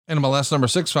NMLS number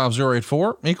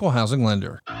 65084, equal housing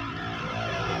lender.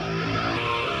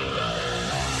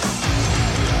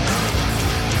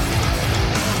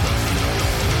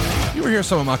 You ever hear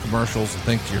some of my commercials and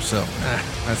think to yourself,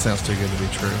 that sounds too good to be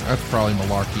true. That's probably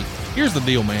malarkey. Here's the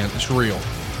deal, man. It's real.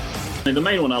 The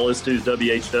main one I listen to is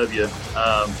WHW.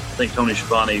 I think Tony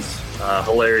Schiavone's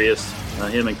hilarious.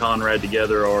 Him and Conrad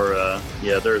together are,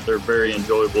 they're very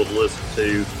enjoyable to listen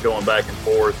to, going back and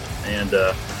forth, and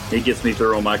it gets me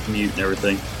through on my commute and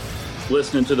everything.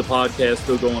 Listening to the podcast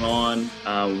still going on.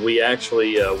 We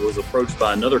actually was approached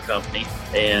by another company,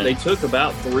 and they took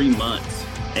about 3 months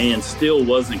and still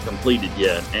wasn't completed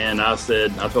yet. And I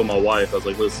told my wife, I was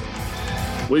like, listen,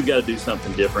 we've got to do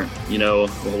something different.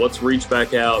 Let's reach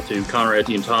back out to Conrad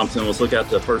T. and Thompson. Let's look out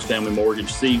to First Family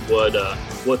Mortgage, see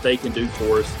what they can do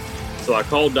for us. So I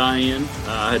called Diane.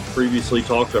 I had previously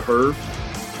talked to her,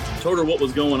 told her what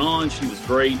was going on. She was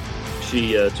great.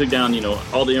 She took down,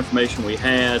 all the information we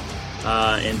had,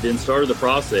 and then started the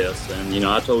process. And,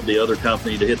 I told the other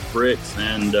company to hit the bricks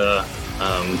and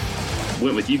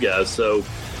went with you guys. So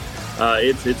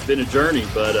it's been a journey,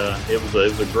 but it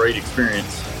was a great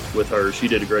experience with her. She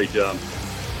did a great job.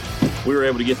 We were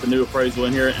able to get the new appraisal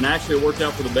in here, and actually it worked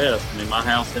out for the best. I mean, my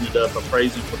house ended up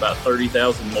appraising for about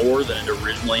 $30,000 more than it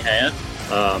originally had.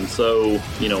 So,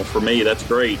 for me, that's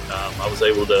great. I was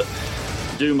able to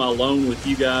do my loan with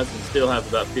you guys and still have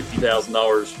about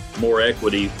 $50,000 more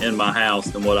equity in my house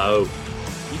than what I owe.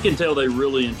 You can tell they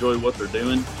really enjoy what they're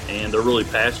doing, and they're really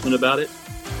passionate about it.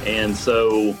 And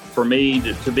so for me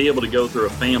to be able to go through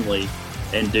a family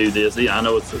and do this, I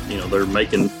know it's, they're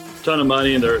making a ton of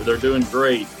money and they're doing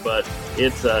great, but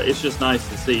it's just nice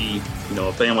to see,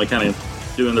 a family kind of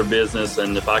doing their business.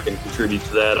 And if I can contribute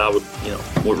to that, I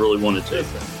would really want to.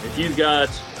 If you've got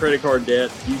credit card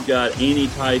debt, if you've got any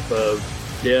type of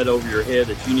debt over your head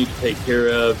that you need to take care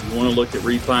of, you want to look at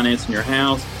refinancing your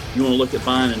house, you want to look at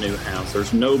buying a new house,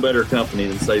 there's no better company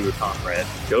than Save with Conrad.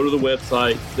 Go to the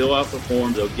website, fill out the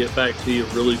form, they'll get back to you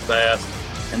really fast,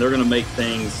 and they're going to make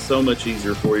things so much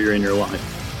easier for you in your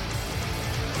life.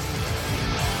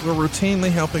 We're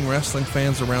routinely helping wrestling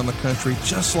fans around the country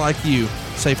just like you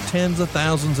save tens of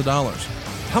thousands of dollars.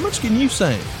 How much can you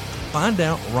save? Find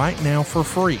out right now for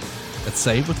free at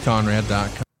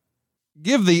SaveWithConrad.com.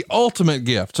 Give the ultimate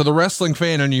gift to the wrestling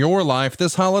fan in your life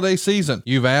this holiday season.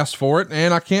 You've asked for it,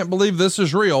 and I can't believe this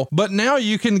is real, but now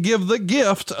you can give the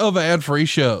gift of ad-free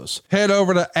shows. Head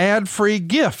over to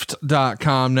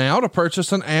adfreegift.com now to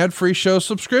purchase an ad-free show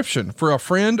subscription for a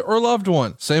friend or loved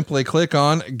one. Simply click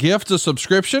on Gift a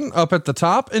Subscription up at the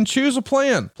top and choose a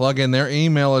plan. Plug in their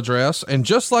email address, and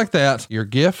just like that, your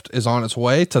gift is on its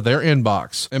way to their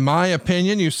inbox. In my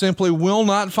opinion, you simply will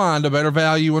not find a better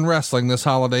value in wrestling this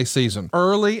holiday season.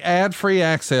 Early ad-free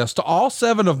access to all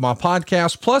 7 of my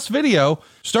podcasts plus video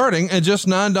starting at just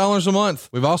 $9 a month.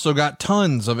 We've also got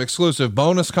tons of exclusive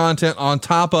bonus content on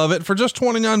top of it for just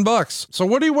 $29. So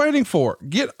what are you waiting for?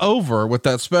 Get over with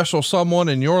that special someone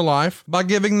in your life by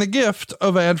giving the gift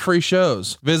of ad-free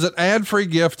shows. Visit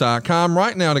adfreegift.com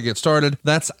right now to get started.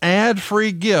 That's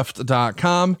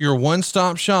adfreegift.com. Your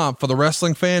one-stop shop for the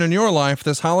wrestling fan in your life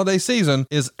this holiday season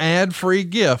is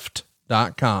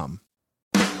adfreegift.com.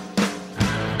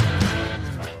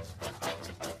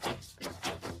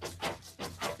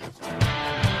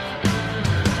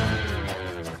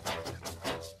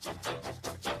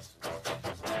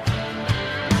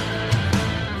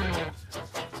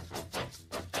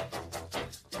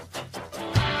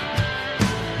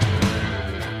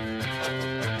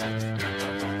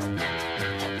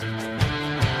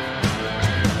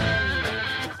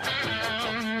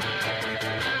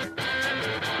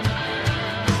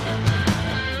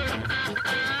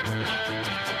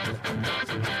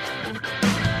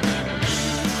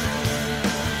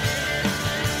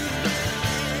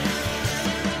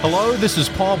 Hello, this is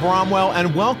Paul Bromwell,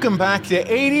 and welcome back to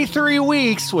 83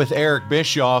 Weeks with Eric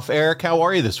Bischoff. Eric, how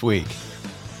are you this week?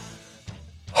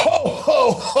 Ho,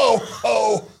 ho, ho,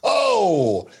 ho,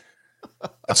 ho.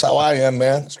 That's how I am,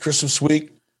 man. It's Christmas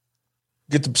week.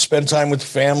 Get to spend time with the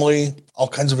family. All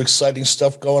kinds of exciting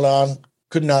stuff going on.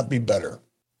 Could not be better.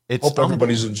 Hope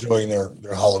everybody's enjoying their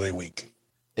holiday week.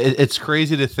 It's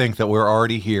crazy to think that we're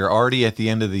already here, already at the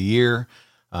end of the year.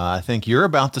 I think you're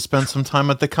about to spend some time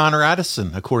at the Conner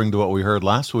Addison, according to what we heard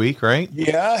last week, right?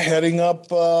 Yeah, heading up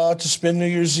to spend New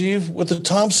Year's Eve with the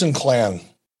Thompson clan.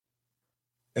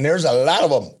 And there's a lot of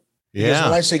them. Yeah. Because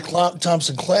when I say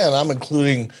Thompson clan, I'm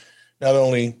including not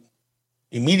only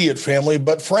immediate family,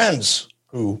 but friends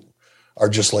who are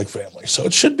just like family. So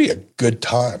it should be a good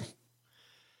time.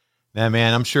 Yeah,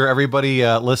 man, I'm sure everybody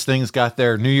listening's got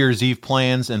their New Year's Eve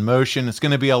plans in motion. It's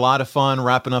going to be a lot of fun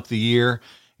wrapping up the year.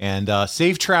 And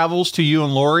safe travels to you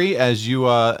and Lori as you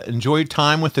enjoy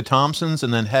time with the Thompsons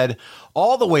and then head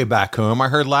all the way back home. I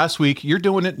heard last week you're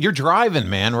doing it. You're driving,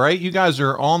 man, right? You guys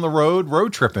are on the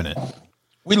road tripping it.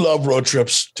 We love road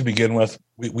trips to begin with.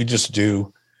 We just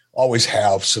do, always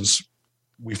have since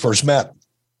we first met.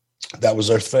 That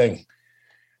was our thing.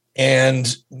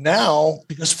 And now,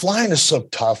 because flying is so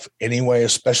tough anyway,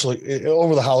 especially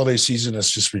over the holiday season,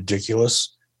 it's just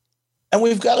ridiculous. And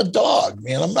we've got a dog,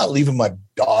 man. I'm not leaving my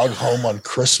dog home on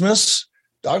Christmas.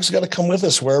 Dog's got to come with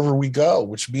us wherever we go,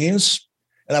 which means,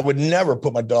 and I would never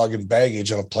put my dog in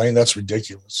baggage on a plane. That's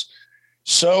ridiculous.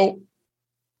 So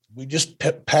we just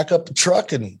pack up the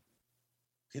truck and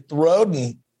hit the road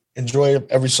and enjoy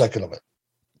every second of it.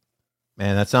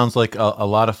 Man, that sounds like a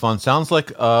lot of fun. Sounds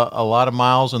like a lot of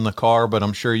miles in the car, but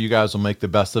I'm sure you guys will make the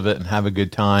best of it and have a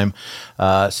good time.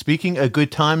 Speaking of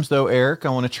good times, though, Eric, I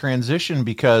want to transition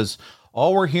because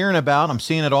all we're hearing about, I'm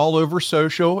seeing it all over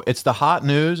social. It's the hot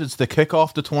news. It's the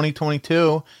kickoff to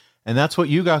 2022. And that's what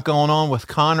you got going on with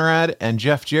Conrad and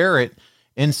Jeff Jarrett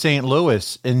in St.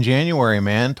 Louis in January,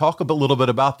 man. Talk a little bit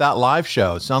about that live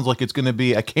show. It sounds like it's going to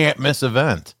be a can't miss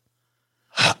event.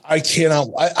 I cannot.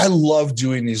 I love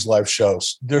doing these live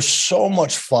shows. They're so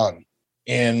much fun,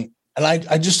 and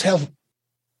I just have,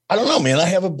 I don't know, man. I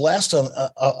have a blast on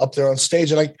up there on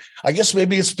stage, and I guess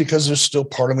maybe it's because there's still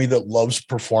part of me that loves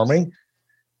performing,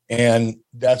 and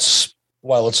that's,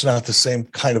 while it's not the same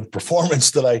kind of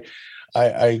performance that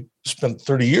I spent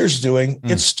 30 years doing.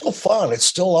 It's still fun. It's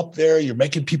still up there. You're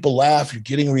making people laugh. You're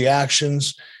getting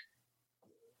reactions,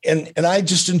 and I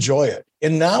just enjoy it.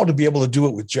 And now to be able to do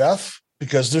it with Jeff,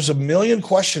 because there's a million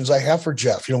questions I have for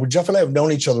Jeff. You know, Jeff and I have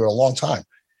known each other a long time,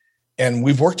 and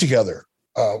we've worked together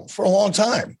for a long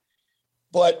time.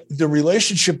 But the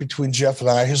relationship between Jeff and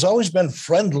I has always been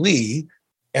friendly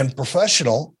and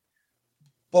professional,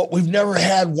 but we've never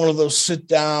had one of those sit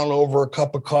down over a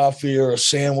cup of coffee or a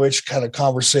sandwich kind of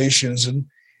conversations. And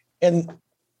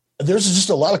there's just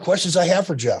a lot of questions I have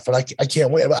for Jeff, and I can't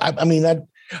wait. I mean, I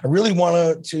really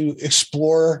want to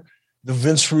explore the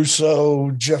Vince Russo,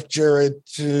 Jeff Jarrett,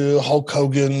 Hulk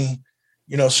Hogan,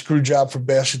 screw job for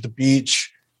Bash at the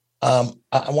Beach. I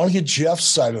want to get Jeff's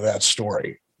side of that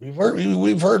story.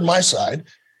 We've heard my side.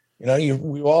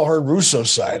 We've all heard Russo's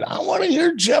side. I want to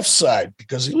hear Jeff's side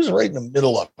because he was right in the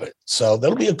middle of it. So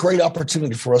that'll be a great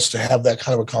opportunity for us to have that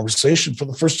kind of a conversation for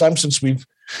the first time since we've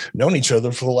known each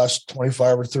other for the last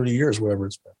 25 or 30 years, whatever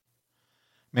it's been.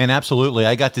 Man, absolutely.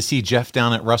 I got to see Jeff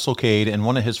down at WrestleCade, and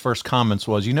one of his first comments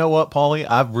was, you know what, Paulie,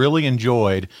 I've really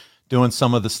enjoyed doing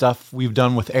some of the stuff we've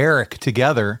done with Eric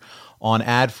together on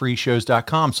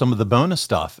adfreeshows.com, some of the bonus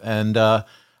stuff. And I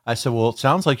said, well, it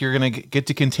sounds like you're going to get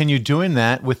to continue doing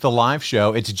that with the live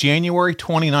show. It's January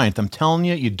 29th. I'm telling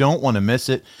you, you don't want to miss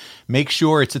it. Make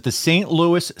sure it's at the St.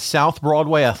 Louis South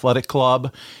Broadway Athletic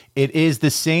Club. It is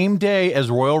the same day as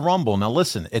Royal Rumble. Now,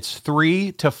 listen, it's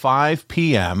 3 to 5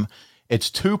 p.m., It's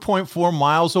 2.4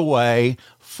 miles away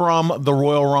from the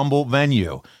Royal Rumble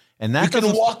venue. And that you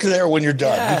can walk there when you're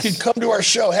done. Yes. You can come to our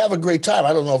show, have a great time.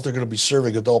 I don't know if they're going to be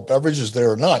serving adult beverages there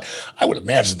or not. I would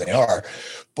imagine they are.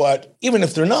 But even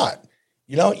if they're not,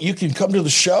 you can come to the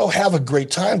show, have a great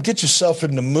time, get yourself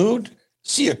in the mood,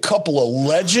 see a couple of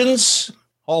legends.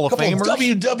 Hall of Famers?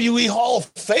 WWE Hall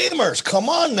of Famers. Come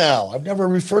on now. I've never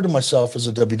referred to myself as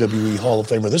a WWE Hall of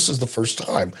Famer. This is the first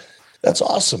time. That's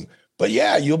awesome. But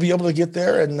yeah, you'll be able to get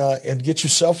there and get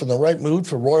yourself in the right mood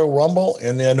for Royal Rumble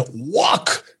and then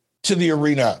walk to the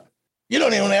arena. You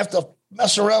don't even have to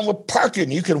mess around with parking.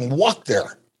 You can walk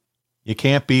there. You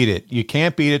can't beat it. You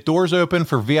can't beat it. Doors open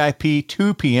for VIP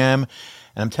 2 p.m.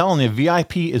 And I'm telling you,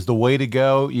 VIP is the way to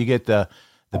go. You get the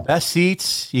best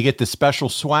seats. You get the special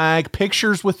swag,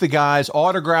 pictures with the guys,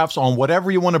 autographs on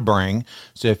whatever you want to bring.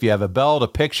 So if you have a belt, a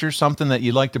picture, something that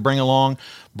you'd like to bring along,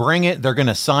 bring it. They're going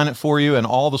to sign it for you, and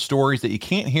all the stories that you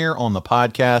can't hear on the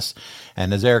podcast.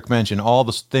 And as Eric mentioned, all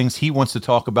the things he wants to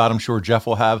talk about, I'm sure Jeff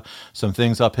will have some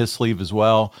things up his sleeve as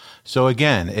well. So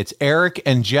again, it's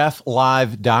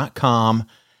ericandjefflive.com.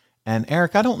 And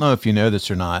Eric, I don't know if you know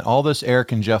this or not, all this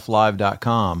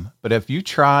ericandjefflive.com, but if you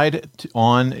try it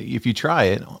on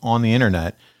the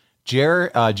internet,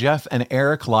 Jeff and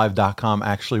ericlive.com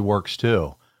actually works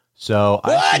too. So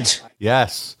what?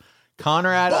 Yes.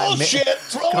 Conrad. Bullshit.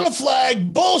 Throwing a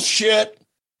flag. Bullshit.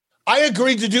 I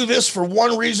agreed to do this for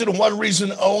one reason and one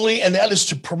reason only, and that is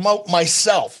to promote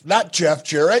myself, not Jeff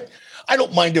Jarrett. I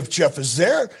don't mind if Jeff is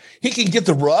there. He can get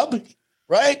the rub,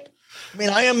 right? I mean,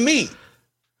 I am me.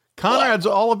 Conrad's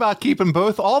all about keeping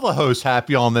all the hosts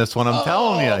happy on this one. I'm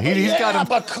telling you, he's got him.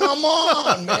 But come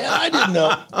on, man! I didn't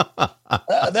know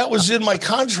that was in my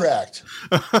contract.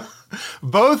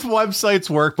 Both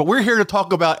websites work, but we're here to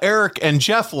talk about Eric and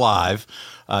Jeff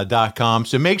Live.com.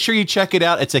 So make sure you check it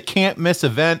out. It's a can't miss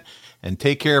event, and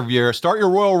take care of start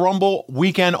your Royal Rumble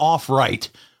weekend off right.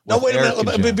 No, wait a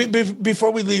minute.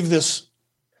 Before we leave this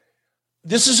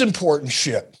is important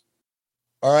shit.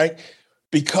 All right.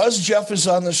 Because Jeff is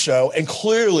on the show and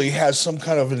clearly has some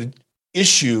kind of an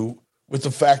issue with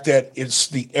the fact that it's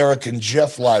the Eric and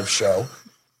Jeff live show,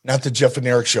 not the Jeff and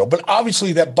Eric show. But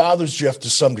obviously that bothers Jeff to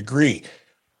some degree,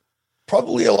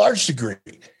 probably a large degree.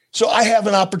 So I have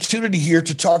an opportunity here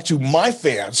to talk to my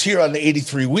fans here on the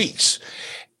 83 Weeks.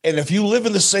 And if you live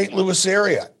in the St. Louis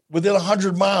area, within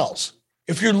 100 miles,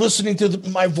 if you're listening to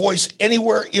my voice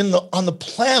anywhere on the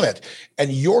planet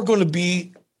and you're going to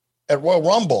be at Royal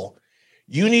Rumble,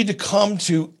 you need to come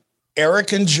to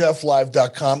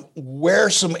ericandjefflive.com, wear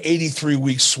some 83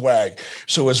 Weeks swag.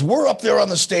 So as we're up there on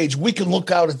the stage, we can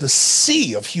look out at the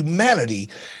sea of humanity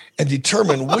and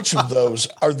determine which of those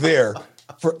are there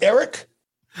for Eric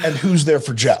and who's there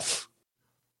for Jeff.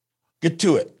 Get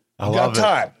to it. You got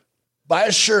time. Buy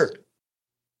a shirt.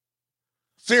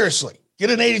 Seriously,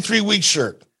 get an 83 Week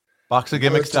shirt.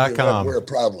 Boxofgimmicks.com. Wear it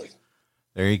proudly.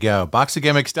 There you go.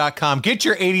 Boxofgimmicks.com. Get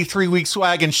your 83 Week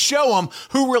swag and show them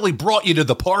who really brought you to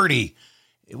the party.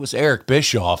 It was Eric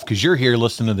Bischoff, because you're here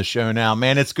listening to the show now.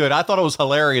 Man, it's good. I thought it was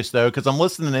hilarious, though, because I'm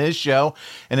listening to his show,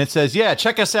 and it says, yeah,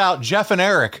 check us out, Jeff and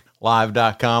Eric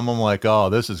Live.com. I'm like, oh,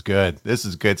 this is good. This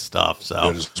is good stuff. So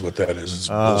that is what that is. It's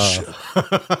bullshit.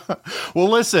 Well,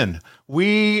 listen,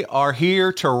 we are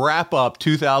here to wrap up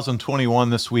 2021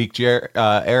 this week,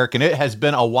 Eric, and it has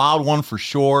been a wild one for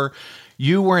sure.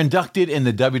 You were inducted in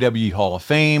the WWE Hall of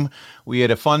Fame. We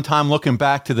had a fun time looking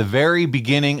back to the very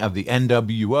beginning of the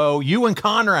NWO. You and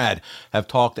Conrad have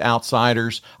talked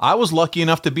Outsiders. I was lucky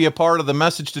enough to be a part of the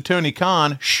Message to Tony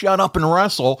Khan, Shut Up and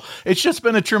Wrestle. It's just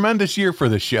been a tremendous year for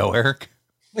the show, Eric.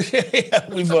 Yeah,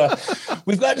 we've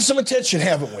gotten some attention,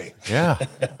 haven't we? Yeah.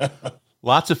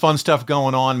 Lots of fun stuff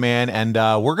going on, man. And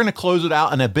we're going to close it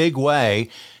out in a big way,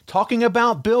 talking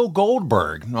about Bill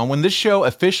Goldberg. Now, when this show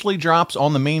officially drops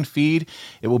on the main feed,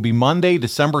 it will be Monday,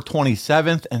 December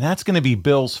 27th, and that's going to be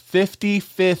Bill's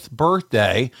 55th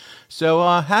birthday. So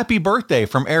happy birthday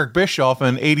from Eric Bischoff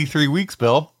and 83 Weeks,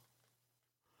 Bill.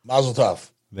 Mazel tov.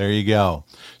 There you go.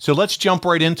 So let's jump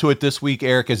right into it this week,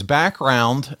 Eric. As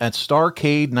background, at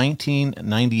Starrcade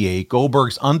 1998,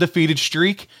 Goldberg's undefeated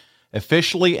streak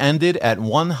officially ended at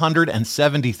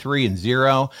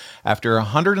 173-0 after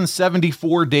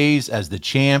 174 days as the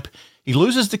champ. He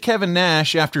loses to Kevin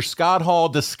Nash after Scott Hall,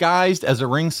 disguised as a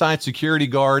ringside security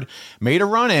guard, made a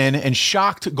run in and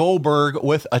shocked Goldberg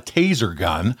with a taser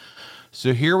gun.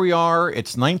 So here we are.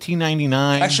 It's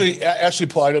 1999. Actually,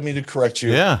 Paul, I don't mean to correct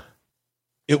you. Yeah.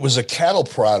 It was a cattle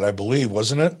prod, I believe,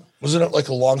 wasn't it? Wasn't it like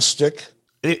a long stick?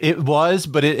 It was,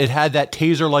 but it had that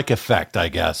taser-like effect, I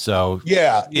guess. So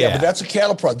yeah, but that's a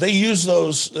cattle prod. They use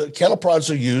those cattle prods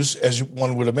are used, as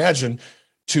one would imagine,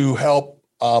 to help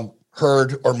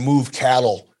herd or move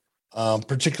cattle,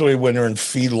 particularly when they're in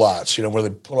feedlots. You know, where they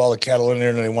put all the cattle in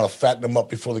there and they want to fatten them up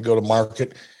before they go to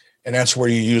market, and that's where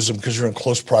you use them because you're in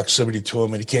close proximity to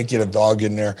them and you can't get a dog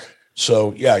in there.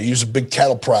 So yeah, use a big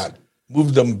cattle prod,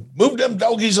 move them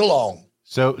doggies along.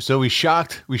 So we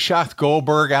shocked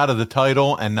Goldberg out of the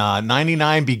title, and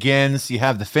 99 begins. You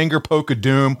have the finger poke of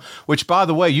doom, which, by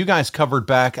the way, you guys covered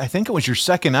back. I think it was your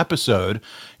second episode.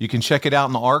 You can check it out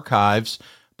in the archives.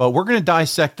 But we're going to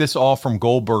dissect this all from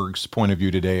Goldberg's point of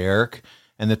view today, Eric.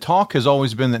 And the talk has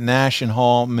always been that Nash and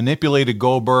Hall manipulated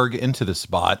Goldberg into the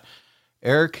spot.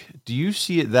 Eric, do you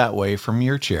see it that way from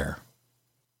your chair?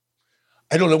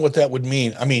 I don't know what that would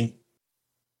mean. I mean,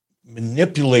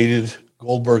 manipulated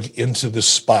Goldberg into the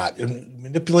spot, and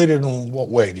manipulated in what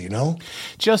way? Do you know?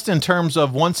 Just in terms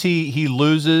of once he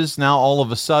loses, now all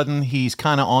of a sudden he's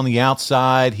kind of on the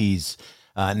outside. He's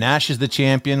Nash is the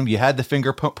champion. You had the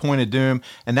finger point of doom,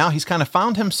 and now he's kind of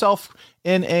found himself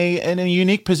in a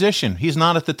unique position. He's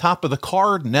not at the top of the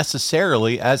card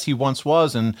necessarily as he once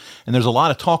was, and there's a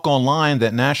lot of talk online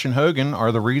that Nash and Hogan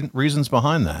are the reasons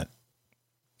behind that.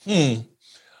 I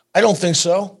don't think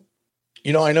so.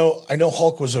 You know, I know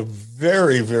Hulk was a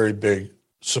very, very big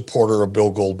supporter of Bill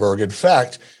Goldberg. In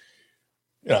fact,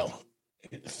 you know,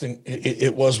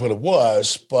 it was what it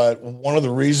was. But one of the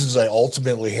reasons I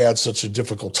ultimately had such a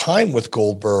difficult time with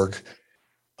Goldberg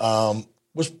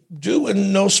was due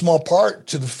in no small part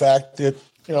to the fact that,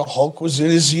 you know, Hulk was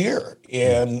in his ear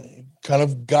and kind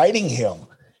of guiding him.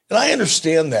 And I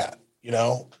understand that, you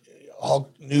know,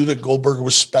 Hulk knew that Goldberg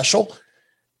was special.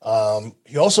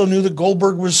 He also knew that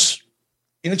Goldberg was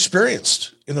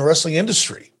inexperienced in the wrestling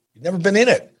industry. He'd never been in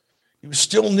it. He was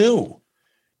still new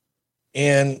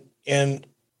and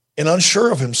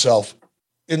unsure of himself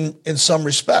in some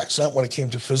respects. Not when it came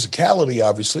to physicality,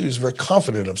 obviously. He was very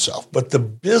confident in himself. But the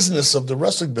business of the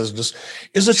wrestling business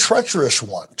is a treacherous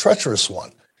one.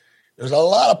 There's a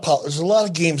lot of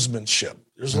gamesmanship.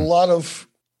 There's a lot of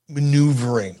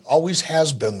maneuvering. Always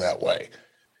has been that way.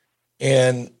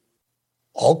 And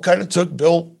Hulk kind of took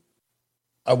Bill,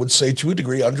 I would say to a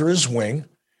degree, under his wing,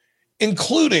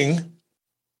 including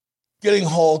getting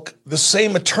Hulk the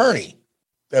same attorney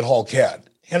that Hulk had,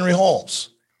 Henry Holmes.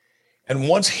 And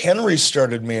once Henry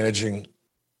started managing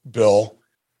Bill,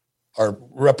 or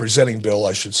representing Bill,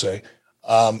 I should say,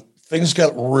 things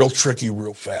got real tricky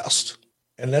real fast.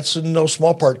 And that's in no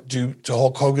small part due to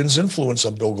Hulk Hogan's influence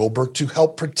on Bill Goldberg to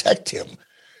help protect him.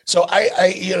 So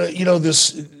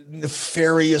this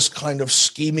nefarious kind of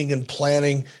scheming and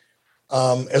planning,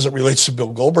 as it relates to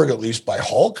Bill Goldberg, at least by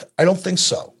Hulk, I don't think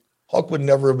so. Hulk would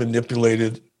never have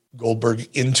manipulated Goldberg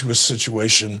into a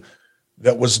situation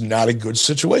that was not a good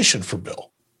situation for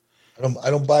Bill.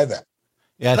 I don't buy that.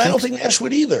 Yeah, I don't think Nash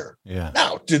would either. Yeah.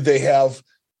 Now,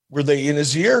 were they in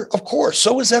his ear? Of course.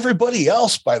 So was everybody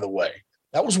else, by the way.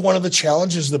 That was one of the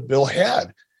challenges that Bill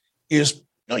had is,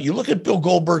 you look at Bill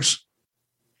Goldberg's,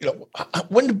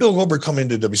 when did Bill Goldberg come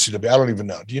into WCW? I don't even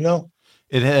know. Do you know?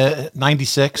 It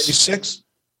 96. 96?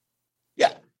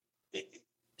 Yeah.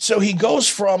 So he goes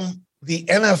from the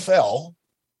NFL.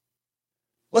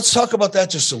 Let's talk about that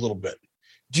just a little bit.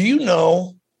 Do you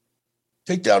know,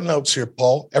 take down notes here,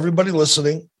 Paul, everybody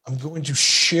listening, I'm going to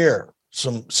share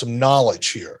some knowledge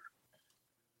here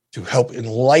to help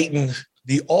enlighten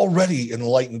the already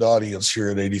enlightened audience here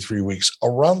at 83 Weeks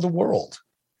around the world.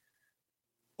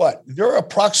 But there are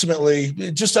approximately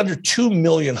just under 2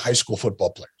 million high school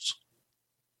football players,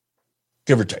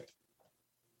 give or take.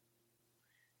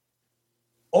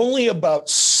 Only about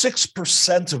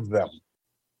 6% of them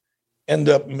end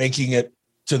up making it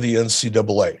to the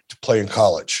NCAA to play in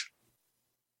college.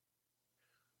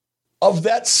 Of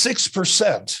that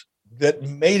 6% that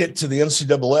made it to the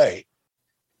NCAA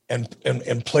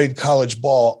and played college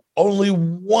ball, only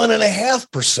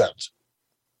 1.5%,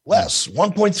 less,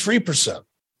 1.3%,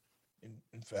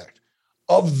 in fact,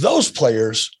 of those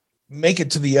players make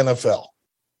it to the NFL.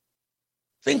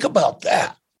 Think about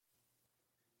that.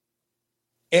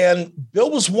 And Bill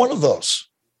was one of those,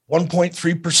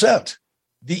 1.3%,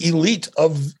 the elite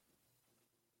of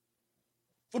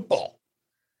football,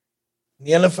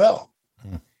 the NFL.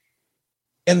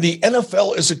 And the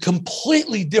NFL is a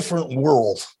completely different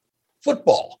world.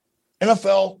 Football,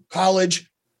 NFL, college,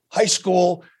 high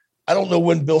school. I don't know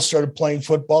when Bill started playing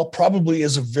football, probably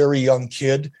as a very young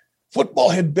kid.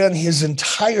 Football had been his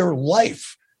entire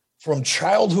life from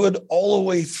childhood all the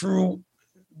way through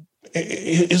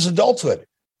his adulthood,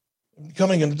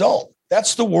 becoming an adult.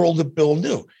 That's the world that Bill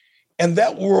knew. And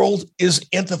that world is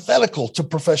antithetical to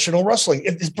professional wrestling.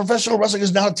 Professional wrestling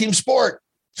is not a team sport.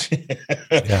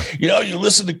 Yeah. You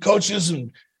listen to coaches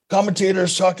and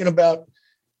commentators talking about,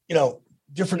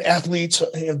 different athletes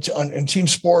in team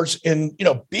sports and,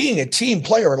 being a team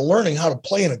player and learning how to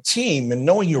play in a team and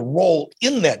knowing your role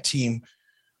in that team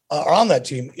or on that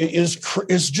team is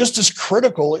just as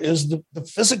critical as the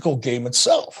physical game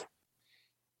itself.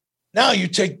 Now you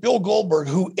take Bill Goldberg,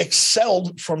 who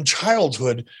excelled from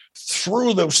childhood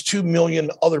through those 2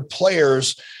 million other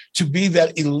players to be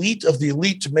that elite of the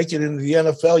elite to make it into the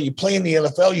NFL. You play in the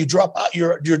NFL, you drop out,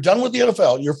 you're done with the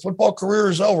NFL. Your football career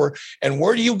is over. And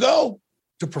where do you go?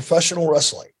 To professional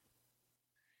wrestling.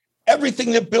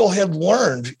 Everything that Bill had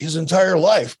learned his entire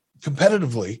life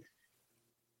competitively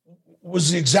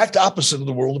was the exact opposite of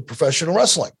the world of professional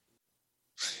wrestling.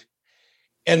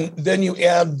 And then you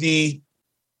add the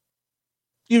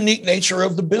unique nature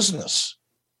of the business.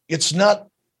 It's not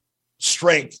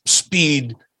strength,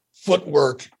 speed,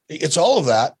 footwork. It's all of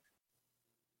that,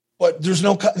 but there's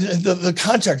no, the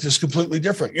contact is completely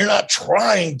different. You're not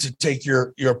trying to take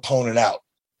your opponent out.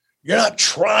 You're not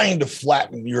trying to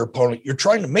flatten your opponent. You're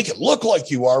trying to make it look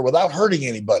like you are without hurting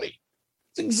anybody.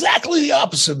 It's exactly the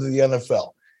opposite of the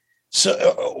NFL.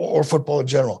 So, or football in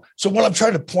general. So what I'm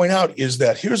trying to point out is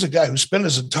that here's a guy who spent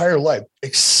his entire life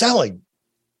excelling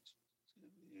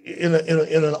in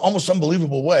an almost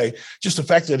unbelievable way. Just the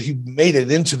fact that he made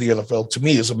it into the NFL to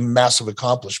me is a massive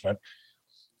accomplishment,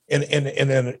 and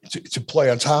then to play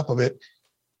on top of it.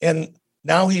 And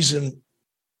now he's in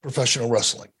professional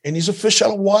wrestling, and he's a fish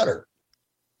out of water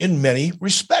in many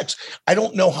respects. I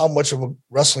don't know how much of a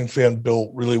wrestling fan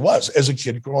Bill really was as a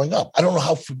kid growing up. I don't know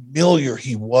how familiar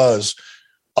he was,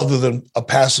 other than a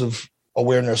passive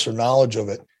awareness or knowledge of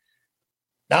it,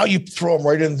 Now you throw him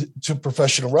right into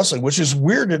professional wrestling, which is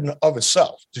weird in of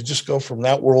itself to just go from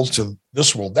that world to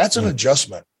this world. That's an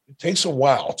adjustment. It takes a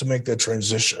while to make that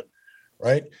transition,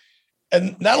 right?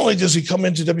 And not only does he come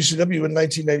into WCW in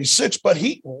 1996, but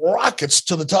he rockets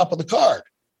to the top of the card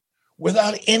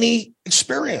without any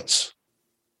experience.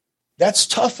 That's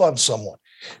tough on someone.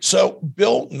 So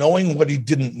Bill, knowing what he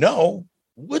didn't know,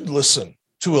 would listen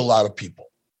to a lot of people.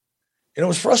 And it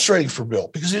was frustrating for Bill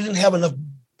because he didn't have enough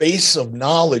base of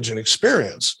knowledge and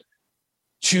experience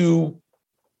to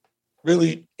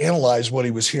really analyze what he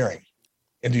was hearing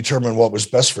and determine what was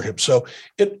best for him. So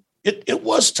it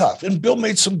was tough. And Bill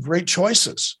made some great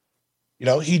choices. You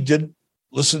know, he did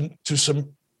listen to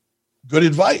some good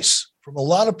advice from a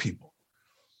lot of people.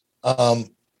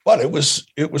 But it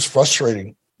was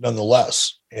frustrating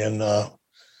nonetheless. And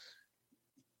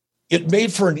it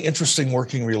made for an interesting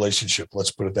working relationship,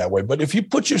 let's put it that way. But if you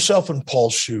put yourself in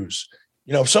Paul's shoes,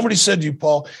 you know, if somebody said to you,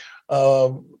 Paul,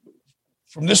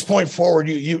 from this point forward,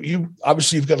 you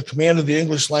obviously you've got a command of the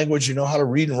English language, you know how to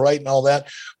read and write and all that.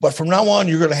 But from now on,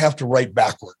 you're going to have to write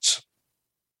backwards.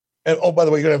 And oh, by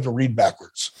the way, you're going to have to read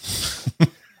backwards.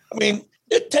 I mean,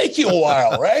 it'd take you a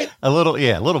while, right? A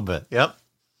little bit. Yep.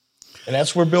 And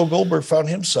that's where Bill Goldberg found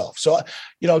himself. So,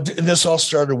 you know, and this all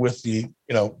started with the,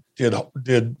 you know,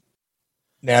 did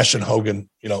Nash and Hogan,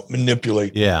 you know,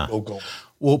 manipulate Bill Goldberg?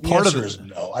 Well, part of it is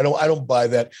no. I don't buy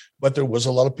that. But there was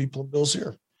a lot of people in Bill's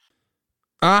ear.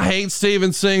 I hate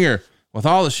Steven Singer. With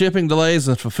all the shipping delays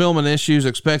and fulfillment issues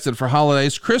expected for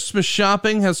holidays, Christmas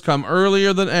shopping has come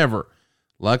earlier than ever.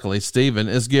 Luckily, Steven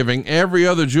is giving every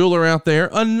other jeweler out there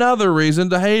another reason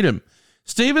to hate him.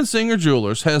 Steven Singer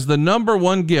Jewelers has the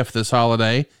 #1 gift this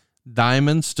holiday,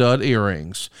 diamond stud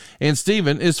earrings. And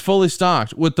Steven is fully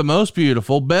stocked with the most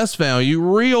beautiful, best value,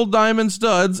 real diamond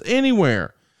studs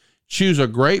anywhere. Choose a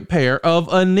great pair of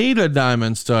Anita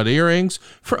diamond stud earrings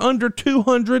for under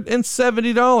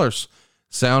 $270.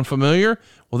 Sound familiar?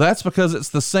 Well, that's because it's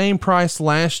the same price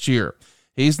last year.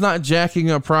 He's not jacking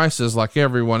up prices like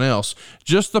everyone else.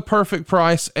 Just the perfect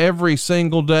price every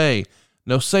single day.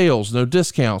 No sales, no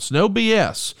discounts, no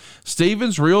BS.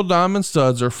 Steven's real diamond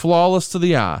studs are flawless to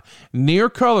the eye, near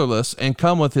colorless, and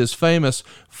come with his famous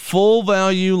full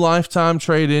value lifetime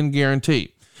trade-in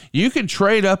guarantee. You can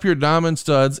trade up your diamond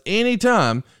studs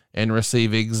anytime and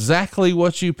receive exactly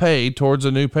what you paid towards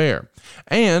a new pair.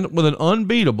 And with an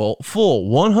unbeatable full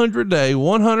 100-day,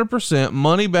 100%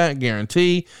 money-back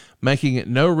guarantee, making it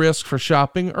no risk for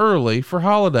shopping early for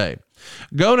holiday.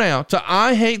 Go now to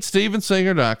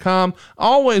IHateStevenSinger.com,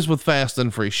 always with fast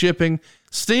and free shipping.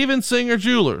 Steven Singer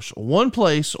Jewelers, one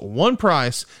place, one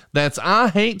price. That's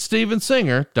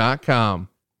IHateStevenSinger.com.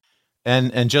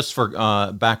 And just for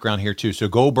background here too, so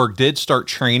Goldberg did start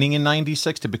training in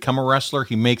 96 to become a wrestler.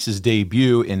 He makes his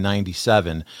debut in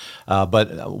 97.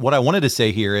 But what I wanted to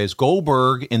say here is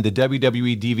Goldberg in the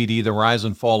WWE DVD, The Rise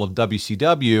and Fall of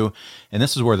WCW, and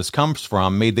this is where this comes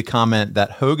from, made the comment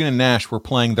that Hogan and Nash were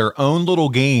playing their own little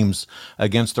games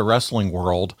against the wrestling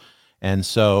world. And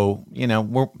so, you know,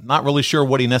 we're not really sure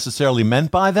what he necessarily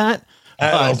meant by that.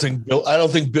 I don't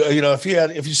think Bill, you know, if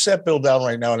you sat Bill down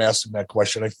right now and asked him that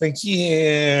question, I think,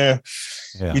 you'd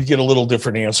get a little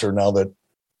different answer now that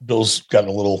Bill's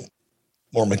gotten a little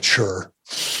more mature.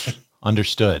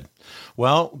 Understood.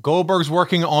 Well, Goldberg's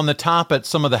working on the top at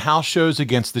some of the house shows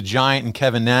against the Giant and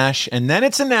Kevin Nash. And then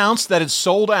it's announced that it's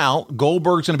sold out.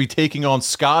 Goldberg's going to be taking on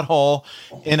Scott Hall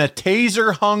in a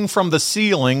taser hung from the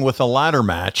ceiling with a ladder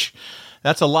match.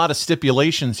 That's a lot of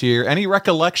stipulations here. Any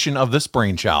recollection of this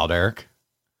brainchild, Eric?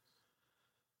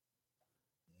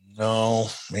 No,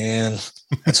 man,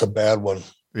 that's a bad one.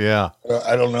 Yeah.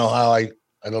 I don't know how I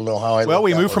well,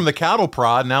 we moved from the cattle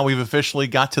prod. Now we've officially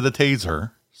got to the taser.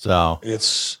 So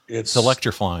it's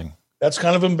electrifying. That's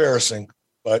kind of embarrassing,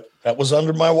 but that was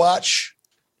under my watch.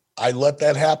 I let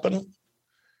that happen.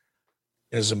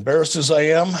 As embarrassed as I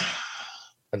am,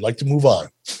 I'd like to move on.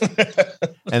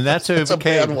 And that's okay. That's a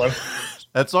bad one.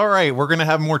 That's all right. We're going to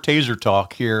have more taser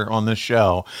talk here on this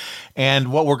show.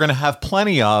 And what we're going to have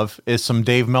plenty of is some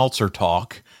Dave Meltzer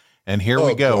talk. And here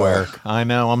we go, Eric. I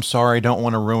know. I'm sorry. I don't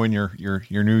want to ruin your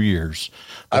New Year's.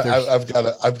 I've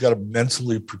got to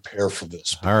mentally prepare for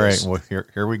this. All right. Well,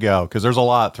 here we go. Because there's a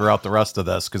lot throughout the rest of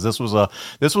this. Because this was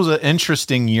an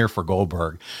interesting year for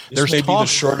Goldberg. This may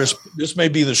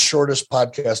be the shortest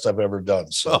podcast I've ever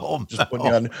done. So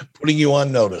putting you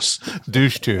on notice.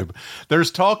 Douche tube.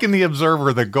 There's talk in the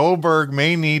Observer that Goldberg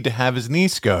may need to have his knee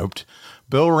scoped.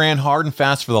 Bill ran hard and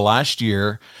fast for the last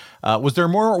year. Was there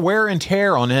more wear and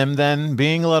tear on him than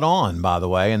being let on, by the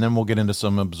way? And then we'll get into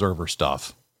some Observer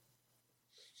stuff.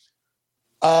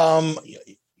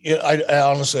 Yeah, I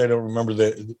honestly I don't remember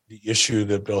the issue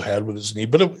that Bill had with his knee,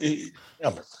 but we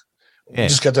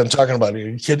just got done talking about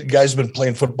it. Guy's been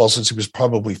playing football since he was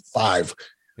probably 5.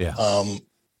 Yeah.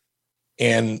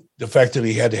 And the fact that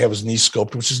he had to have his knee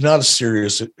scoped, which is not a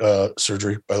serious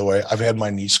surgery, by the way. I've had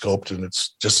my knee scoped, and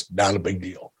it's just not a big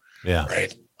deal. Yeah.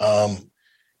 Right.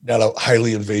 Not a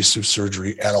highly invasive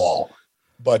surgery at all.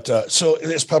 But so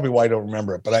it's probably why I don't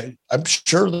remember it. But I'm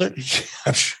sure there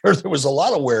was a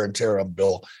lot of wear and tear on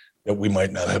Bill that we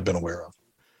might not have been aware of.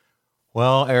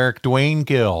 Well, Eric, Dwayne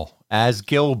Gill as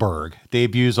Goldberg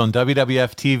debuts on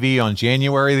WWF TV on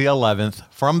January the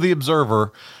 11th. From The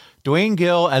Observer, Dwayne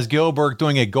Gill as Goldberg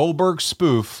doing a Goldberg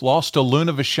spoof lost to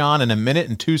Luna Vachon in 1 minute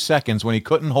and 2 seconds when he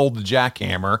couldn't hold the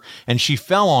jackhammer, and she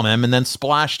fell on him and then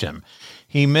splashed him.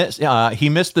 He missed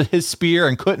his spear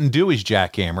and couldn't do his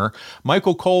jackhammer.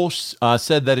 Michael Cole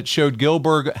said that it showed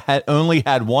Goldberg only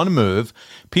had one move.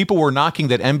 People were knocking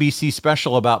that NBC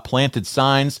special about planted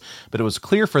signs, but it was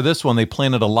clear for this one they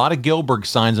planted a lot of Goldberg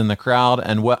signs in the crowd,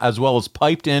 and as well as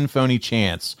piped in phony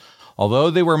chants. Although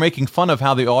they were making fun of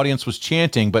how the audience was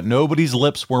chanting, but nobody's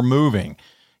lips were moving.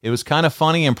 It was kind of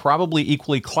funny and probably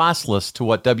equally classless to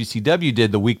what WCW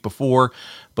did the week before,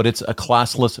 but it's a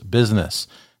classless business.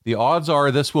 The odds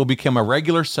are this will become a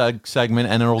regular segment,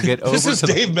 and it'll get over. This is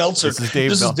Dave Meltzer.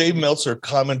 This is Dave Meltzer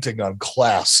commenting on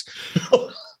class.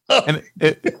 And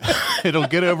it'll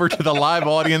get over to the live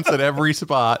audience at every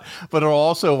spot, but it'll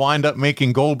also wind up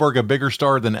making Goldberg a bigger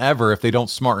star than ever if they don't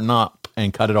smarten up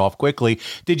and cut it off quickly.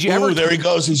 Did you ever? There he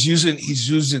goes. He's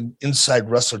using inside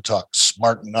wrestler talk.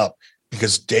 Smarten up,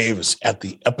 because Dave is at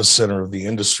the epicenter of the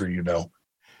industry. You know.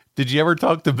 Did you ever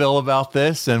talk to Bill about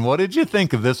this? And what did you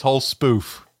think of this whole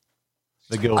spoof?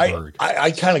 The Goldberg.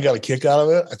 I kind of got a kick out of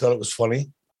it. I thought it was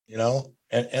funny, you know.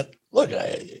 And look,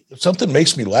 if something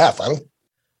makes me laugh,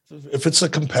 if it's a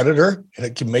competitor and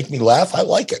it can make me laugh, I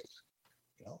like it.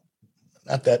 You know,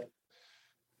 not that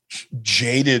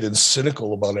jaded and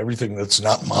cynical about everything that's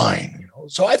not mine. You know,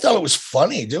 so I thought it was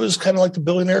funny. It was kind of like the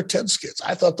Billionaire Ted skits.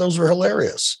 I thought those were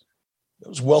hilarious. It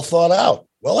was well thought out,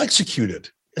 well executed,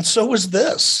 and so was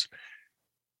this.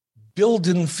 Bill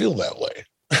didn't feel that way.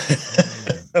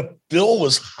 Bill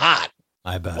was hot.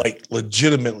 I bet. Like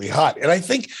legitimately hot. And I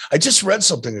think I just read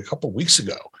something a couple of weeks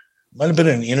ago. Might have been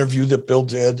an interview that Bill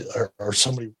did or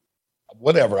somebody,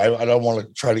 whatever. I don't want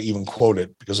to try to even quote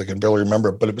it because I can barely remember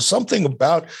it, but it was something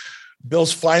about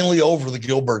Bill's finally over the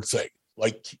Goldberg thing.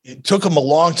 Like it took him a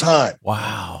long time.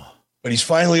 Wow. But he's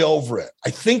finally over it. I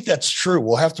think that's true.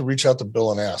 We'll have to reach out to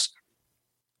Bill and ask.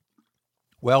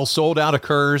 Well, Sold Out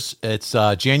occurs. It's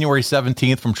January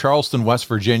 17th from Charleston, West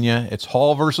Virginia. It's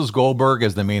Hall versus Goldberg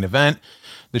as the main event.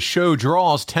 The show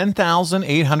draws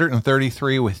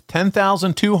 10,833 with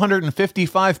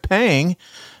 10,255 paying.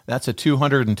 That's a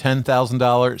 $210,000,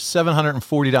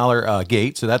 $740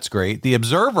 gate, so that's great. The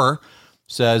Observer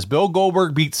says Bill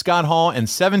Goldberg beat Scott Hall in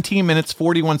 17 minutes,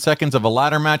 41 seconds of a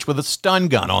ladder match with a stun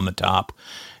gun on the top.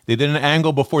 They did an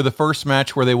angle before the first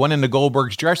match where they went into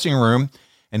Goldberg's dressing room,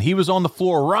 and he was on the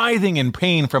floor writhing in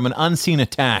pain from an unseen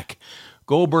attack.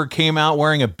 Goldberg came out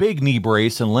wearing a big knee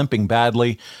brace and limping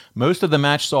badly. Most of the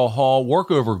match saw Hall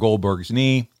work over Goldberg's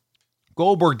knee.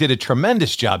 Goldberg did a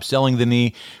tremendous job selling the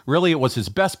knee. Really, it was his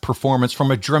best performance from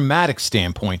a dramatic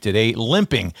standpoint today,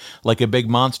 limping like a big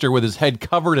monster with his head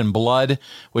covered in blood,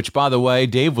 which, by the way,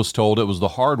 Dave was told it was the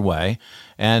hard way.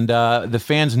 And the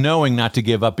fans knowing not to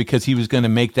give up because he was going to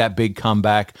make that big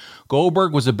comeback.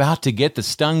 Goldberg was about to get the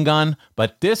stun gun,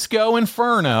 but Disco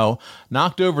Inferno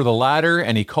knocked over the ladder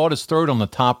and he caught his throat on the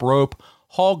top rope.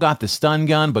 Hall got the stun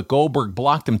gun, but Goldberg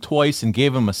blocked him twice and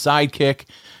gave him a side kick.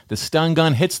 The stun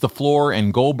gun hits the floor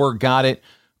and Goldberg got it.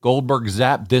 Goldberg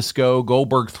zapped Disco.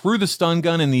 Goldberg threw the stun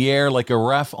gun in the air like a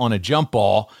ref on a jump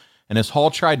ball, and as Hall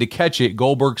tried to catch it,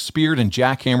 Goldberg speared and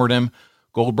jackhammered him.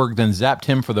 Goldberg then zapped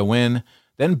him for the win.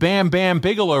 Then Bam Bam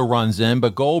Bigelow runs in,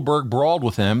 but Goldberg brawled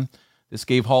with him. This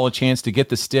gave Hall a chance to get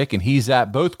the stick, and he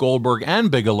zapped both Goldberg and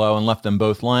Bigelow and left them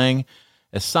both laying.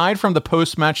 Aside from the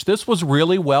post-match, this was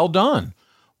really well done.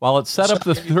 While it set up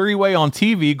the three-way on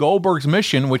TV, Goldberg's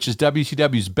mission, which is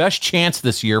WCW's best chance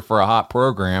this year for a hot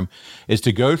program, is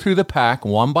to go through the pack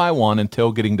one by one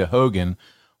until getting to Hogan.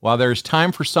 While there's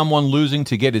time for someone losing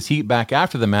to get his heat back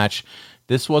after the match,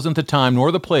 this wasn't the time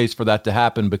nor the place for that to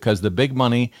happen because the big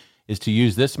money is to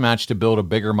use this match to build a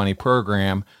bigger money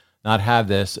program, not have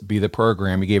this be the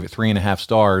program. He gave it 3.5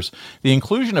 stars. The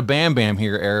inclusion of Bam Bam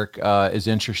here, Eric, is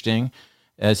interesting,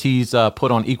 as he's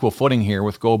put on equal footing here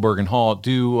with Goldberg and Hall. What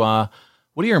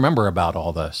do you remember about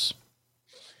all this?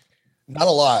 Not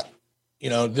a lot,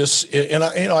 this, and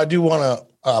I do want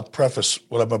to preface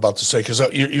what I'm about to say, because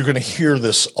you're going to hear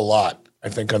this a lot, I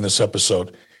think, on this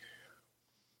episode.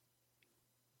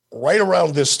 right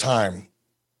around this time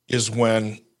is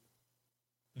when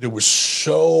there was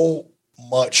so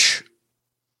much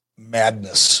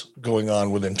madness going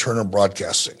on within Turner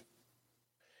Broadcasting.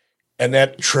 And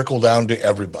that trickled down to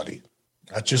everybody,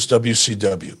 not just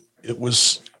WCW. It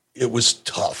was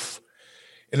tough.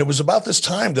 And it was about this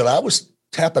time that I was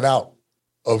tapping out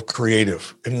of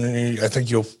creative. And I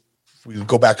think if we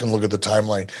go back and look at the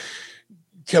timeline,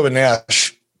 Kevin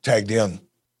Nash tagged in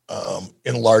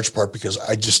large part because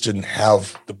I just didn't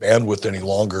have the bandwidth any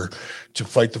longer to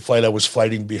fight the fight I was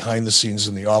fighting behind the scenes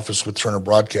in the office with Turner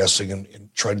Broadcasting and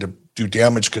trying to do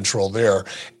damage control there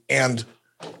and,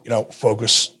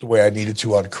 focus the way I needed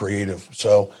to on creative.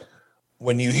 So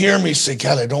when you hear me say,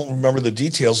 God, I don't remember the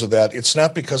details of that, it's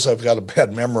not because I've got a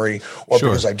bad memory or Sure.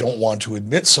 because I don't want to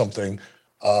admit something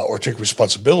or take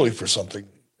responsibility for something.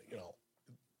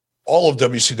 All of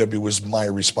WCW was my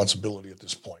responsibility at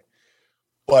this point.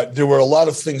 But there were a lot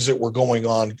of things that were going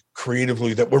on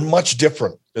creatively that were much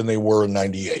different than they were in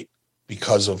 98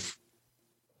 because of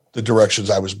the directions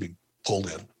I was being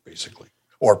pulled in, basically,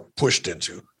 or pushed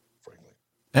into, frankly.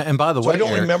 And by the way, I don't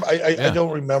Eric, remember. I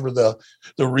don't remember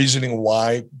the reasoning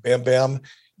why Bam Bam.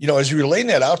 As you were laying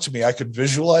that out to me, I could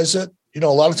visualize it. A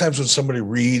lot of times when somebody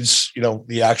reads,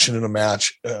 the action in a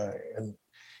match, and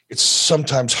it's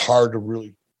sometimes hard to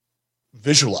really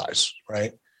visualize,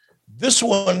 right? This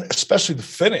one, especially the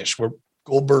finish where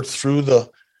Goldberg threw the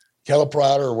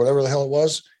caliprata or whatever the hell it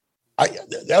was,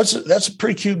 that's a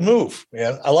pretty cute move,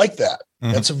 man. I like that.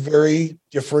 Mm-hmm. That's a very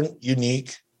different,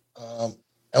 unique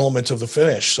element of the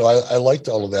finish. So I liked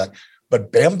all of that.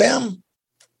 But Bam Bam,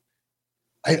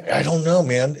 I don't know,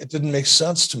 man. It didn't make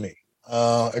sense to me.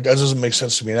 It doesn't make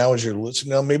sense to me now as you're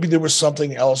listening. Now, maybe there was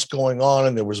something else going on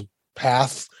and there was a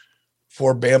path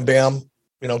for Bam Bam,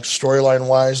 storyline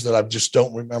wise that I just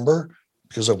don't remember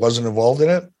because I wasn't involved in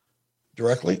it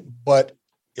directly. But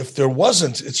if there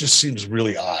wasn't, it just seems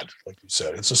really odd. Like you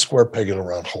said, it's a square peg in a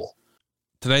round hole.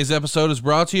 Today's episode is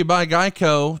brought to you by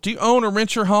Geico. Do you own or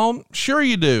rent your home? Sure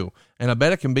you do. And I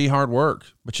bet it can be hard work.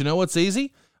 But you know what's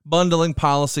easy? Bundling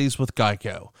policies with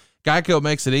Geico. Geico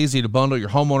makes it easy to bundle your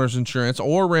homeowner's insurance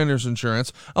or renter's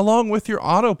insurance along with your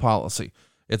auto policy.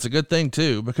 It's a good thing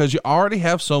too, because you already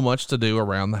have so much to do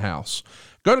around the house.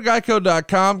 Go to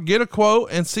geico.com, get a quote,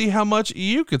 and see how much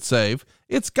you could save.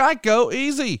 It's Geico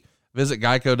easy. Visit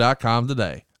geico.com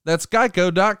today. That's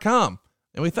geico.com.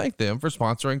 And we thank them for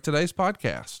sponsoring today's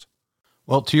podcast.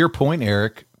 Well, to your point,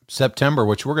 Eric, September,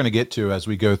 which we're going to get to as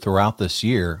we go throughout this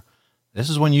year, this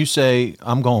is when you say,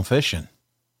 I'm going fishing.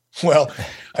 Well,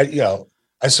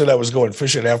 I said I was going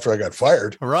fishing after I got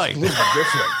fired. Right. A little bit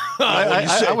different.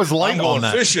 I was late on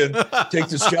that. Fishing, take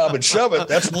this job and shove it.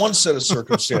 That's one set of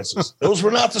circumstances. Those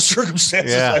were not the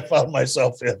circumstances I found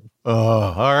myself in. Oh,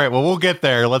 all right. Well, we'll get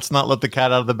there. Let's not let the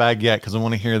cat out of the bag yet because I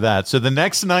want to hear that. So the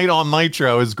next night on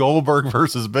Nitro is Goldberg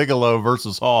versus Bigelow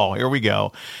versus Hall. Here we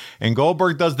go. And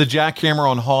Goldberg does the jackhammer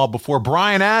on Hall before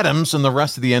Bryan Adams and the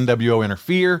rest of the NWO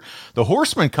interfere. The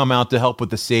Horsemen come out to help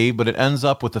with the save, but it ends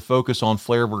up with the focus on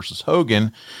Flair versus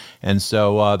Hogan. And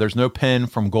so there's no pin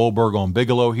from Goldberg on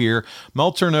Bigelow here.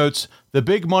 Meltzer notes, the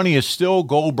big money is still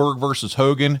Goldberg versus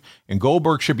Hogan, and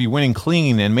Goldberg should be winning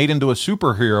clean and made into a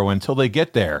superhero until they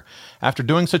get there. After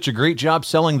doing such a great job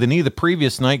selling the knee the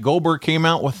previous night, Goldberg came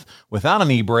out without a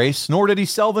knee brace, nor did he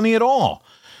sell the knee at all.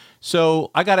 So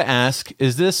I got to ask,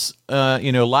 is this,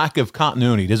 lack of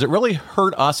continuity? Does it really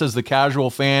hurt us as the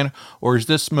casual fan, or is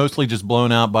this mostly just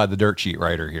blown out by the dirt sheet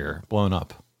writer here, blown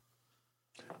up?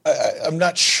 I'm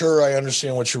not sure I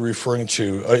understand what you're referring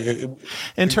to.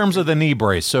 In terms of the knee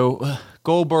brace. So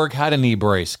Goldberg had a knee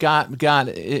brace,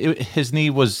 his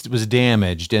knee was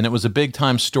damaged, and it was a big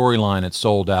time storyline. It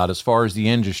sold out as far as the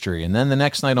industry. And then the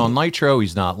next night on Nitro,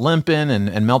 he's not limping,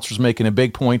 and Meltzer's making a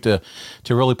big point to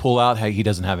really pull out, hey, he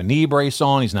doesn't have a knee brace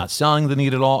on. He's not selling the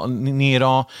knee at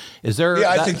all. Is there?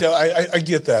 Yeah, I think that I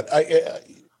get that.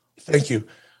 Thank you.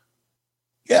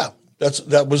 Yeah,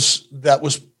 that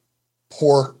was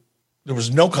poor. There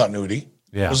was no continuity.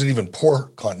 Yeah. It wasn't even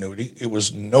poor continuity. It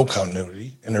was no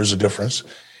continuity, and there's a difference.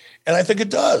 And I think it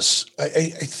does. I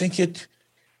think it.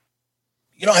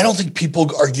 I don't think people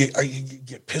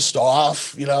get pissed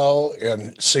off,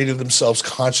 and say to themselves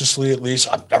consciously, at least,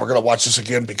 I'm never going to watch this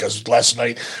again because last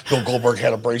night Bill Goldberg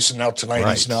had a brace and now tonight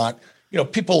he's not.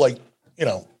 People like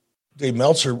Dave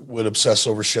Meltzer would obsess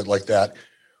over shit like that,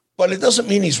 but it doesn't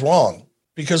mean he's wrong.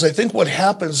 Because I think what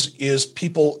happens is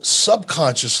people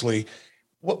subconsciously,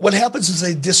 what happens is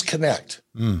they disconnect.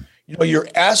 You're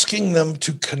asking them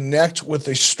to connect with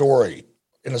a story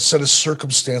in a set of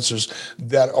circumstances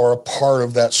that are a part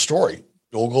of that story.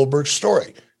 Bill Goldberg's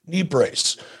story, knee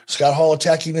brace, Scott Hall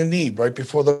attacking the knee right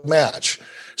before the match,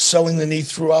 selling the knee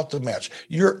throughout the match.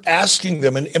 You're asking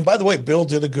them, and by the way, Bill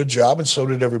did a good job, and so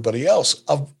did everybody else,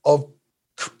 of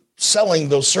selling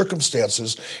those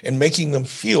circumstances and making them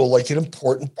feel like an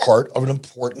important part of an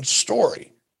important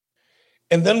story.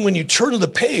 And then when you turn to the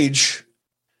page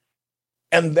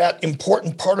and that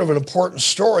important part of an important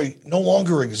story no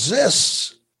longer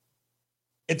exists,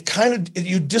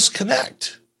 you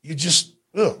disconnect. You just,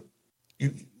 you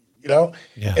know,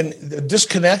 and the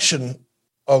disconnection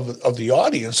of the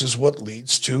audience is what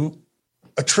leads to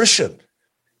attrition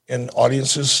and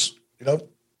audiences,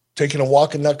 taking a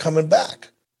walk and not coming back.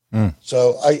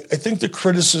 So I think the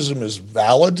criticism is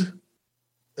valid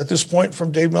at this point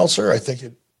from Dave Meltzer. I think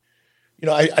it,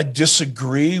 I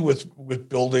disagree with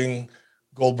building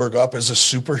Goldberg up as a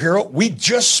superhero. We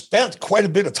just spent quite a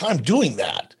bit of time doing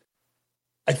that.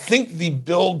 I think the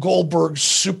Bill Goldberg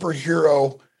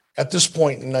superhero at this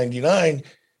point in 99,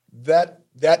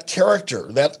 that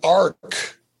character, that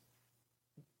arc,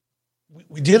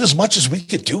 we did as much as we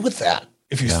could do with that,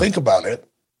 if you think about it,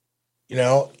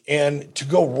 and to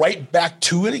go right back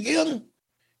to it again,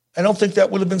 I don't think that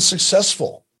would have been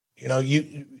successful.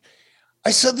 I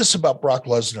said this about Brock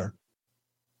Lesnar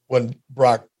when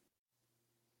Brock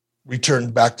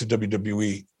returned back to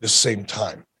WWE the same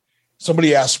time.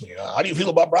 Somebody asked me, how do you feel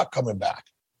about Brock coming back?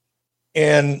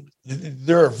 And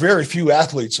there are very few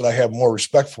athletes that I have more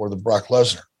respect for than Brock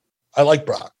Lesnar. I like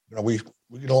Brock. We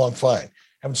get along fine.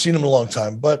 Haven't seen him in a long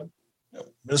time, but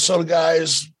Minnesota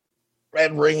guys,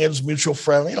 red ring-ins, mutual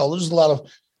friend, there's a lot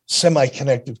of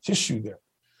semi-connective tissue there.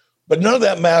 But none of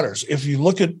that matters. If you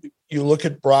look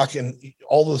at Brock and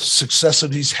all the success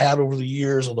that he's had over the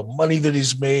years, all the money that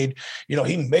he's made,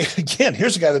 he made, again,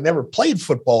 here's a guy that never played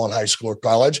football in high school or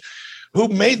college, who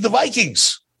made the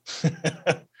Vikings.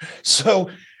 So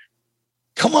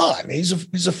come on,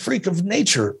 he's a freak of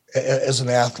nature as an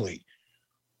athlete.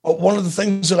 But one of the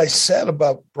things that I said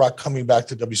about Brock coming back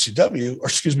to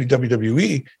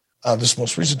WWE, this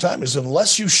most recent time, is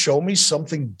unless you show me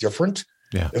something different,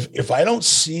 if I don't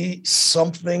see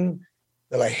something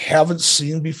that I haven't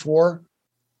seen before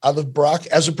out of Brock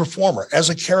as a performer, as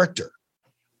a character,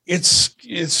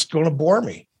 it's going to bore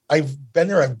me. I've been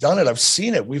there, I've done it, I've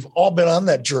seen it. We've all been on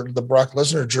that journey, the Brock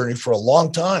Lesnar journey, for a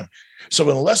long time. So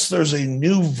unless there's a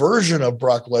new version of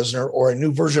Brock Lesnar or a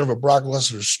new version of a Brock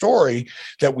Lesnar story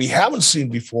that we haven't seen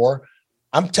before,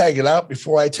 I'm tagging out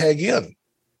before I tag in.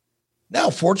 Now,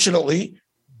 fortunately,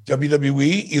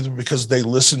 WWE, either because they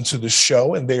listen to the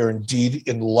show and they are indeed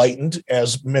enlightened,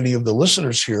 as many of the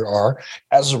listeners here are,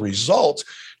 as a result,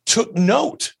 took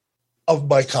note of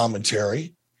my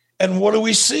commentary. And what do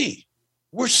we see?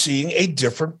 We're seeing a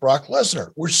different Brock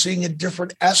Lesnar. We're seeing a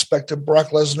different aspect of Brock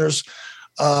Lesnar's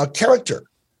character.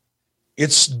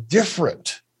 It's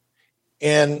different.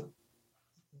 And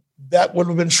that would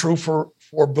have been true for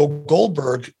Bill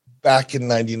Goldberg back in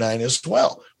 99 as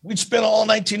well. We'd spent all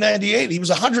 1998. He was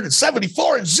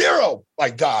 174-0. My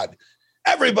God,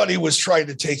 everybody was trying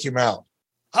to take him out.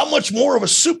 How much more of a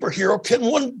superhero can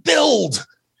one build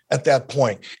at that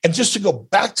point? And just to go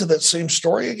back to that same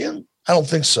story again, I don't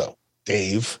think so,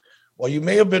 Dave. While you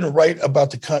may have been right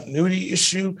about the continuity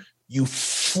issue, you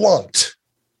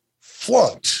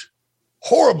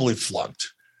horribly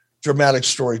flunked dramatic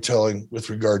storytelling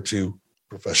with regard to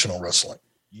professional wrestling.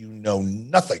 You know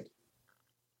nothing.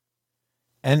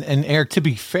 And Eric, to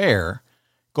be fair,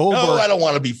 Goldberg. No, I don't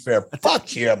want to be fair. Fuck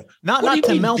him. Not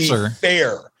to Meltzer. Be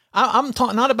fair. I'm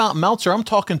talking not about Meltzer. I'm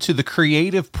talking to the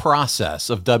creative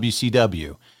process of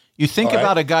WCW. You think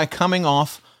about a guy coming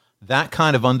off that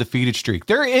kind of undefeated streak.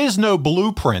 There is no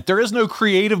blueprint. There is no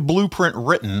creative blueprint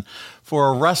written for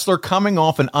a wrestler coming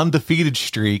off an undefeated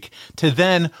streak to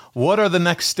then what are the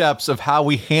next steps of how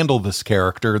we handle this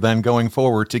character then going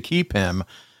forward to keep him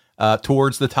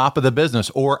towards the top of the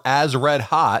business, or as red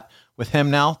hot with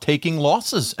him now taking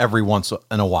losses every once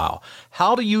in a while.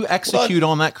 How do you execute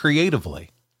on that creatively?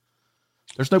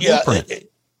 There's no blueprint.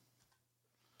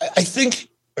 I think,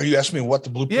 are you asking me what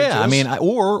the blueprint is? Yeah, I mean,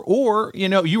 or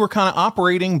you were kind of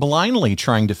operating blindly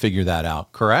trying to figure that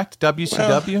out, correct?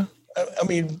 WCW? Well, I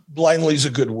mean, blindly is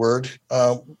a good word.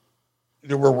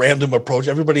 There were random approach.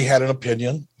 Everybody had an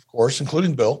opinion, of course,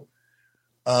 including Bill.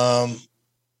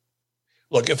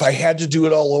 Look, if I had to do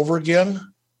it all over again,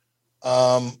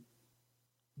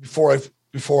 before I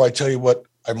tell you what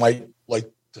I might like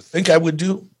to think I would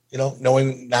do,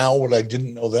 knowing now what I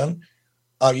didn't know then,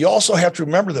 you also have to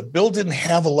remember that Bill didn't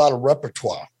have a lot of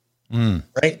repertoire,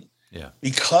 right? Yeah.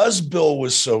 Because Bill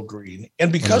was so green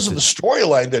and because of the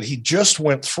storyline that he just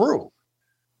went through,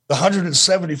 the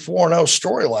 174-0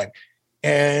 storyline,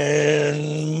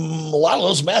 and a lot of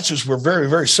those matches were very,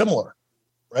 very similar.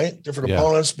 right? Different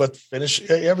opponents, but finish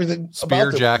everything. Spear,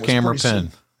 about jackhammer,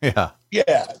 pin. Yeah.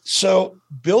 Yeah. So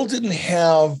Bill didn't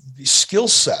have the skill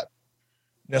set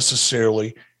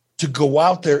necessarily to go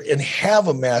out there and have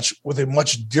a match with a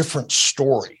much different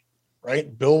story,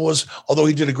 right? Bill was, although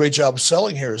he did a great job of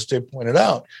selling here, as Dave pointed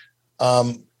out,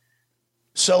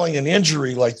 selling an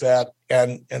injury like that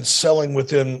and selling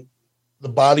within the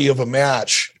body of a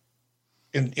match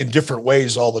in different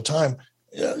ways all the time.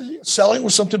 Selling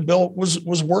was something Bill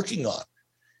was working on,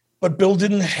 but Bill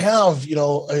didn't have,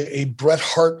 a Bret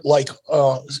Hart like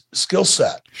skill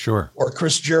set, sure, or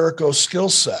Chris Jericho skill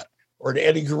set, or an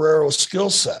Eddie Guerrero skill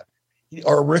set,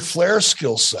 or a Ric Flair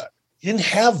skill set. He didn't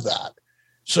have that,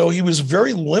 so he was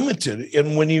very limited.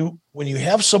 And when you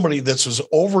have somebody that's as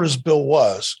over as Bill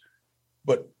was,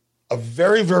 but a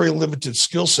very, very limited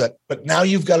skill set, but now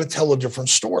you've got to tell a different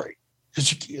story.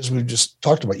 Because as we just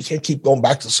talked about, you can't keep going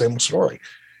back to the same story.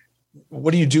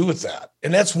 What do you do with that?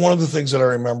 And that's one of the things that I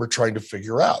remember trying to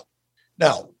figure out.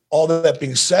 Now, all that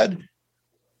being said,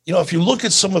 if you look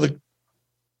at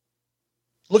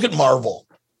look at Marvel,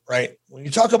 right? When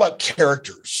you talk about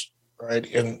characters, right,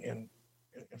 in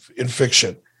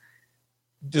fiction,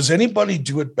 does anybody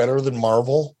do it better than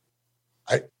Marvel?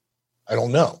 I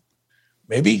don't know.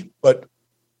 Maybe, but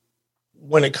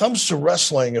when it comes to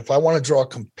wrestling, if I want to draw a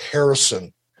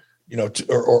comparison,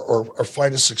 or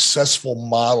find a successful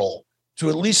model to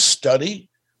at least study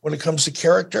when it comes to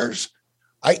characters,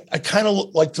 I kind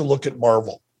of like to look at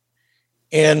Marvel.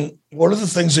 And one of the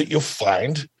things that you'll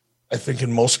find, I think,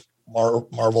 in most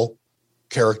Marvel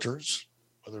characters,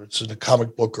 whether it's in a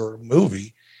comic book or a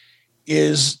movie,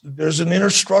 is there's an inner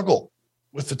struggle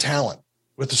with the talent,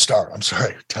 with the star. I'm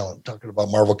sorry, talent, talking about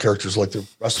Marvel characters like they're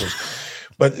wrestlers.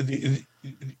 But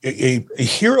a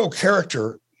hero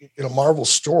character in a Marvel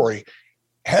story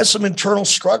has some internal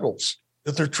struggles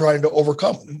that they're trying to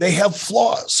overcome. They have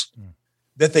flaws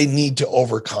that they need to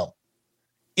overcome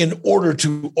in order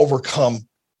to overcome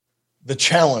the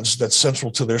challenge that's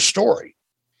central to their story.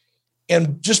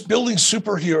 And just building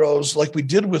superheroes like we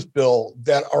did with Bill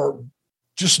that are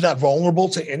just not vulnerable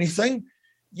to anything,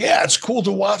 yeah, it's cool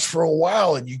to watch for a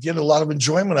while, and you get a lot of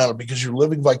enjoyment out of it because you're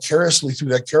living vicariously through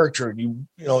that character, and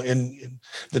in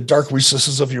the dark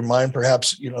recesses of your mind,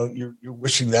 perhaps you're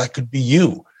wishing that could be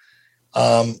you.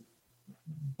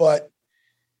 But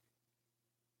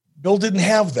Bill didn't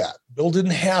have that. Bill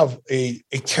didn't have a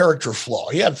character flaw.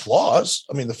 He had flaws.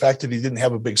 I mean, the fact that he didn't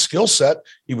have a big skill set,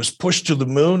 he was pushed to the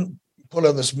moon, put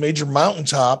on this major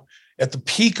mountaintop at the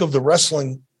peak of the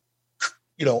wrestling,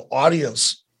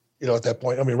 audience. At that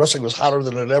point, I mean, wrestling was hotter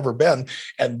than it had ever been,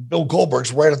 and Bill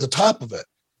Goldberg's right at the top of it.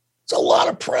 It's a lot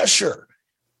of pressure,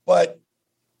 but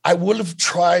I would have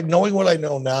tried, knowing what I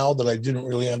know now that I didn't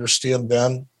really understand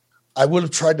then, I would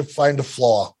have tried to find a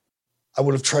flaw. I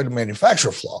would have tried to manufacture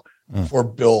a flaw for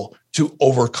Bill to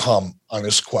overcome on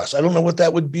his quest. I don't know what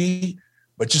that would be,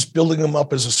 but just building him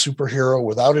up as a superhero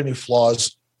without any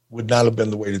flaws would not have been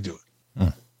the way to do it.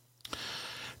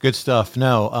 Good stuff.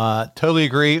 No, totally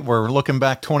agree. We're looking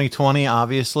back 2020,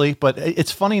 obviously, but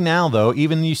it's funny now, though.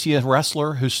 Even you see a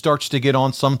wrestler who starts to get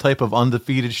on some type of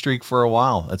undefeated streak for a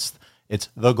while. It's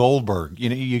the Goldberg.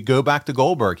 You go back to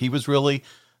Goldberg. He was really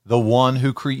the one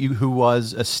who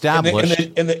was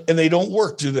established. And they don't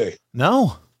work, do they?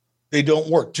 No, they don't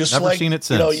work. Just never like seen it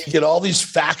since. You get all these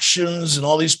factions and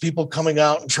all these people coming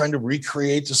out and trying to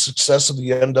recreate the success of the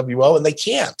NWO, and they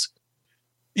can't.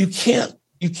 You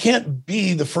can't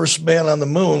be the first man on the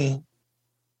moon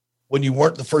when you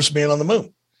weren't the first man on the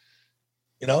moon.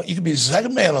 You can be the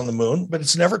second man on the moon, but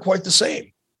it's never quite the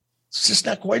same. It's just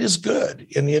not quite as good.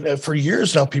 And for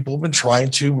years now, people have been trying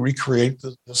to recreate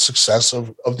the success of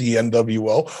the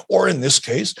NWO, or in this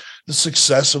case, the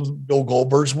success of Bill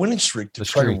Goldberg's winning streak, to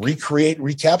try to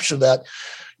recapture that,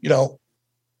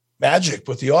 magic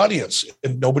with the audience.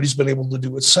 And nobody's been able to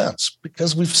do it since,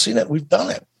 because we've seen it. We've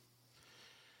done it.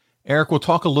 Eric, we'll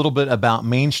talk a little bit about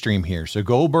mainstream here. So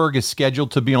Goldberg is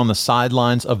scheduled to be on the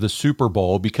sidelines of the Super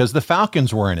Bowl because the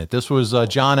Falcons were in it. This was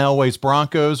John Elway's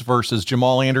Broncos versus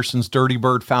Jamal Anderson's Dirty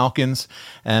Bird Falcons.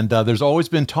 And there's always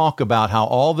been talk about how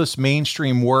all this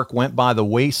mainstream work went by the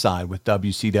wayside with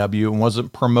WCW and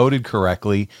wasn't promoted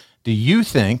correctly. Do you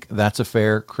think that's a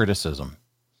fair criticism?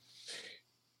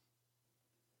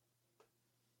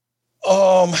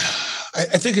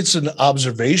 I think it's an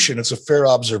observation. It's a fair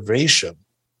observation.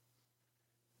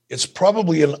 It's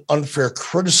probably an unfair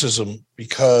criticism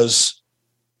because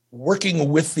working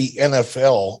with the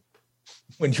NFL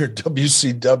when you're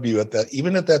WCW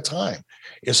even at that time,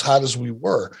 as hot as we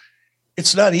were,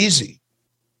 it's not easy.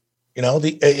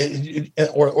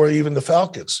 or even the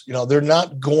Falcons. They're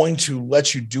not going to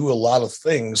let you do a lot of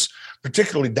things,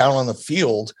 particularly down on the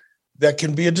field, that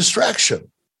can be a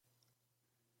distraction.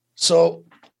 So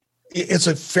it's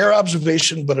a fair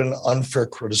observation, but an unfair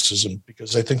criticism,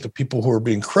 because I think the people who are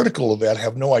being critical of that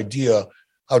have no idea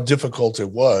how difficult it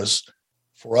was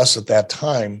for us at that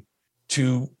time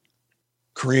to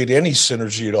create any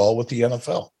synergy at all with the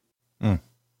NFL.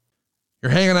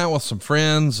 You're hanging out with some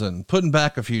friends and putting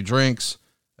back a few drinks.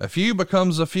 A few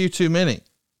becomes a few too many.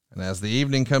 And as the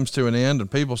evening comes to an end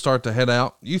and people start to head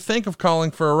out, you think of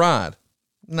calling for a ride.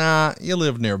 Nah, you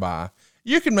live nearby.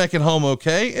 You can make it home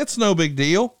okay. It's no big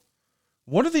deal.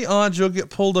 What are the odds you'll get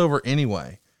pulled over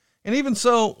anyway? And even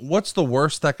so, what's the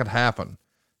worst that could happen?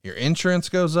 Your insurance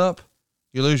goes up.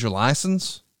 You lose your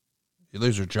license. You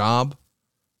lose your job.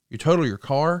 You total your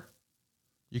car.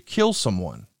 You kill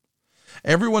someone.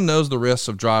 Everyone knows the risks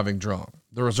of driving drunk.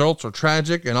 The results are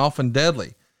tragic and often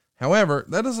deadly. However,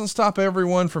 that doesn't stop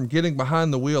everyone from getting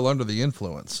behind the wheel under the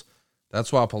influence.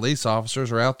 That's why police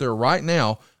officers are out there right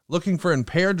now looking for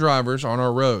impaired drivers on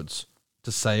our roads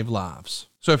to save lives.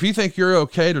 So if you think you're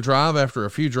okay to drive after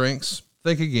a few drinks,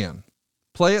 think again.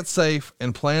 Play it safe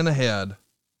and plan ahead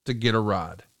to get a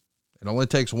ride. It only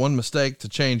takes one mistake to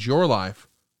change your life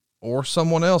or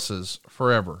someone else's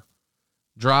forever.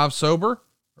 Drive sober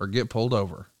or get pulled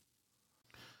over.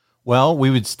 Well, we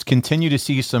would continue to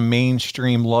see some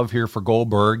mainstream love here for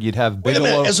Goldberg. You'd have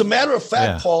Bigelow. As a matter of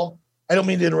fact, Paul, I don't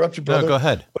mean to interrupt you, brother. No, go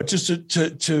ahead. But just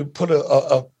to put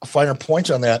a finer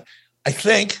point on that, I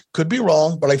think, could be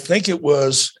wrong, but I think it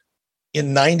was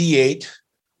in 98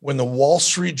 when the Wall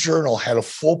Street Journal had a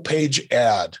full-page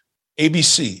ad,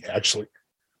 ABC actually,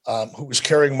 who was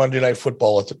carrying Monday Night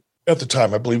Football at the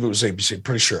time. I believe it was ABC, I'm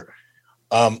pretty sure.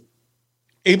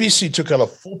 ABC took out a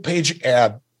full-page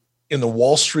ad in the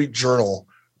Wall Street Journal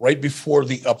right before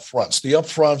the upfronts. The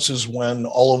upfronts is when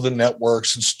all of the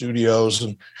networks and studios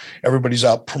and everybody's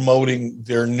out promoting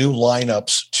their new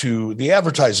lineups to the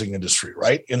advertising industry,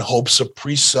 right? In hopes of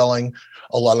pre-selling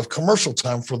a lot of commercial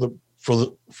time for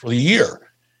the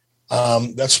year.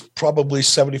 That's probably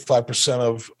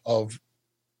 75% of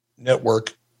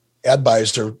network ad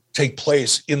buys that take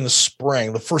place in the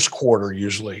spring, the first quarter,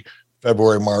 usually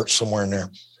February, March, somewhere in there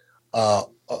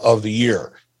of the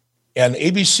year. And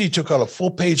ABC took out a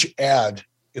full-page ad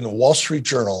in the Wall Street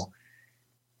Journal,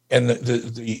 and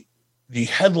the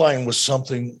headline was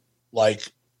something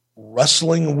like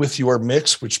 "Wrestling with Your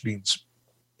Mix," which means,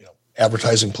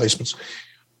 advertising placements.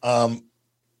 And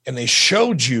they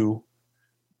showed you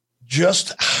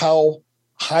just how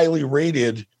highly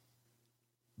rated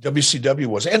WCW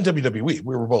was, and WWE. We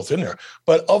were both in there,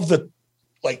 but of the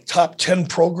top 10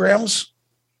 programs,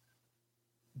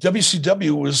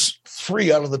 WCW was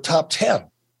 3 out of the top 10.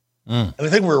 And I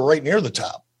think we were right near the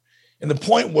top. And the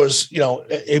point was,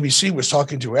 ABC was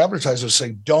talking to advertisers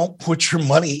saying, don't put your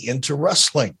money into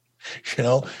wrestling,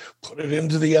 put it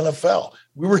into the NFL.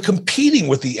 We were competing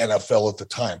with the NFL at the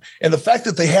time. And the fact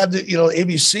that they had to,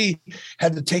 ABC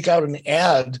had to take out an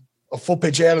ad, a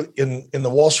full-page ad in the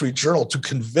Wall Street Journal to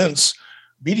convince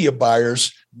media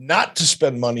buyers not to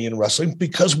spend money in wrestling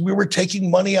because we were taking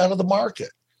money out of the market.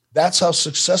 That's how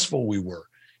successful we were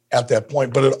at that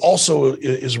point. But it also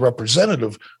is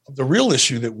representative of the real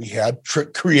issue that we had,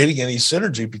 creating any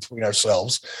synergy between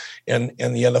ourselves and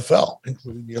the NFL,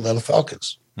 including the Atlanta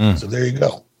Falcons. So there you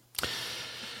go.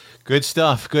 Good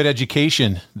stuff. Good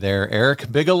education there,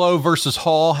 Eric. Bigelow versus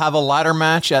Hall have a ladder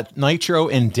match at Nitro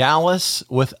in Dallas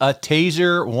with a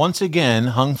taser once again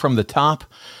hung from the top.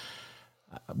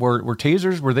 Were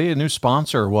tasers, were they a new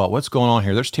sponsor or what? What's going on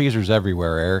here? There's tasers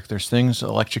everywhere, Eric. There's things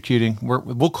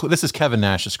electrocuting. This is Kevin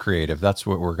Nash's creative. That's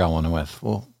what we're going with.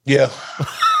 Well, yeah.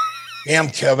 Damn,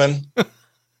 Kevin.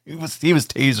 He was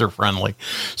taser friendly.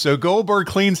 So Goldberg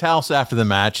cleans house after the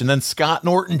match, and then Scott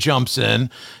Norton jumps in.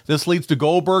 This leads to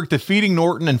Goldberg defeating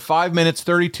Norton in 5 minutes,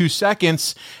 32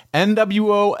 seconds.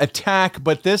 NWO attack,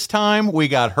 but this time we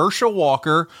got Herschel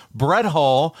Walker, Brett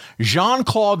Hall,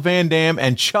 Jean-Claude Van Damme,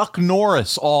 and Chuck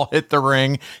Norris all hit the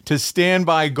ring to stand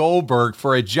by Goldberg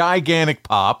for a gigantic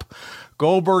pop.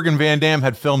 Goldberg and Van Damme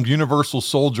had filmed Universal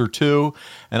Soldier 2,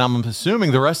 and I'm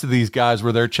assuming the rest of these guys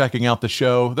were there checking out the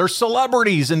show. They're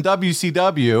celebrities in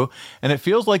WCW, and it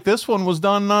feels like this one was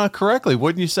done correctly.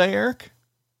 Wouldn't you say, Eric?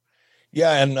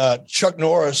 Yeah, and Chuck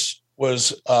Norris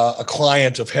was a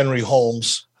client of Henry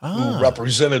Holmes, who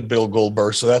represented Bill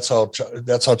Goldberg, so that's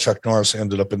how Chuck Norris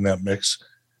ended up in that mix.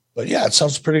 But yeah, it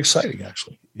sounds pretty exciting,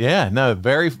 actually. Yeah, no,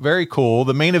 very, very cool.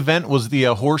 The main event was the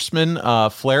Horsemen,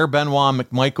 Flair, Benoit,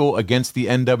 McMichael against the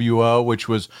NWO, which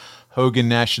was Hogan,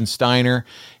 Nash, and Steiner.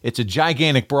 It's a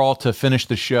gigantic brawl to finish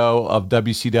the show of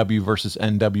WCW versus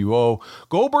NWO.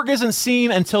 Goldberg isn't seen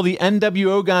until the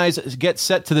NWO guys get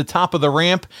set to the top of the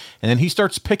ramp, and then he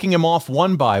starts picking him off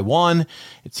one by one.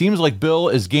 It seems like Bill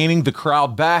is gaining the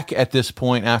crowd back at this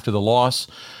point after the loss.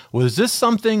 Was this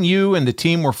something you and the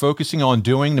team were focusing on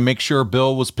doing to make sure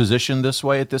Bill was positioned this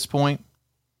way at this point?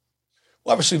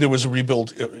 Well, obviously there was a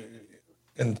rebuild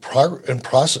in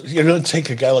process. You're going to take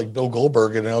a guy like Bill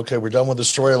Goldberg and, okay, we're done with the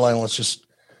storyline. Let's just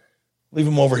leave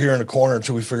him over here in the corner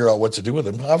until we figure out what to do with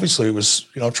him. Obviously it was,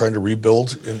 trying to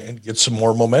rebuild and get some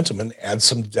more momentum and add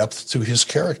some depth to his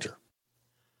character.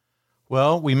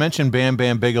 Well, we mentioned Bam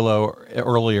Bam Bigelow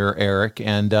earlier, Eric,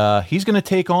 and he's going to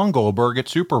take on Goldberg at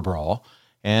Super Brawl.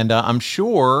 And I'm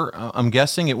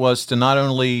guessing it was to not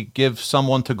only give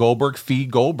someone to Goldberg, feed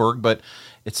Goldberg, but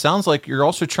it sounds like you're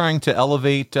also trying to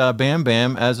elevate Bam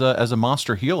Bam as a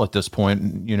monster heel at this point,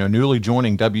 newly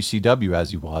joining WCW as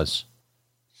he was.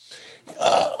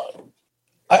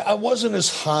 I wasn't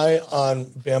as high on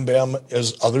Bam Bam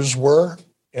as others were.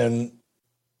 And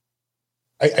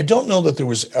I don't know that there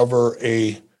was ever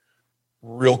a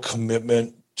real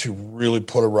commitment to really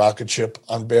put a rocket ship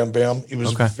on Bam Bam. It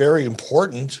was very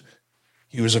important.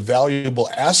 He was a valuable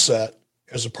asset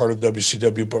as a part of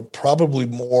WCW, but probably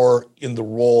more in the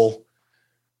role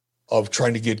of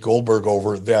trying to get Goldberg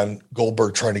over than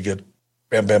Goldberg trying to get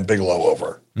Bam Bam Bigelow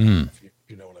over. If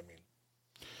you know what I mean.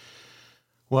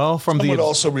 Well, Some would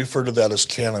also refer to that as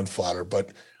cannon fodder,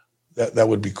 but that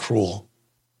would be cruel.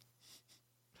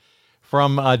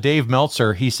 From Dave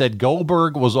Meltzer, he said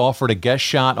Goldberg was offered a guest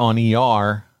shot on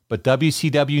ER, but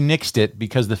WCW nixed it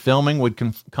because the filming would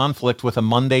conflict with a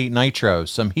Monday Nitro.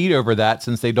 Some heat over that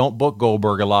since they don't book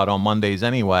Goldberg a lot on Mondays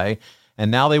anyway,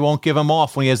 and now they won't give him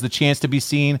off when he has the chance to be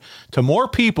seen to more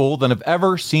people than have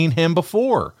ever seen him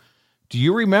before. Do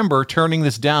you remember turning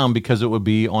this down because it would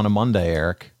be on a Monday,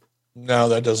 Eric? No,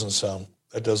 that doesn't sound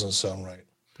right.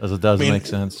 It doesn't make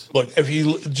sense. Look, if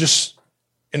you just,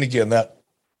 and again, that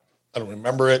I don't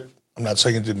remember it. I'm not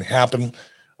saying it didn't happen.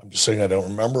 I'm just saying I don't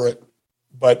remember it.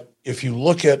 But if you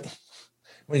look at,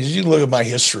 as you look at my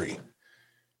history,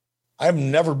 I've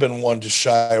never been one to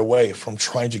shy away from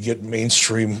trying to get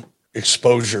mainstream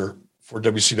exposure for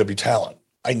WCW talent.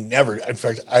 In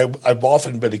fact, I've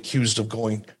often been accused of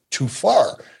going too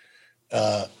far.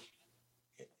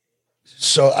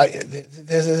 So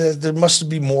there must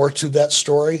be more to that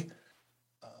story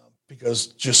because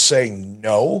just saying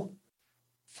no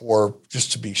for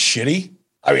just to be shitty.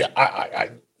 I mean,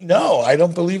 no, I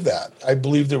don't believe that. I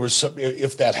believe there was some,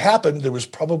 if that happened, there was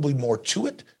probably more to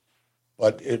it,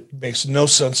 but it makes no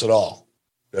sense at all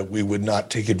that we would not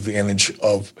take advantage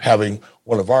of having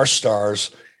one of our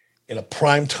stars in a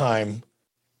primetime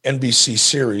NBC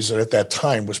series that at that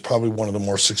time was probably one of the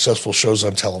more successful shows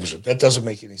on television. That doesn't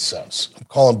make any sense. I'm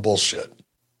calling bullshit.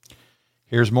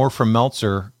 Here's more from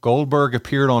Meltzer. Goldberg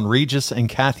appeared on Regis and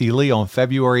Kathy Lee on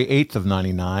February 8th of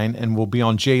 99 and will be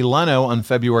on Jay Leno on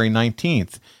February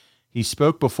 19th. He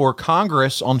spoke before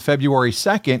Congress on February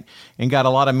 2nd and got a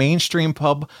lot of mainstream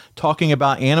pub talking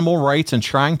about animal rights and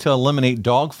trying to eliminate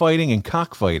dogfighting and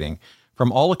cockfighting.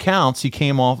 From all accounts, he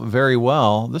came off very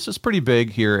well. This is pretty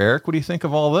big here, Eric. What do you think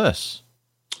of all this?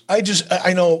 I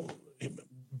know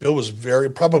Bill was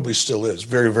probably still is,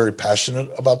 very, very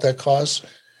passionate about that cause.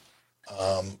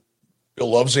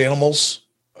 Bill loves animals.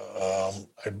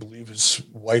 I believe his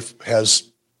wife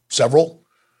has several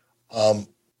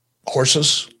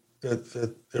horses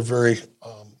that they're very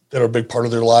that are a big part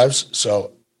of their lives.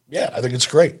 So yeah, I think it's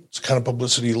great. It's the kind of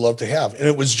publicity you love to have, and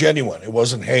it was genuine. It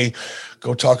wasn't, hey,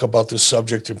 go talk about this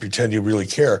subject and pretend you really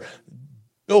care.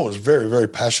 Bill was very, very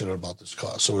passionate about this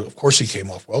cause, so of course he came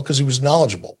off well because he was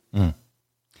knowledgeable.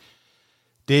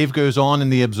 Dave goes on in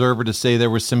The Observer to say there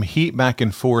was some heat back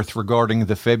and forth regarding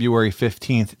the February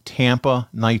 15th Tampa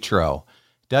Nitro.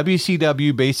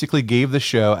 WCW basically gave the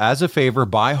show as a favor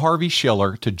by Harvey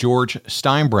Schiller to George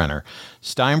Steinbrenner.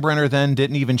 Steinbrenner then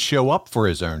didn't even show up for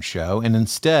his own show and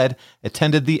instead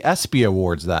attended the ESPY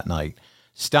Awards that night.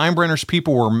 Steinbrenner's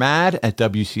people were mad at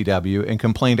WCW and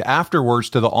complained afterwards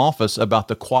to the office about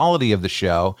the quality of the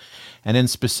show and then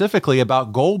specifically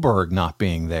about Goldberg not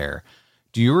being there.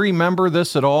 Do you remember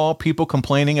this at all? People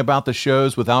complaining about the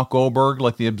shows without Goldberg,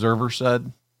 like The Observer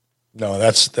said? No,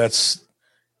 that's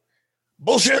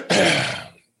bullshit.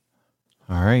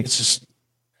 All right. It's just,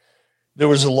 there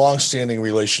was a long-standing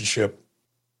relationship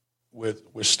with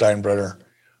Steinbrenner.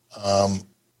 And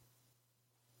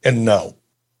no,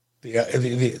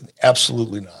 the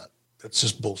absolutely not. That's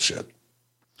just bullshit.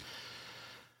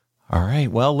 All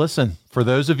right. Well, listen, for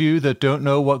those of you that don't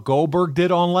know what Goldberg did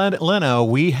on Leno,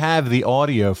 we have the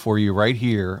audio for you right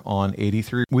here on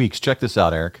 83 Weeks. Check this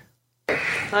out, Eric.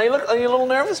 Are you a little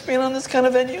nervous being on this kind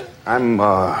of venue? I'm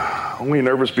only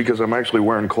nervous because I'm actually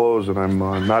wearing clothes and I'm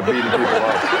not beating people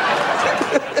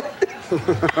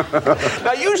up.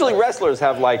 Now, usually wrestlers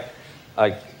have like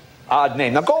odd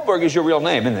name. Now, Goldberg is your real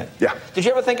name, isn't it? Yeah. Did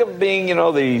you ever think of being,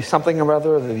 the something or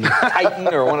other, the Titan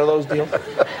or one of those deals?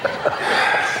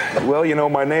 Well,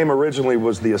 my name originally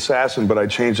was the Assassin, but I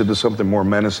changed it to something more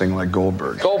menacing like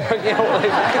Goldberg. Goldberg,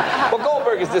 well,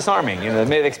 Goldberg is disarming. They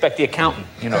may expect the accountant,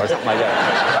 or something like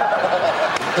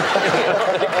that.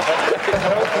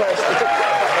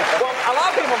 Well, a lot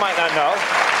of people might not know.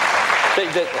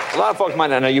 A lot of folks might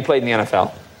not know you played in the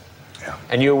NFL. Yeah.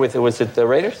 And you were was it the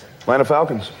Raiders? Atlanta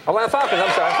Falcons. Atlanta Falcons,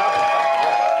 I'm sorry.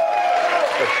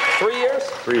 3 years?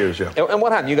 3 years, yeah. And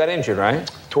what happened? You got injured, right?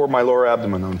 Tore my lower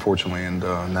abdomen, unfortunately, and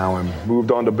now I'm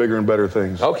moved on to bigger and better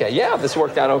things. Okay, yeah, this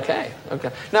worked out okay. Okay.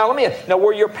 Now,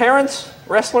 were your parents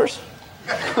wrestlers?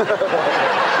 They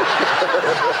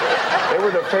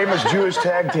were the famous Jewish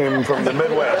tag team from the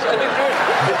Midwest. the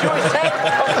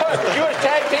Jewish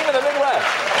tag team in the Midwest.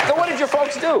 So what did your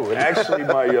folks do? Actually, you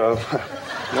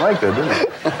like that, didn't you?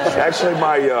 Actually,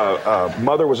 my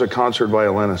mother was a concert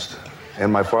violinist,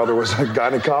 and my father was a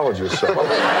gynecologist, so go figure.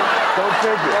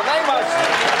 Well, they must.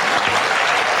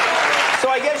 So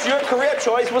I guess your career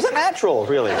choice was a natural,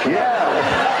 really.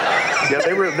 Yeah,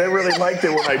 they really liked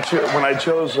it when I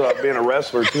chose being a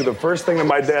wrestler, too. The first thing that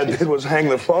my dad did was hang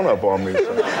the phone up on me.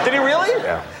 So. Did he really?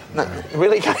 Yeah. No,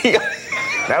 really?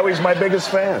 Now he's my biggest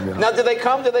fan. Now, did they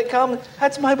come?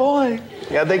 That's my boy.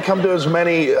 Yeah, they come to as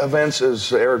many events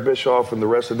as Eric Bischoff and the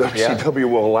rest of WCW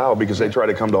will allow because they try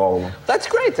to come to all of them. That's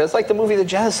great. That's like the movie The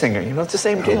Jazz Singer. It's the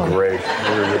same deal. Great.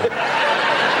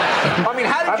 I mean,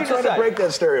 how did you decide? I'm trying to break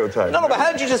that stereotype. No, but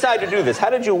how did you decide to do this?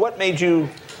 What made you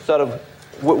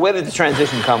where did the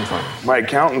transition come from? My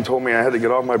accountant told me I had to get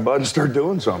off my butt and start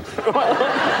doing something.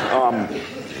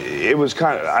 It was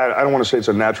kind of, I don't want to say it's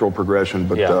a natural progression,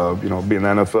 but, being in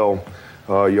the NFL,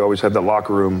 you always have that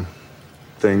locker room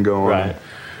thing going. Right.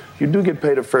 You do get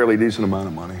paid a fairly decent amount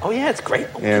of money. Oh, yeah, it's great.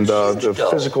 And the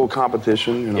physical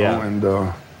competition,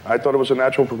 and I thought it was a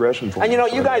natural progression for me.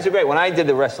 And, you guys are great. When I did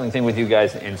the wrestling thing with you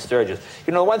guys in Sturgis,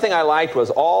 the one thing I liked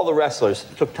was all the wrestlers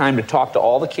took time to talk to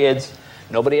all the kids.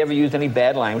 Nobody ever used any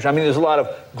bad language. I mean, there's a lot of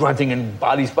grunting and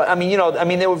bodies, but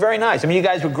they were very nice. I mean, you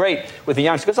guys were great with the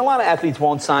youngsters because a lot of athletes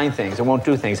won't sign things and won't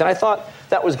do things. And I thought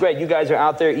that was great. You guys are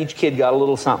out there. Each kid got a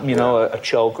little something, a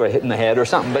choke or a hit in the head or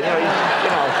something. But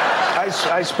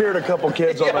I speared a couple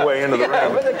kids on the way into the ring. Yeah,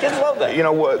 but the kids love that. You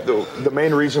know what? The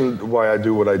main reason why I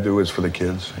do what I do is for the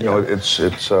kids.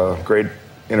 It's great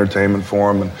entertainment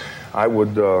for them, and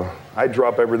I'd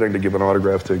drop everything to give an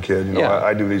autograph to a kid.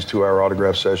 I do these 2-hour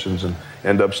autograph sessions and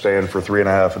end up staying for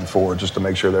 3.5 and 4 just to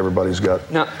make sure that everybody's got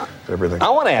everything. I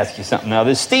want to ask you something now.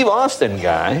 This Steve Austin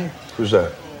guy. Who's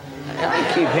that? I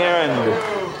keep hearing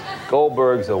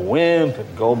Goldberg's a wimp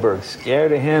and Goldberg's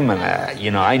scared of him. And,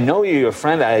 I know you're a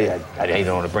friend. I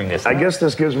don't want to bring this up. I guess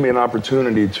this gives me an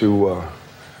opportunity to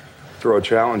throw a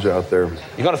challenge out there.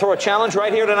 You're going to throw a challenge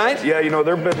right here tonight? Yeah,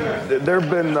 there've been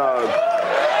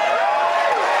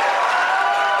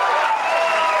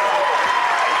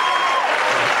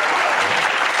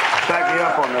back me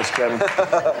up on this, Kevin.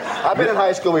 I've been in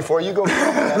high school before. You go.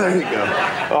 There you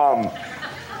go.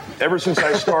 Ever since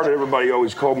I started, everybody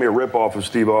always called me a ripoff of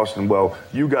Steve Austin. Well,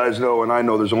 you guys know, and I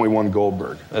know, there's only one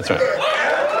Goldberg. That's right.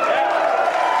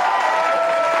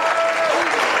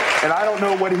 And I don't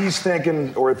know what he's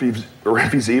thinking, or if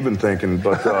he's even thinking,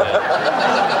 but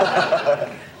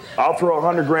I'll throw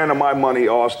 $100,000 of my money,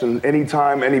 Austin,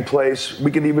 anytime, any place.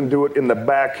 We can even do it in the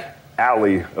back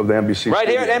alley of the NBC. Right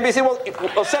studio. here at NBC.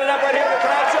 We'll set it up right here at the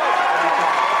Tonight Show.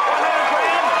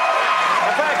 $100,000.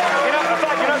 In fact,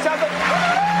 something?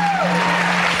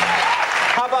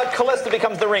 How about Callista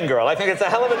becomes the ring girl? I think it's a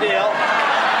hell of a deal.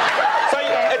 So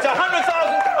it's $100,000.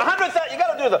 You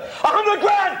got to do the $100,000.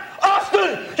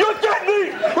 Austin, you get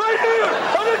me right here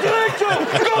on the Tonight Show.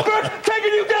 Goldberg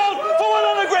taking you down for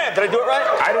 $100,000. Did I do it right?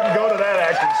 I didn't go to that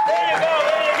acting school.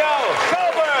 There you go.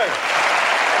 Goldberg.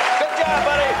 Good job,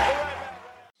 buddy.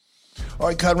 All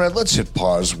right, Conrad, let's hit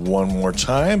pause one more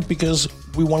time because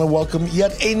we want to welcome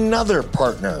yet another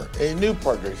partner, a new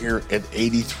partner here at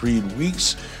 83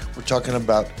 Weeks. We're talking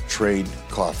about Trade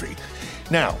Coffee.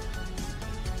 Now,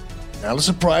 not a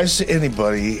surprise to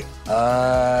anybody,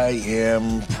 I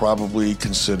am probably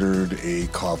considered a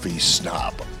coffee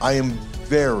snob. I am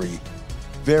very,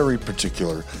 very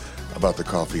particular about the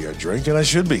coffee I drink, and I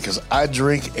should be because I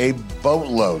drink a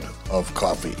boatload of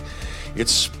coffee.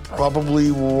 It's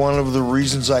probably one of the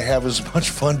reasons I have as much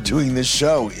fun doing this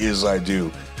show is I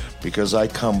do, because I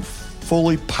come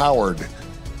fully powered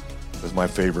with my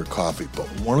favorite coffee. But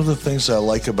one of the things I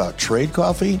like about Trade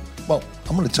Coffee, well,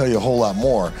 I'm going to tell you a whole lot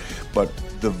more, but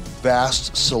the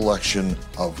vast selection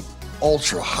of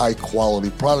ultra high quality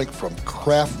product from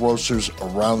craft roasters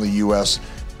around the U.S.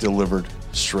 delivered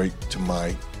straight to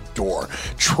my door.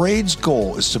 Trade's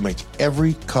goal is to make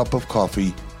every cup of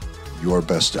coffee your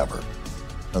best ever.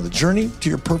 Now, the journey to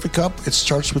your perfect cup, it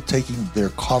starts with taking their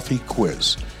coffee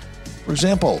quiz. For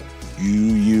example, you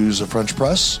use a French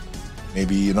press,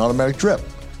 maybe an automatic drip.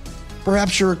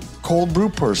 Perhaps you're a cold brew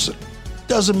person.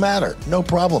 Doesn't matter, no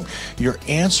problem. Your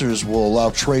answers will allow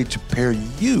Trade to pair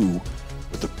you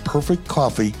with the perfect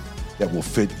coffee that will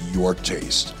fit your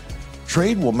taste.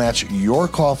 Trade will match your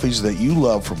coffees that you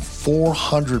love from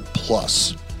 400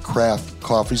 plus craft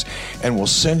coffees and will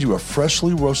send you a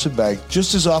freshly roasted bag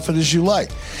just as often as you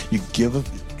like. You give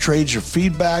Trade your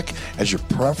feedback as your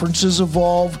preferences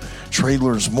evolve. Trade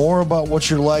learns more about what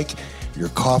you're like. Your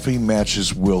coffee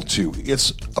matches will too.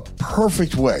 It's a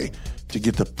perfect way to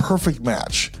get the perfect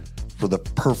match for the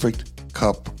perfect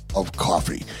cup of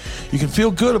coffee. You can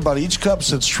feel good about each cup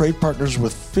since Trade partners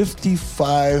with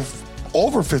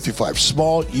over 55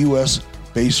 small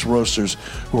U.S.-based roasters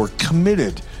who are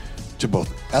committed to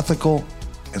both ethical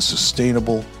and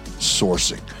sustainable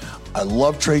sourcing. I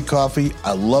love Trade Coffee.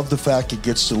 I love the fact it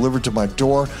gets delivered to my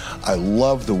door. I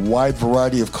love the wide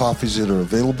variety of coffees that are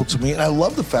available to me. And I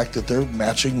love the fact that they're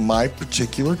matching my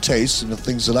particular tastes and the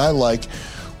things that I like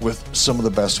with some of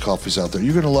the best coffees out there.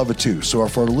 You're going to love it too. So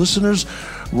for our listeners,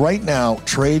 right now,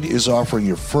 Trade is offering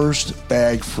your first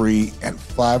bag free and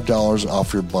 $5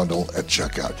 off your bundle at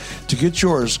checkout. To get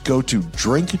yours, go to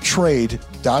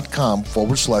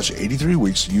drinktrade.com/83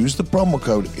 weeks. Use the promo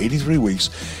code 83 weeks.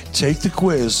 Take the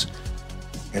quiz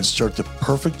and start the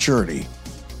perfect journey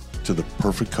to the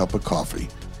perfect cup of coffee.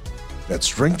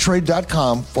 That's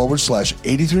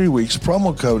drinktrade.com/83 weeks,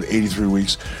 promo code 83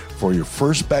 weeks for your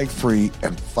first bag free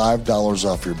and $5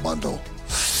 off your bundle.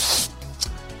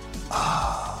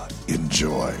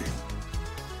 Enjoy.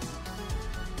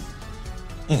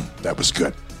 That was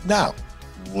good. Now,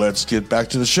 let's get back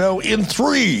to the show in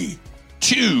 3,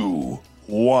 2,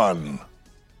 1,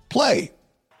 play.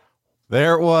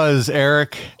 There it was,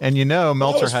 Eric. And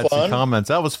Meltzer had some comments.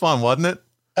 That was fun, wasn't it?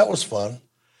 That was fun.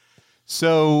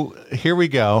 So here we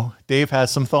go. Dave has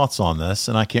some thoughts on this,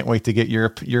 and I can't wait to get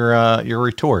your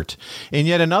retort. In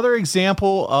yet another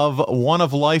example of one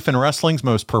of life and wrestling's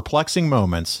most perplexing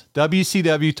moments,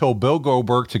 WCW told Bill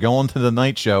Goldberg to go onto the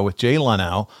Night Show with Jay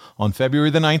Leno on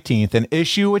February the 19th and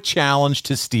issue a challenge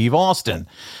to Steve Austin,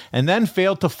 and then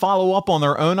failed to follow up on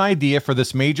their own idea for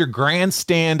this major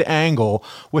grandstand angle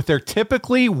with their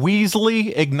typically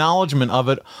Weasley acknowledgement of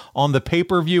it on the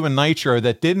pay-per-view and Nitro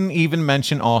that didn't even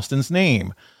mention Austin's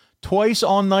name. Twice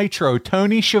on Nitro,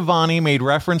 Tony Schiavone made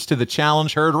reference to the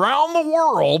challenge heard around the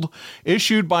world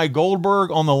issued by Goldberg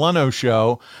on the Leno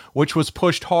Show, which was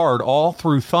pushed hard all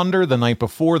through Thunder the night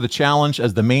before the challenge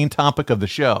as the main topic of the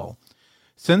show.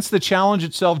 Since the challenge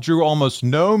itself drew almost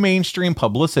no mainstream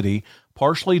publicity,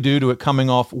 partially due to it coming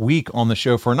off weak on the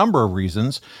show for a number of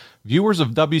reasons, viewers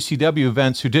of WCW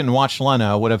events who didn't watch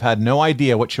Leno would have had no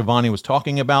idea what Schiavone was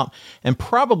talking about and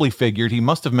probably figured he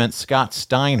must have meant Scott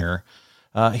Steiner.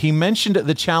 He mentioned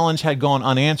the challenge had gone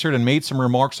unanswered and made some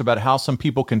remarks about how some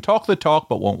people can talk the talk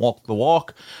but won't walk the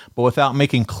walk. But without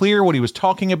making clear what he was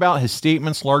talking about, his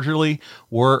statements largely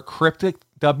were cryptic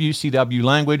WCW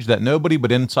language that nobody but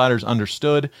insiders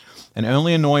understood and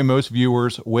only annoy most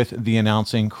viewers with the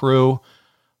announcing crew.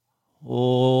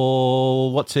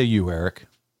 What say you, Eric?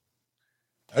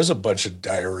 There's a bunch of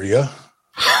diarrhea.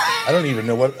 I don't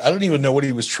even know what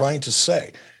he was trying to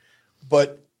say.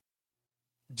 But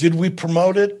did we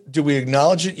promote it? Did we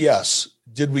acknowledge it? Yes.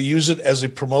 Did we use it as a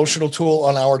promotional tool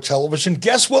on our television?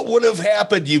 Guess what would have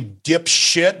happened, you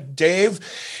dipshit, Dave,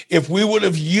 if we would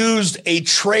have used a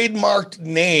trademarked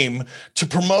name to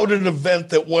promote an event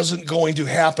that wasn't going to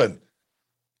happen?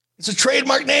 It's a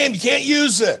trademark name. You can't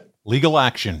use it. Legal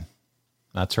action.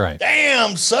 That's right.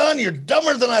 Damn, son, you're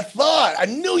dumber than I thought. I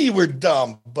knew you were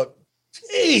dumb, but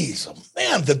geez,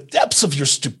 man, the depths of your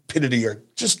stupidity are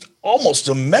just almost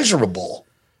immeasurable.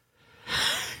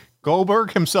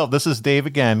 Goldberg himself, this is Dave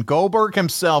again, Goldberg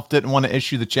himself didn't want to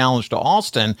issue the challenge to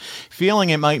Austin,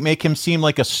 feeling it might make him seem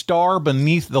like a star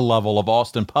beneath the level of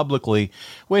Austin publicly,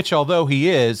 which, although he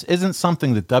isn't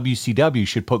something that WCW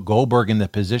should put Goldberg in the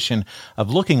position of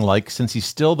looking like, since he's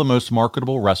still the most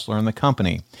marketable wrestler in the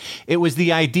company. It was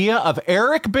the idea of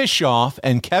Eric Bischoff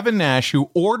and Kevin Nash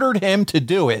who ordered him to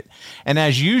do it, and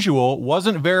as usual,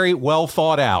 wasn't very well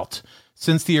thought out.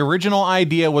 since the original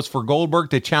idea was for Goldberg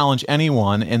to challenge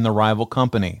anyone in the rival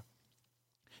company.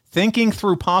 Thinking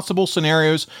through possible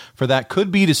scenarios for that could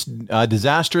be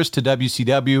disastrous to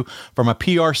WCW from a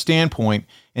PR standpoint.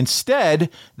 Instead,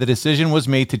 the decision was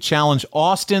made to challenge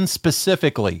Austin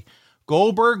specifically.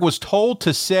 Goldberg was told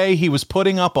to say he was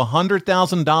putting up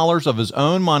 $100,000 of his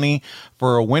own money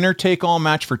for a winner-take-all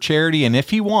match for charity, and if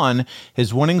he won,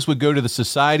 his winnings would go to the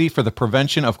Society for the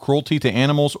Prevention of Cruelty to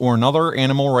Animals or another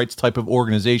animal rights type of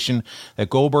organization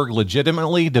that Goldberg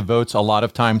legitimately devotes a lot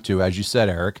of time to, as you said,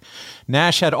 Eric.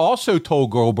 Nash had also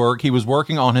told Goldberg he was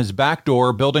working on his back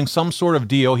door, building some sort of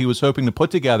deal he was hoping to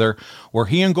put together where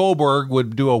he and Goldberg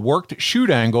would do a worked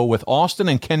shoot angle with Austin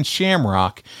and Ken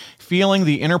Shamrock, feeling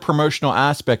the interpromotional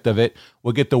aspect of it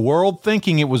would get the world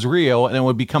thinking it was real, and it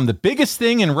would become the biggest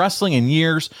thing in wrestling in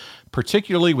years,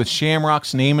 particularly with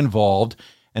Shamrock's name involved,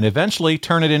 and eventually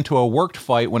turn it into a worked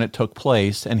fight when it took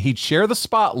place, and he'd share the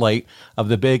spotlight of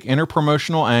the big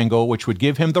interpromotional angle, which would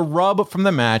give him the rub from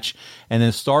the match, and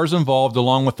his stars involved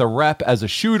along with the rep as a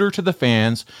shooter to the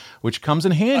fans, which comes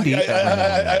in handy.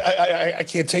 I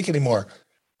can't take anymore.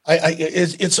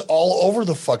 It's all over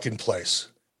the fucking place.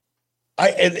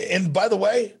 And by the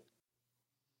way,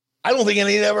 I don't think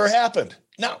anything ever happened.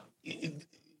 Now,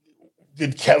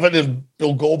 did Kevin and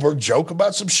Bill Goldberg joke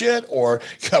about some shit? Or,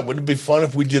 God, wouldn't it be fun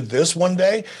if we did this one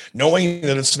day, knowing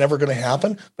that it's never going to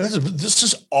happen? But this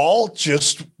is all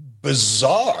just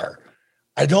bizarre.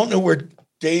 I don't know where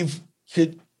Dave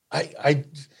could. I'm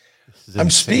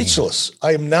speechless.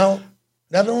 I am now.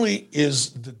 Not only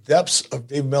is the depths of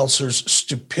Dave Meltzer's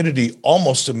stupidity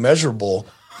almost immeasurable,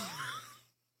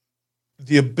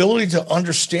 the ability to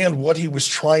understand what he was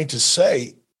trying to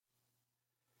say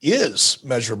is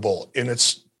measurable, and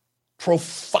it's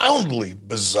profoundly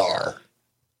bizarre.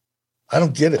 I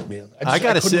don't get it, man. I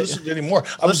couldn't listen anymore.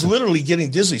 I was literally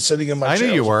getting dizzy sitting in my chair. I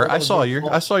knew you were. I saw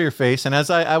your face, and as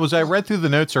I read through the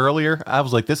notes earlier, I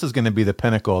was like, this is going to be the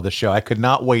pinnacle of the show. I could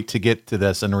not wait to get to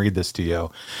this and read this to you.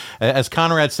 As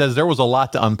Conrad says, there was a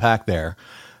lot to unpack there.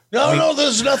 No,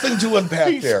 there's nothing to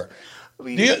unpack there.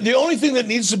 The only thing that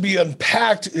needs to be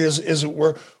unpacked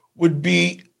would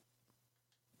be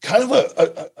kind of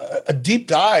a deep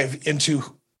dive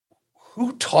into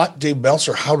who taught Dave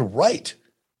Meltzer how to write.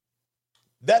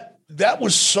 That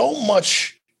was so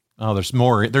much. Oh, there's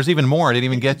more. There's even more I didn't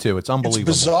even get to. It's unbelievable.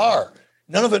 It's bizarre.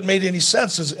 None of it made any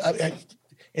sense. And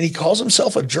he calls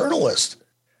himself a journalist.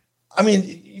 I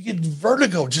mean, you get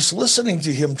vertigo just listening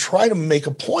to him try to make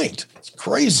a point. It's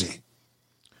crazy.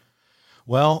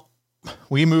 Well,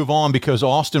 we move on because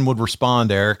Austin would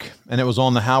respond, Eric, and it was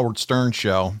on the Howard Stern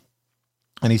show.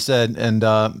 And he said,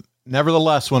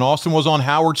 nevertheless, when Austin was on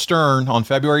Howard Stern on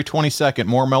February 22nd,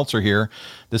 more Meltzer here,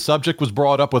 the subject was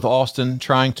brought up with Austin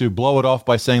trying to blow it off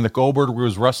by saying that Goldberg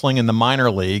was wrestling in the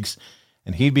minor leagues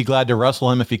and he'd be glad to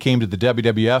wrestle him if he came to the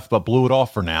WWF, but blew it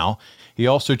off for now. He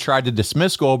also tried to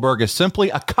dismiss Goldberg as simply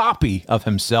a copy of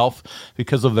himself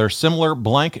because of their similar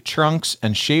blank trunks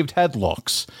and shaved head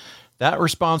looks. That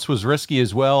response was risky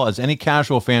as well, as any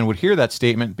casual fan would hear that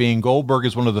statement, being Goldberg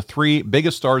is one of the three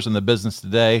biggest stars in the business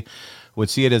today, would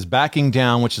see it as backing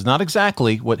down, which is not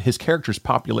exactly what his character's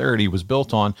popularity was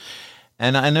built on.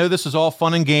 And I know this is all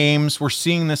fun and games. We're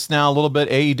seeing this now a little bit,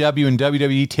 AEW and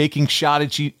WWE taking shot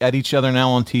at each other now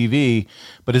on TV.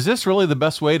 But is this really the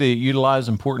best way to utilize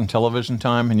important television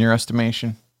time in your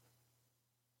estimation?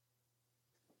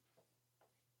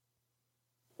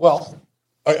 Well,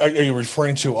 are you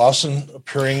referring to Austin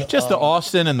appearing? Just the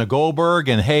Austin and the Goldberg,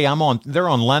 and hey, they're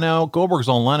on Leno. Goldberg's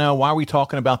on Leno. Why are we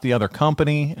talking about the other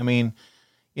company? I mean,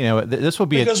 this would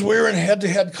be because we're in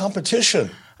head-to-head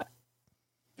competition.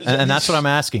 And that's what I'm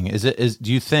asking.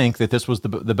 Do you think that this was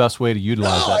the best way to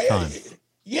utilize that time?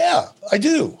 Yeah, I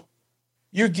do.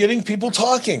 You're getting people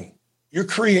talking. You're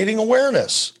creating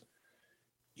awareness.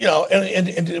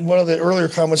 And one of the earlier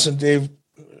comments that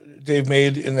Dave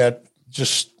made in that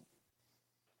just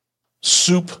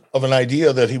soup of an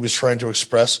idea that he was trying to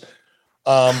express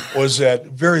was that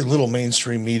very little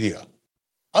mainstream media.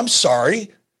 I'm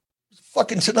sorry,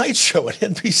 fucking Tonight Show at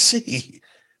NBC.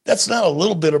 That's not a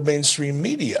little bit of mainstream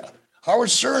media. Howard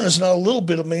Stern is not a little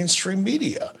bit of mainstream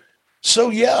media.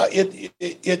 So yeah,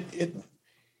 it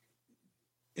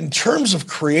in terms of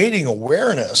creating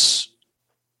awareness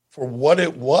for what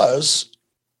it was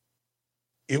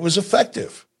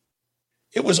effective.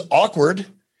 It was awkward.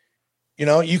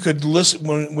 You could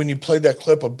listen when you played that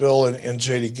clip of Bill and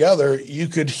Jay together, you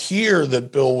could hear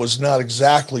that Bill was not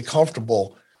exactly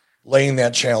comfortable laying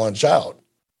that challenge out,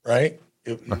 right?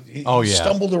 He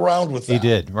stumbled around with that. He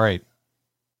did, right.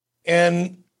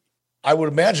 And I would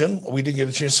imagine we didn't get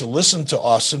a chance to listen to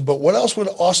Austin, but what else would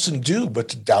Austin do but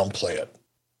to downplay it?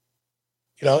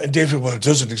 And David, well, it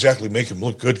doesn't exactly make him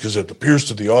look good because it appears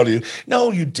to the audience.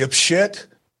 No, you dipshit.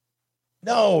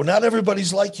 No, not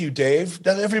everybody's like you, Dave.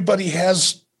 Not everybody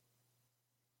has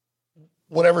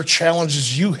whatever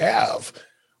challenges you have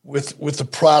with the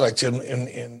product and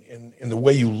the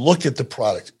way you look at the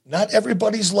product. Not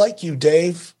everybody's like you,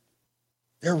 Dave.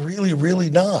 They're really, really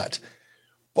not.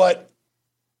 But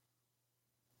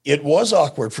it was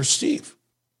awkward for Steve.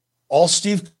 All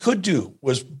Steve could do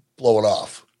was blow it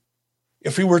off.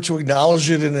 If he were to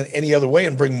acknowledge it in any other way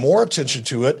and bring more attention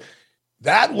to it,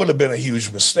 that would have been a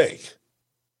huge mistake.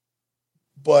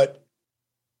 But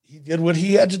he did what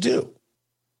he had to do.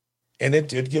 And it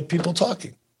did get people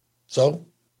talking. So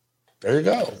there you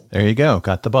go. There you go.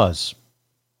 Got the buzz.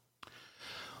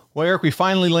 Well, Eric, we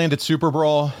finally landed Super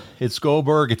Brawl. It's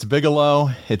Goldberg. It's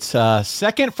Bigelow. It's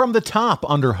second from the top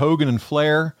under Hogan and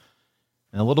Flair.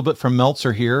 And a little bit from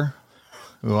Meltzer here.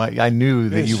 Who I knew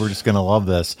that you were just going to love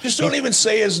this. Just don't even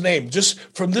say his name. Just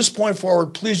from this point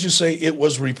forward, please just say it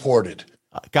was reported.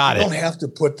 Got it. You don't have to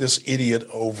put this idiot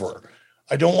over.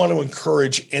 I don't want to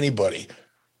encourage anybody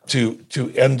to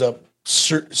end up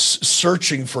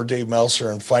searching for Dave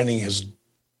Meltzer and finding his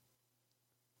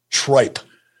tripe.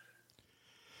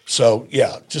 So,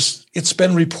 yeah, just it's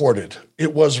been reported.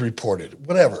 It was reported.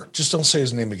 Whatever. Just don't say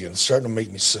his name again. It's starting to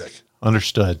make me sick.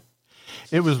 Understood.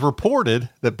 It was reported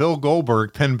that Bill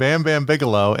Goldberg pinned Bam Bam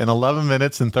Bigelow in 11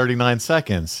 minutes and 39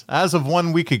 seconds. As of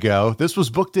 1 week ago, this was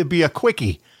booked to be a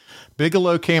quickie.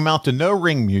 Bigelow came out to no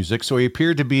ring music, so he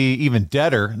appeared to be even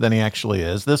deader than he actually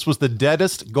is. This was the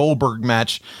deadest Goldberg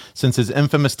match since his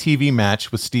infamous TV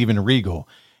match with Steven Regal.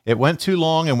 It went too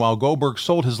long, and while Goldberg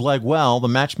sold his leg well, the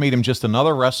match made him just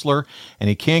another wrestler, and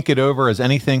he can't get over as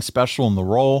anything special in the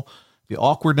role. The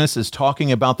awkwardness is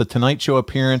talking about the Tonight Show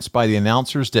appearance by the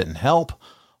announcers didn't help.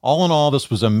 All in all,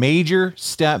 this was a major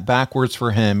step backwards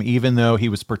for him, even though he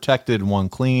was protected and won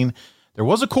clean. There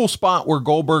was a cool spot where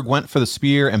Goldberg went for the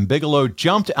spear and Bigelow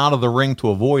jumped out of the ring to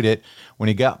avoid it. When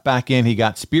he got back in, he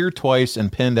got speared twice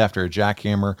and pinned after a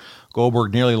jackhammer.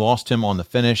 Goldberg nearly lost him on the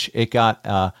finish. It got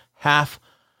half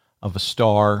of a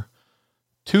star.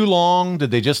 Too long?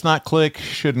 Did they just not click?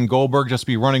 Shouldn't Goldberg just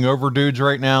be running over dudes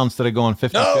right now instead of going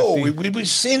 50-50? No, we've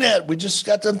seen it. We just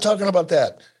got them talking about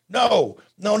that. No.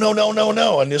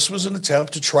 And this was an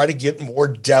attempt to try to get more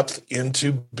depth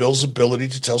into Bill's ability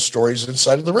to tell stories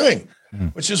inside of the ring,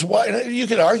 which is why you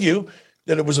could argue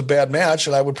that it was a bad match,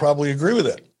 and I would probably agree with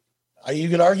it. You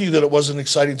could argue that it wasn't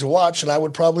exciting to watch, and I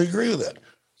would probably agree with it.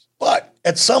 But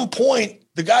at some point,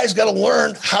 the guy's got to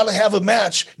learn how to have a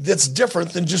match that's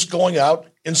different than just going out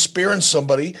and spearing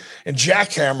somebody and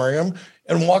jackhammering him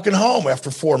and walking home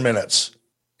after 4 minutes.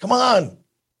 Come on.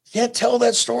 You can't tell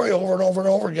that story over and over and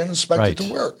over again and expect it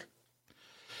to work.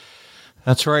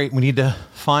 That's right. We need to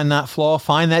find that flaw,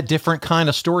 find that different kind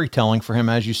of storytelling for him,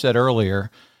 as you said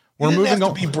earlier. We're moving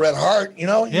on. To be Bret Hart,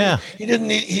 He didn't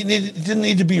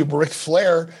need to be Ric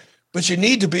Flair, but you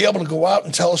need to be able to go out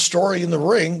and tell a story in the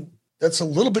ring that's a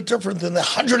little bit different than the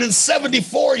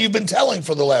 174 you've been telling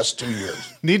for the last 2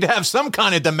 years. Need to have some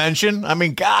kind of dimension. I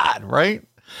mean, God, right?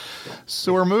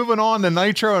 So we're moving on to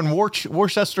Nitro in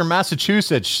Worcester,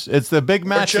 Massachusetts. It's the big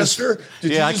match. Worcester?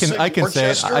 I can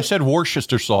say it. I said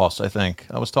Worcester sauce, I think.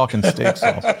 I was talking steak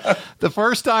sauce. The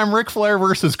first time Ric Flair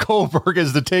versus Goldberg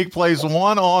is to take place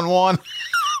one-on-one.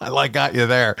 I got you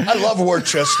there. I love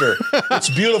Worcester.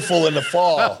 It's beautiful in the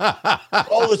fall.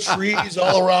 All the trees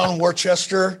all around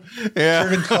Worcester,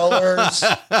 turning colors.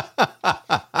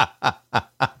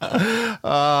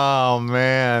 Oh,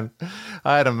 man.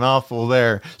 I had a mouthful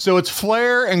there. So it's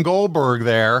Flair and Goldberg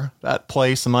there, that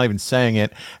place. I'm not even saying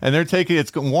it. And they're taking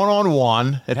it's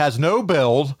one-on-one. It has no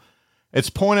build.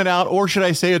 It's pointed out, or should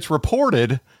I say it's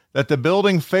reported, that the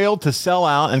building failed to sell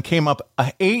out and came up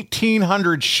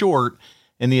 1,800 short,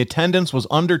 and the attendance was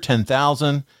under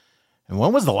 10,000. And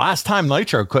when was the last time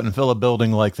Nitro couldn't fill a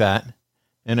building like that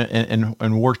in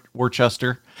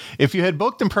Worcester? If you had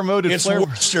booked and promoted it's Flair,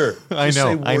 Worcester. I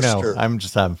know. I'm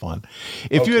just having fun.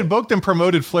 If you had booked and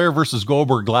promoted Flair versus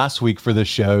Goldberg last week for this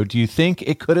show, do you think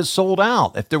it could have sold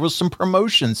out? If there was some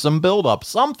promotion, some build up,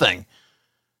 something,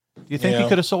 do you think you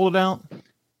could have sold it out?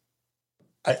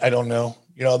 I don't know.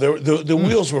 The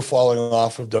wheels were falling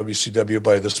off of WCW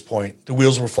by this point. The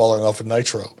wheels were falling off of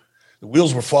Nitro. The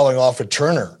wheels were falling off of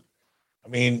Turner. I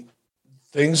mean,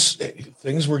 things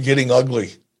were getting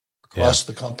ugly across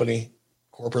the company,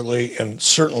 corporately, and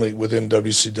certainly within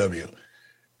WCW.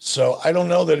 So I don't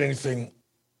know that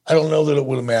it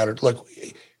would have mattered. Like,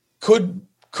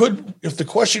 if the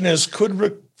question is, could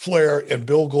Ric Flair and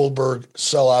Bill Goldberg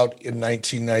sell out in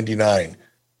 1999?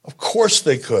 Of course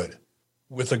they could,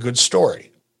 with a good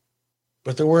story.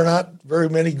 But there were not very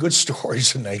many good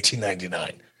stories in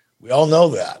 1999. We all know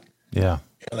that. Yeah.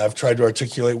 And I've tried to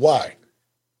articulate why.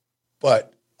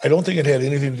 But I don't think it had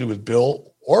anything to do with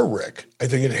Bill or Rick. I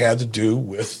think it had to do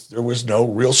with there was no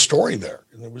real story there.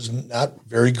 And there was not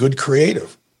very good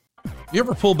creative. You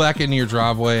ever pull back into your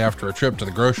driveway after a trip to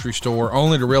the grocery store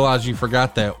only to realize you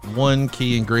forgot that one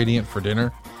key ingredient for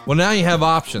dinner? Well, now you have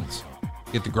options.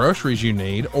 Get the groceries you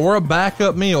need or a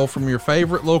backup meal from your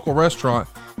favorite local restaurant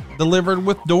delivered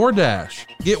with DoorDash.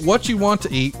 Get what you want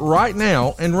to eat right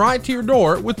now and right to your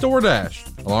door with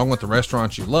DoorDash. Along with the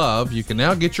restaurants you love, you can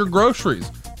now get your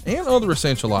groceries and other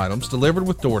essential items delivered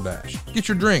with DoorDash. Get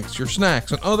your drinks, your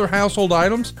snacks, and other household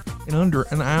items in under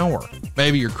an hour.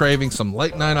 Maybe you're craving some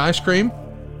late night ice cream.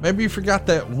 Maybe you forgot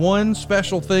that one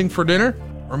special thing for dinner.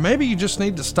 Or maybe you just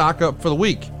need to stock up for the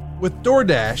week. With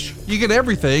DoorDash, you get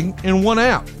everything in one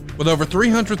app. With over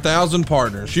 300,000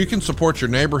 partners, you can support your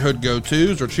neighborhood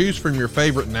go-tos or choose from your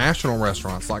favorite national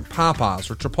restaurants like Popeyes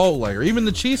or Chipotle or even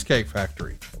the Cheesecake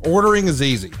Factory. Ordering is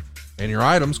easy, and your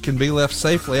items can be left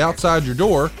safely outside your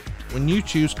door when you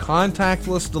choose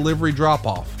contactless delivery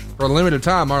drop-off. For a limited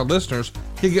time, our listeners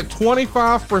can get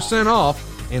 25%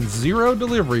 off and zero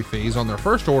delivery fees on their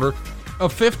first order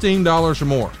of $15 or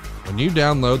more when you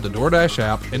download the DoorDash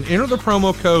app and enter the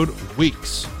promo code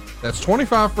WEEKS. That's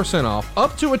 25% off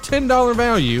up to a $10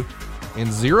 value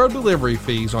and zero delivery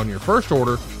fees on your first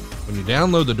order when you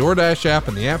download the DoorDash app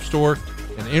in the App Store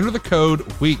and enter the code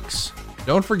WEEKS.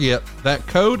 Don't forget, that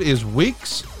code is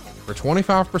WEEKS for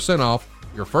 25% off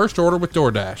your first order with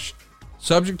DoorDash.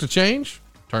 Subject to change,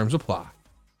 terms apply.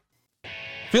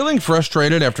 Feeling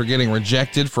frustrated after getting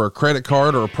rejected for a credit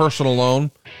card or a personal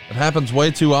loan? It happens way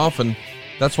too often.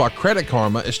 That's why Credit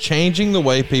Karma is changing the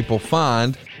way people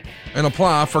find and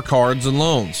apply for cards and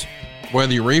loans.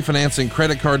 Whether you're refinancing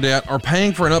credit card debt or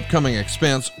paying for an upcoming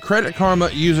expense, Credit Karma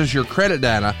uses your credit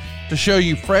data to show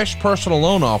you fresh personal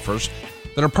loan offers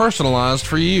that are personalized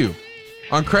for you.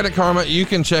 On Credit Karma, you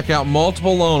can check out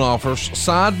multiple loan offers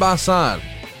side by side.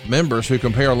 Members who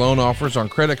compare loan offers on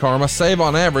Credit Karma save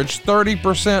on average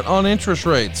 30% on interest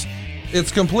rates.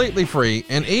 It's completely free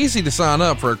and easy to sign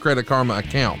up for a Credit Karma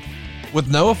account, with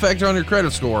no effect on your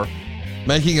credit score,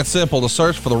 making it simple to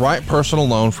search for the right personal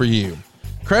loan for you.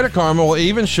 Credit Karma will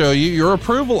even show you your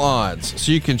approval odds,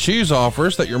 so you can choose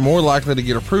offers that you're more likely to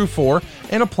get approved for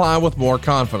and apply with more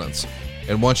confidence.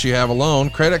 And once you have a loan,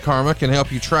 Credit Karma can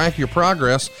help you track your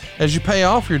progress as you pay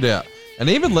off your debt, and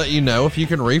even let you know if you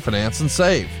can refinance and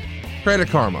save. Credit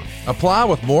Karma. Apply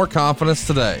with more confidence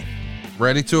today.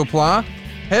 Ready to apply?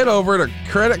 Head over to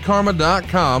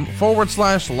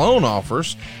creditkarma.com/loan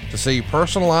offers to see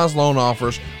personalized loan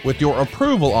offers with your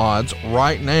approval odds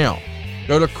right now.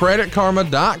 Go to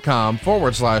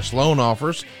creditkarma.com/loan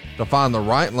offers to find the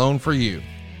right loan for you.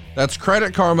 That's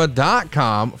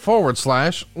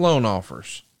creditkarma.com/loan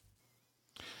offers.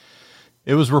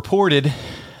 It was reported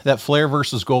that Flair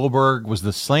versus Goldberg was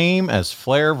the same as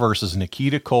Flair versus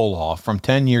Nikita Koloff from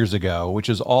 10 years ago, which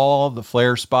is all the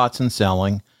Flair spots and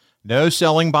selling, no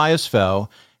selling by his foe,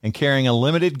 and carrying a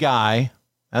limited guy,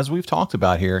 as we've talked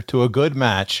about here, to a good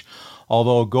match,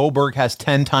 although Goldberg has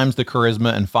 10 times the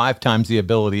charisma and 5 times the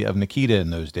ability of Nikita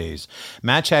in those days.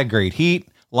 Match had great heat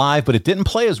live, but it didn't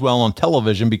play as well on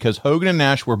television because Hogan and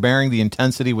Nash were bearing the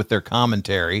intensity with their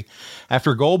commentary.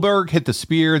 After Goldberg hit the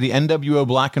spear, the NWO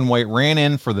Black and White ran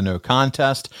in for the no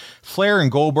contest. Flair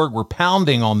and Goldberg were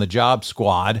pounding on the Job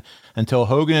Squad until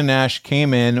Hogan and Nash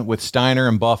came in with Steiner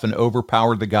and Buff and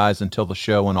overpowered the guys until the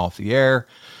show went off the air.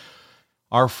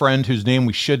 Our friend, whose name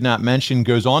we should not mention,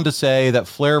 goes on to say that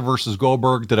Flair versus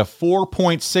Goldberg did a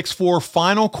 4.64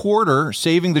 final quarter,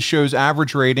 saving the show's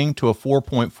average rating to a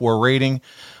 4.4 rating.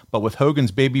 But with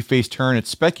Hogan's babyface turn, it's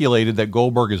speculated that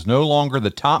Goldberg is no longer the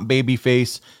top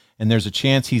babyface, and there's a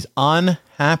chance he's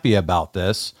unhappy about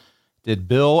this. Did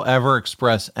Bill ever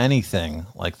express anything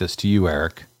like this to you,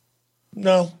 Eric?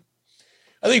 No.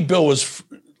 I think Bill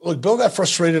got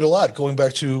frustrated a lot going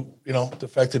back to, the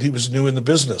fact that he was new in the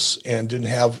business and didn't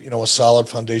have, a solid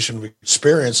foundation of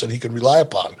experience that he could rely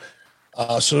upon.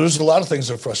 So there's a lot of things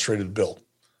that frustrated Bill.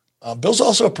 Bill's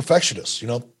also a perfectionist,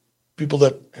 people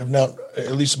that have not,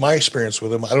 at least my experience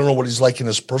with him, I don't know what he's like in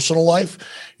his personal life,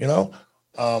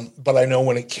 but I know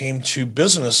when it came to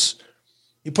business,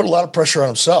 he put a lot of pressure on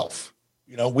himself.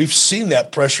 We've seen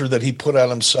that pressure that he put on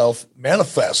himself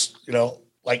manifest,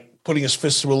 like putting his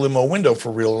fist through a limo window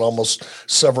for real and almost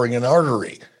severing an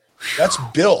artery. That's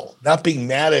Bill, not being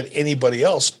mad at anybody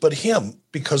else but him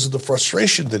because of the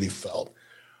frustration that he felt.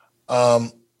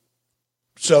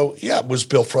 So, yeah, was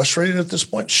Bill frustrated at this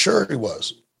point? Sure, he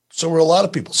was. So were a lot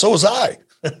of people. So was I,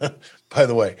 by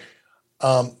the way.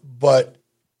 But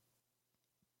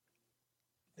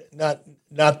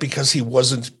not because he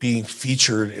wasn't being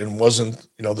featured and wasn't,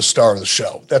 the star of the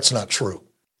show. That's not true.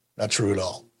 Not true at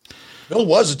all. Bill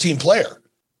was a team player.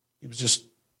 He was just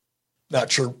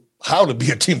not sure how to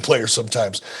be a team player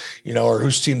sometimes, or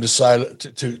whose team decided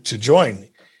to join.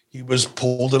 He was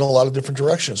pulled in a lot of different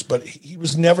directions, but he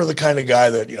was never the kind of guy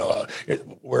that,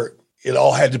 where it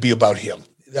all had to be about him.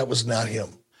 That was not him.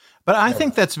 But I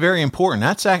think that's very important.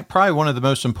 That's probably one of the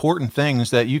most important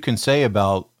things that you can say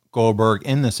about Goldberg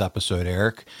in this episode,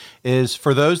 Eric, is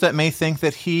for those that may think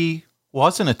that he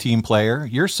wasn't a team player,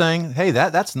 you're saying, hey,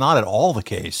 that's not at all the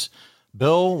case.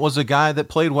 Bill was a guy that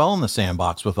played well in the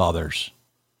sandbox with others.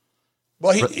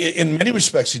 Well, in many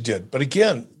respects he did. But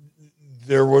again,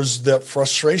 there was that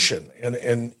frustration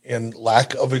and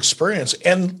lack of experience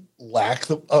and lack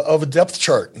of a depth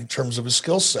chart in terms of his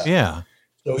skill set. Yeah.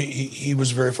 So he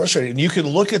was very frustrated. And you can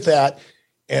look at that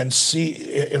and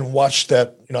see and watch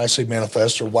that, I say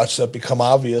manifest or watch that become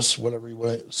obvious, whatever you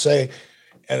want to say,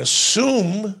 and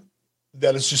assume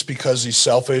that it's just because he's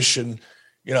selfish and,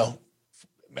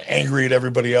 angry at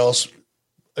everybody else,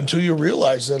 until you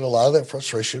realize that a lot of that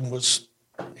frustration was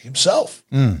himself.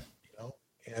 And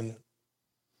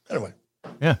anyway.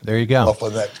 Yeah, there you go. Off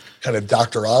on that kind of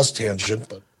Dr. Oz tangent,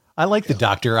 but I like the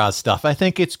Dr. Oz stuff. I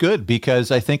think it's good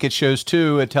because I think it shows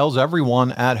too, it tells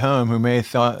everyone at home who may have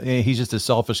thought he's just a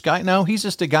selfish guy. No, he's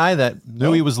just a guy that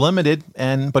knew he was limited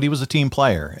but he was a team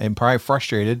player and probably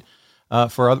frustrated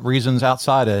for other reasons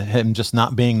outside of him just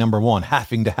not being number one,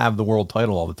 having to have the world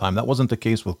title all the time. That wasn't the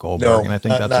case with Goldberg. And I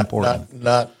think that's important.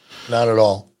 Not at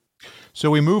all. So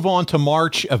we move on to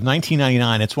March of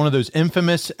 1999. It's one of those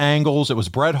infamous angles. It was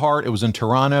Bret Hart. It was in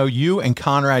Toronto. You and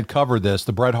Conrad covered this,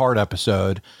 the Bret Hart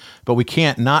episode, but we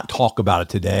can't not talk about it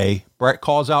today. Bret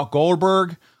calls out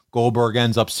Goldberg. Goldberg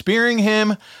ends up spearing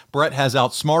him. Bret has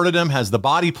outsmarted him, has the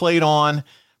body plate on.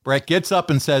 Bret gets up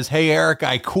and says, hey, Eric,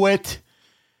 I quit.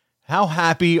 How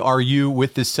happy are you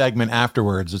with this segment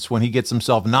afterwards? It's when he gets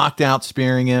himself knocked out,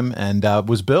 spearing him. And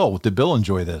did Bill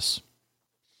enjoy this?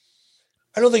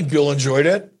 I don't think Bill enjoyed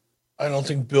it. I don't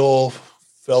think Bill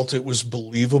felt it was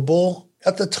believable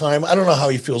at the time. I don't know how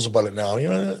he feels about it now.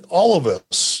 All of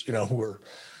us, who are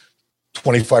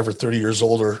 25 or 30 years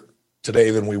older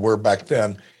today than we were back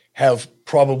then, have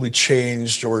probably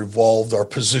changed or evolved our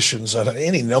positions on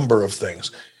any number of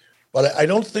things. But I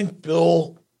don't think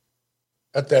Bill,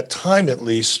 at that time at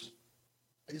least,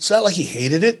 it's not like he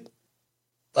hated it,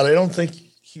 but I don't think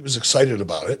he was excited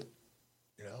about it.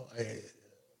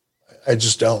 I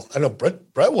just don't. I know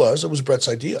Bret was. It was Bret's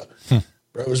idea.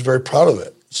 Bret was very proud of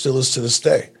it. Still is to this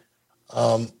day.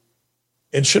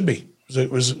 It should be.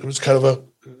 It was kind of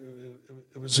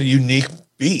a unique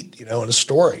beat, in a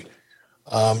story.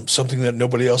 Something that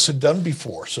nobody else had done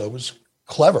before. So it was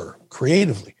clever,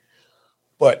 creatively.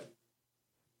 But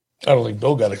I don't think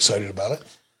Bill got excited about it.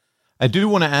 I do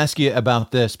want to ask you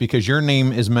about this because your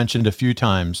name is mentioned a few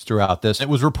times throughout this. It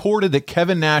was reported that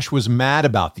Kevin Nash was mad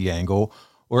about the angle,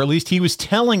 or at least he was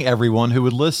telling everyone who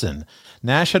would listen.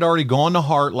 Nash had already gone to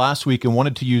Hart last week and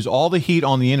wanted to use all the heat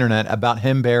on the internet about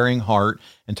him burying Hart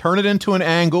and turn it into an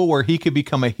angle where he could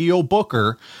become a heel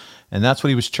booker. And that's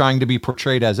what he was trying to be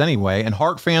portrayed as anyway. And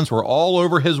Hart fans were all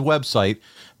over his website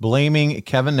blaming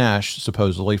Kevin Nash,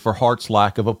 supposedly, for Hart's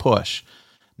lack of a push.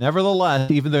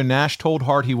 Nevertheless, even though Nash told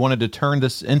Hart he wanted to turn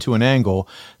this into an angle,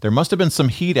 there must have been some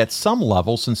heat at some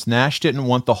level since Nash didn't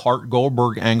want the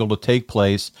Hart-Goldberg angle to take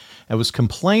place and was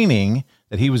complaining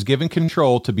that he was given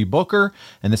control to be booker,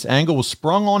 and this angle was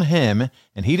sprung on him,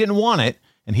 and he didn't want it,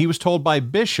 and he was told by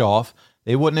Bischoff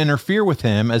they wouldn't interfere with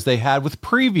him as they had with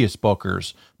previous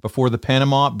bookers before the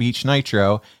Panama Beach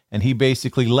Nitro, and he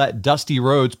basically let Dusty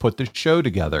Rhodes put the show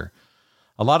together.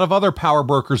 A lot of other power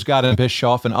brokers got in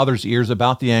Bischoff and others' ears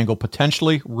about the angle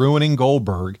potentially ruining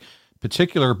Goldberg,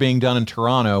 particular being done in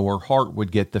Toronto where Hart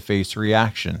would get the face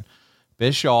reaction.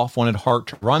 Bischoff wanted Hart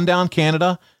to run down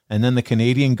Canada and then the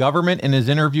Canadian government in his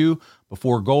interview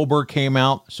before Goldberg came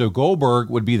out, so Goldberg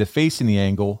would be the face in the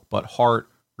angle, but Hart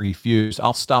refused.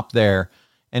 I'll stop there.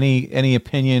 Any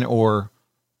opinion or,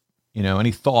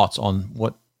 any thoughts on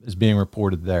what is being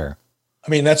reported there? I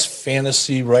mean, that's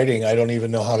fantasy writing. I don't even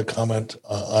know how to comment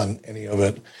on any of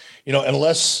it,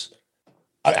 unless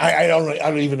I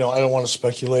don't even know. I don't want to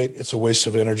speculate. It's a waste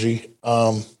of energy.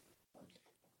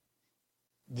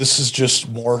 This is just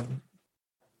more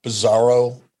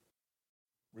bizarro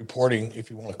reporting,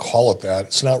 if you want to call it that.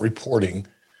 It's not reporting.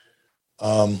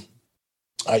 I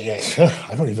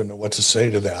don't even know what to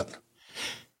say to that.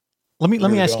 Let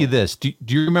me ask you this. Do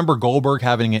you remember Goldberg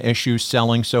having an issue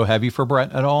selling so heavy for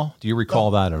Brett at all? Do you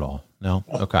recall that at all? No?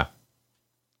 Okay.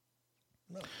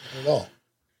 No, not at all.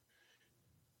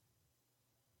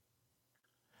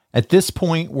 At this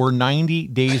point, we're 90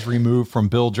 days removed from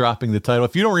Bill dropping the title.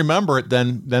 If you don't remember it,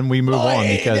 then we move on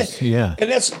because and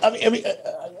that's I mean,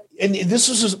 and this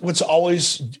is what's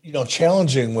always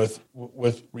challenging with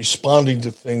responding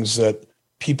to things that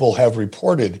people have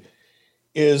reported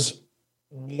is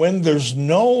when there's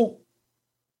no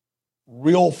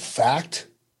real fact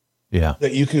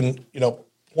that you can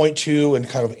point to and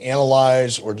kind of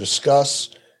analyze or discuss.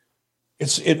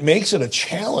 It makes it a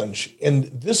challenge. And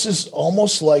this is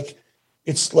almost like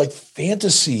it's like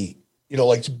fantasy,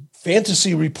 like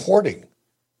fantasy reporting,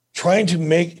 trying to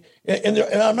make, and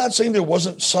I'm not saying there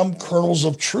wasn't some kernels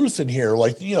of truth in here.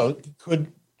 Like,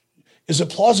 is it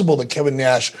plausible that Kevin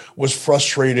Nash was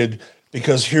frustrated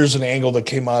because here's an angle that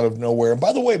came out of nowhere? And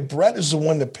by the way, Brett is the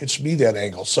one that pitched me that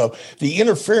angle. So the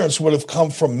interference would have come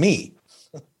from me,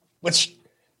 which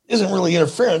isn't really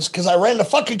interference because I ran the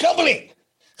fucking company.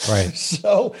 Right.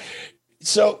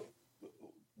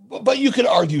 But you could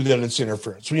argue that it's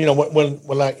interference.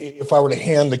 If I were to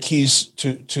hand the keys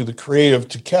to the creative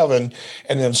to Kevin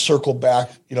and then circle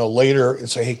back, later and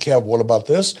say, hey, Kev, what about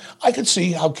this? I could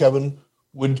see how Kevin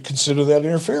would consider that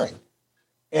interfering.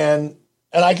 And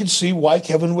I could see why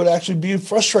Kevin would actually be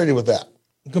frustrated with that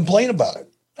and complain about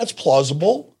it. That's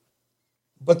plausible.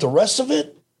 But the rest of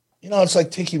it, it's like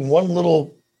taking one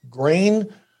little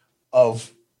grain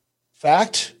of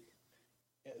fact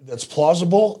that's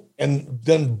plausible and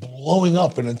then blowing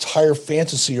up an entire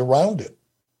fantasy around it.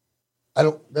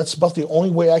 That's about the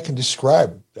only way I can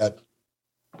describe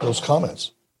those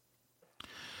comments.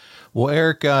 Well,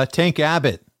 Eric, Tank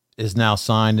Abbott is now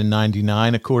signed in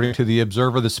 99. According to the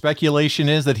Observer, the speculation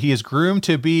is that he is groomed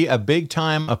to be a big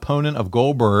time opponent of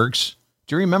Goldberg's.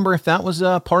 Do you remember if that was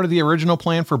part of the original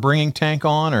plan for bringing Tank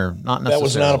on or not necessarily? That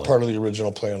was not a part of the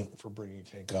original plan for bringing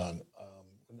Tank on.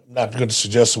 I'm not going to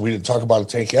suggest that we didn't talk about a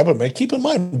Tank Abbott, man. Keep in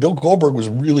mind, Bill Goldberg was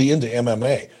really into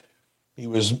MMA. He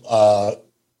was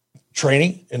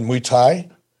training in Muay Thai,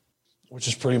 which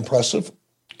is pretty impressive,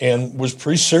 and was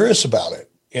pretty serious about it.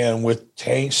 And with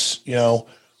Tank's,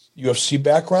 UFC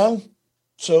background,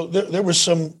 so there was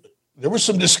some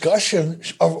discussion,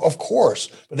 of course,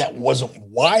 but that wasn't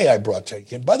why I brought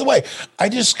Tank in. By the way,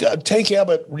 Tank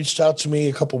Abbott reached out to me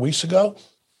a couple of weeks ago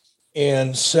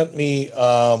and sent me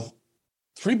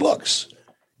 3 books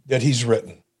that he's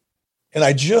written. And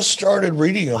I just started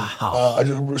reading them. Wow.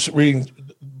 I was reading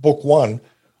book 1.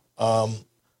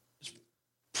 It's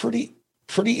pretty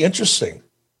interesting.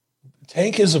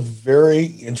 Tank is a very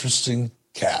interesting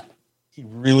cat. He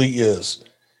really is.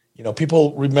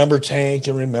 People remember Tank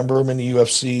and remember him in the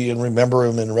UFC and remember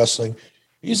him in wrestling.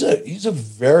 He's a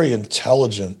very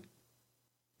intelligent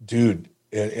dude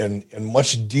and a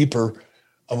much deeper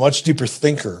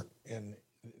thinker than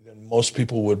most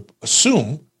people would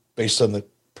assume based on the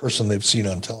person they've seen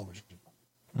on television.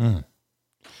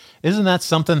 Isn't that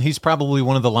something? He's probably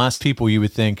one of the last people you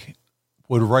would think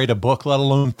would write a book, let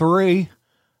alone 3.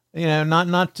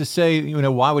 Not to say,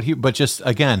 why would he, but just,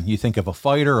 again, you think of a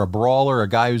fighter, a brawler, a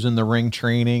guy who's in the ring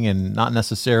training, and not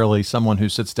necessarily someone who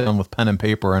sits down with pen and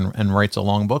paper and writes a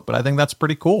long book. But I think that's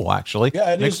pretty cool, actually.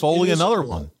 Yeah, Nick Foley, another cool.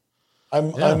 one.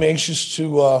 I'm anxious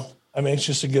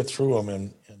to get through them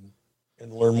and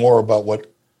learn more about what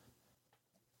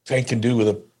Tank can do with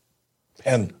a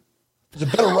pen. He's a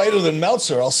better writer than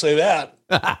Meltzer, I'll say that.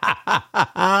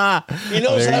 He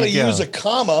knows how to use a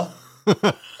comma.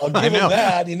 I'll give him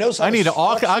that. He knows how. I need an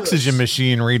oxygen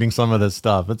machine reading some of this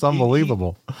stuff. It's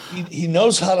unbelievable. He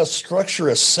knows how to structure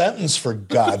a sentence, for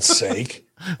God's sake.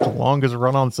 The longest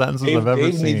run-on sentences I've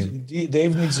ever seen.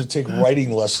 Dave needs to take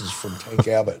writing lessons from Tank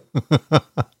Abbott.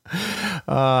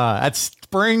 At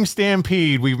Spring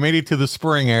Stampede, we've made it to the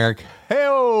spring, Eric.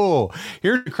 Hey-oh!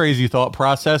 Here's a crazy thought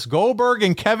process. Goldberg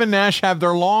and Kevin Nash have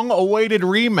their long-awaited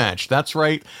rematch. That's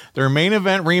right, their main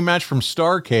event rematch from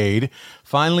Starrcade.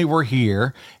 Finally, we're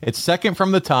here. It's second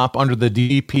from the top under the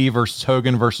DDP versus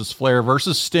Hogan versus Flair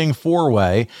versus Sting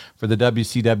 4-way for the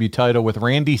WCW title with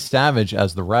Randy Savage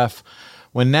as the ref.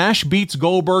 When Nash beats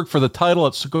Goldberg for the title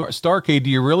at Starrcade, do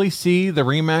you really see the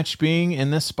rematch being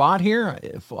in this spot here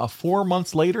 4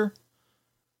 months later?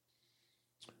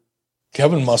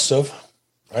 Kevin must have,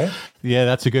 right? Yeah,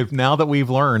 that's a good. Now that we've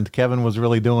learned Kevin was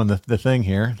really doing the thing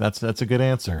here, that's a good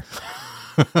answer.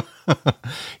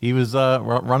 He was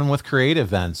running with creative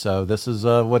then, so this is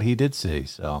what he did see.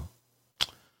 So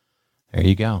there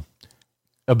you go.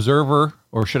 Observer,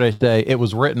 or should I say, it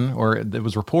was written or it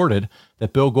was reported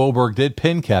that Bill Goldberg did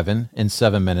pin Kevin in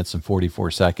 7 minutes and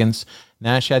 44 seconds.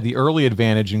 Nash had the early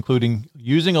advantage, including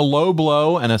using a low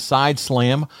blow and a side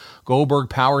slam. Goldberg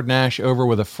powered Nash over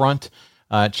with a front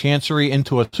chancery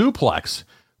into a suplex.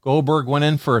 Goldberg went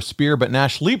in for a spear, but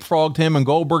Nash leapfrogged him, and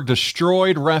Goldberg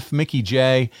destroyed ref Mickey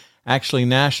J. Actually,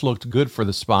 Nash looked good for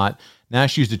the spot.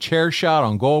 Nash used a chair shot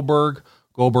on Goldberg.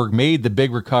 Goldberg made the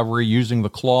big recovery using the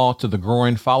claw to the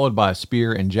groin, followed by a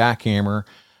spear and jackhammer.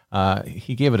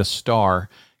 He gave it a star.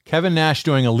 Kevin Nash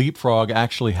doing a leapfrog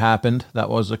actually happened. That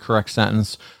was the correct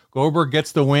sentence. Goldberg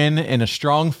gets the win in a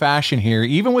strong fashion here,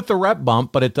 even with the rep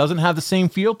bump, but it doesn't have the same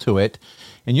feel to it.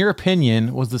 In your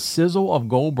opinion, was the sizzle of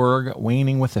Goldberg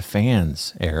waning with the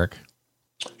fans, Eric?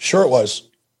 Sure it was.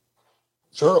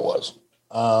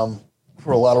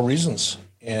 For a lot of reasons.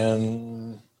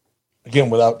 And again,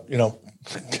 without,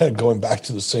 kind of going back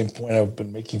to the same point I've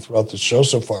been making throughout the show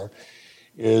so far,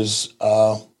 is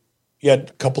he had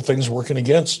a couple things working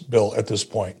against Bill at this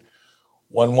point.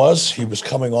 One was he was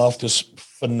coming off this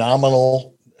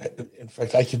phenomenal, in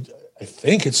fact, I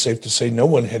think it's safe to say no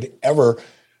one had ever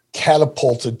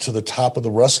catapulted to the top of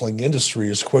the wrestling industry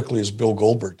as quickly as Bill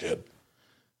Goldberg did.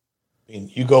 I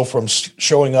mean, you go from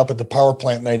showing up at the Power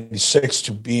Plant 96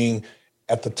 to being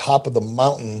at the top of the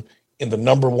mountain in the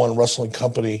number one wrestling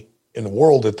company in the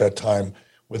world at that time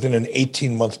within an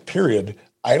 18-month period.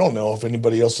 I don't know if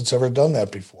anybody else has ever done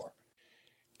that before.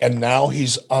 And now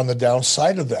he's on the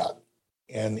downside of that.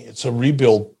 And it's a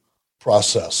rebuild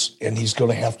process. And he's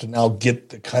going to have to now get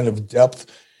the kind of depth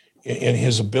in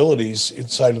his abilities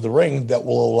inside of the ring that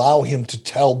will allow him to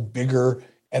tell bigger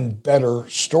and better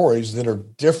stories that are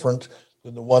different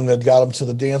than the one that got him to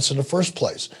the dance in the first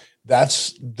place.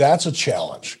 That's a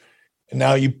challenge. And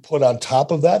now you put on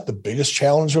top of that, the biggest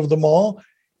challenge of them all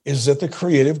is that the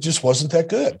creative just wasn't that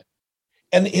good.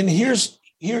 And here's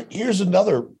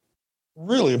another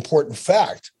really important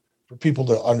fact for people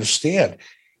to understand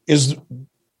is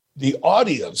the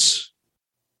audience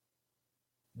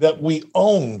that we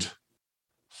owned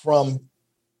from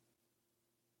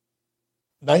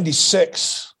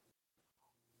 96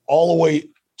 all the way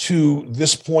to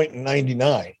this point in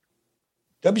 99.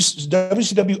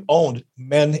 WCW owned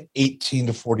men 18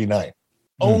 to 49,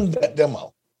 owned that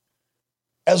demo.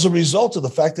 As a result of the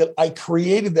fact that I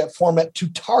created that format to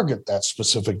target that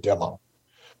specific demo,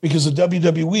 because the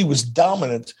WWE was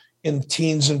dominant in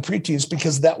teens and preteens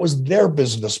because that was their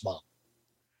business model.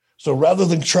 So rather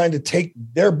than trying to take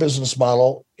their business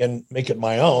model and make it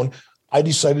my own, I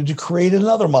decided to create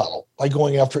another model by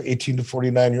going after 18 to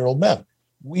 49-year-old men.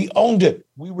 We owned it.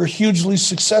 We were hugely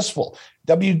successful.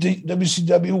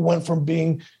 WCW went from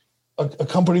being a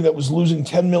company that was losing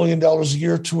 $10 million a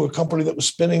year to a company that was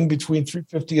spending between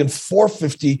 $350 and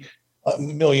 $450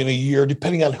 million a year,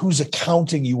 depending on whose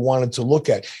accounting you wanted to look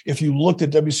at. If you looked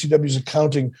at WCW's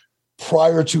accounting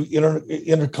prior to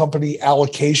intercompany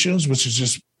allocations, which is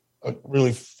just a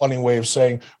really funny way of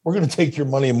saying, we're going to take your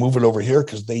money and move it over here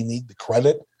because they need the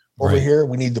credit over here.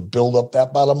 We need to build up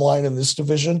that bottom line in this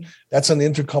division. That's an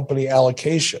intercompany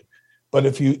allocation. But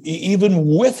if you, even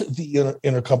with the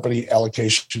intercompany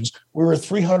allocations, we were a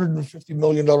 $350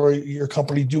 million a year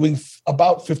company doing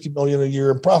about $50 million a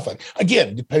year in profit.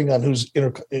 Again, depending on whose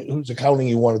accounting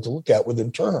you wanted to look at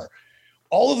within Turner.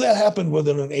 All of that happened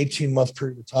within an 18-month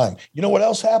period of time. You know what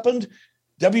else happened?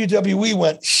 WWE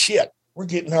went, shit, we're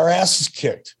getting our asses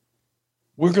kicked.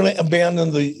 We're going to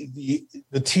abandon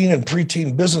the teen and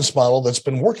preteen business model that's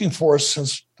been working for us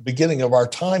since the beginning of our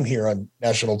time here on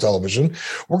national television.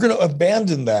 We're going to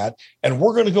abandon that, and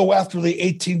we're going to go after the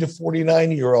 18 to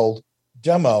 49-year-old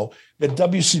demo that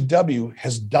WCW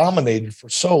has dominated for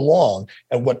so long,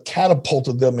 and what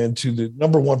catapulted them into the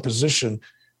number one position,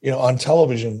 on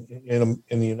television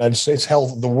in the United States, hell,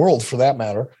 the world for that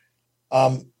matter.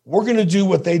 We're going to do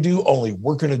what they do, only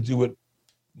we're going to do it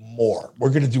more.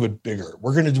 We're going to do it bigger.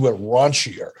 We're going to do it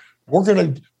raunchier. We're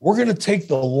going to take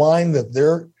the line that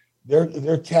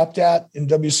they're capped at in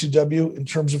WCW in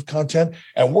terms of content,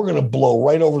 and we're going to blow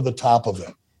right over the top of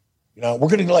it. We're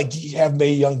going to have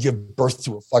Mae Young give birth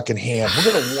to a fucking hand.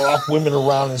 We're going to walk women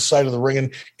around inside of the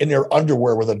ring in their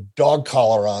underwear with a dog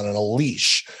collar on and a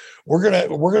leash. We're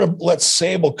gonna let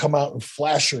Sable come out and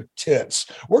flash her tits.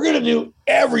 We're going to do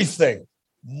everything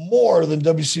more than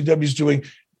WCW's doing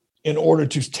in order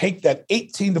to take that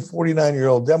 18 to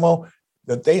 49-year-old demo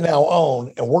that they now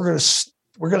own, and we're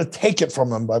going to take it from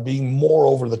them by being more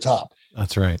over the top.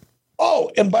 That's right.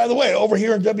 Oh, and by the way, over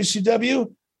here in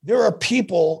WCW, there are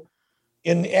people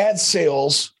in ad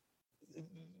sales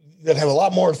that have a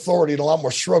lot more authority and a lot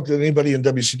more stroke than anybody in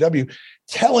WCW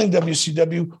telling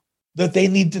WCW that they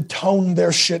need to tone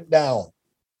their shit down.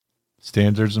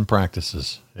 Standards and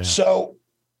practices. Yeah. So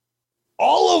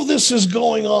all of this is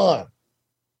going on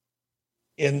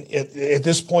at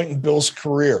this point in Bill's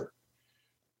career.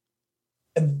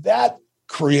 And that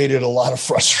created a lot of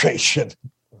frustration,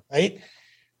 right?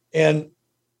 And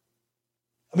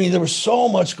I mean, there was so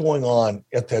much going on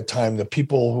at that time that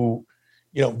people who,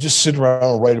 just sit around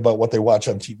and write about what they watch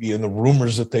on TV and the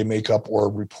rumors that they make up or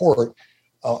report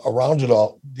around it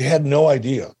all, they had no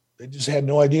idea. They just had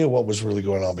no idea what was really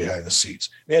going on behind the scenes.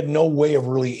 They had no way of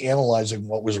really analyzing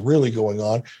what was really going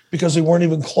on because they weren't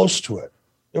even close to it.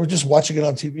 They were just watching it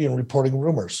on TV and reporting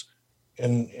rumors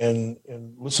and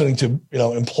listening to,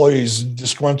 employees,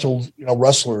 disgruntled,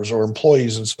 wrestlers or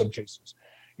employees in some cases,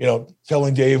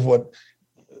 telling Dave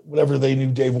whatever they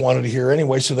knew Dave wanted to hear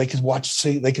anyway, so they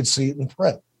could see it in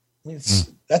print. I mean,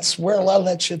 that's where a lot of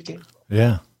that shit came from.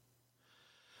 Yeah.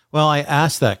 Well, I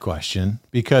asked that question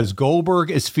because Goldberg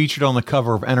is featured on the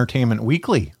cover of Entertainment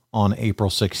Weekly on April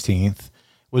 16th.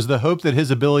 Was the hope that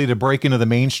his ability to break into the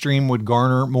mainstream would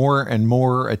garner more and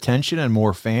more attention and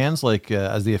more fans,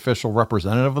 as the official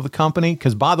representative of the company?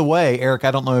 Because, by the way, Eric,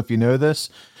 I don't know if you know this,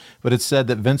 but it's said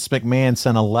that Vince McMahon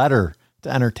sent a letter to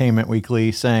Entertainment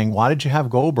Weekly saying, why did you have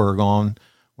Goldberg on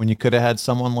when you could have had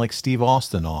someone like Steve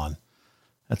Austin on?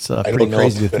 That's pretty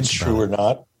crazy to think about. That's true or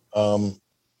not.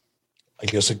 I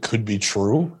guess it could be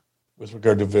true with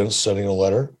regard to Vince sending a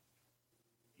letter.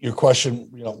 Your question,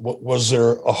 was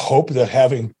there a hope that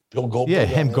having Bill Goldberg,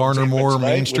 him garner more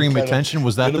mainstream attention?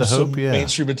 Was that the hope? Yeah,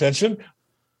 mainstream attention.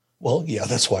 Well, yeah,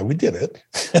 that's why we did it.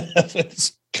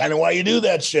 That's kind of why you do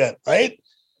that shit, right?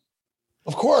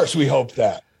 Of course, we hope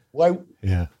that. Why?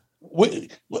 Yeah.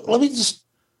 Let me just.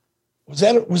 Was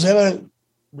that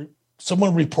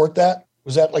someone report that?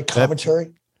 Was that like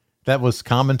commentary? That was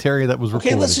commentary that was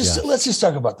recorded. Okay, let's just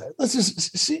talk about that. Let's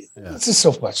just see. Yeah. This is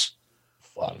so much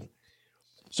fun.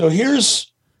 So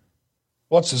here's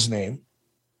what's his name,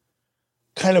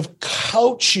 kind of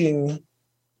couching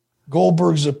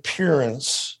Goldberg's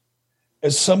appearance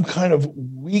as some kind of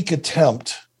weak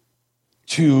attempt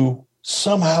to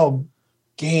somehow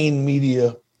gain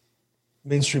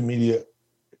mainstream media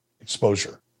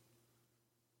exposure.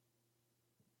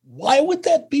 Why would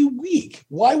that be weak?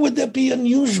 Why would that be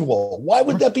unusual? Why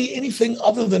would that be anything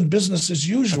other than business as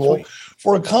usual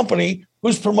for a company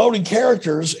who's promoting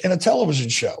characters in a television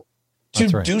show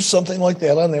to do something like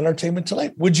that on Entertainment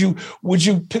Tonight? Would you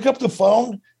pick up the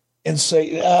phone and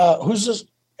say, who's this?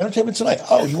 Entertainment Tonight.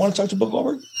 Oh, you want to talk to Bill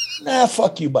Goldberg? Nah,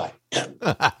 fuck you, bye.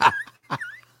 That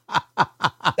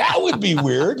would be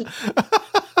weird.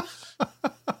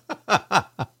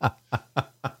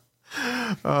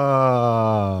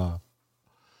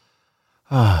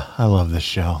 I love this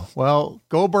show. Well,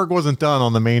 Goldberg wasn't done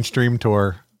on the mainstream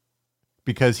tour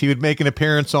because he would make an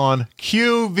appearance on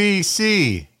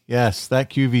QVC. Yes, that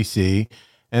QVC.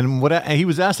 And he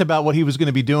was asked about what he was going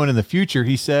to be doing in the future.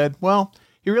 He said, well,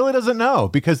 he really doesn't know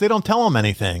because they don't tell him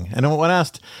anything. And when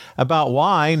asked about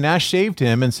why, Nash saved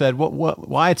him and said,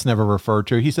 why it's never referred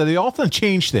to. He said they often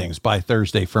change things by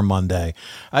Thursday for Monday.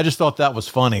 I just thought that was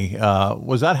funny.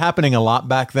 Was that happening a lot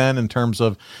back then in terms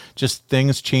of just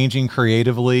things changing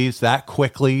creatively that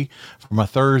quickly from a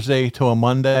Thursday to a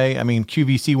Monday? I mean,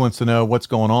 QVC wants to know what's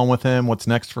going on with him, what's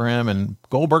next for him. And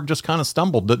Goldberg just kind of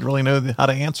stumbled, didn't really know how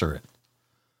to answer it.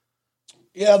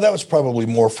 Yeah, that was probably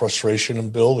more frustration in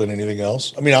Bill than anything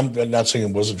else. I mean, I'm not saying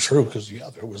it wasn't true because,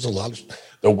 there was a lot of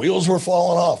the wheels were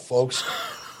falling off, folks.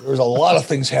 There was a lot of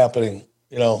things happening,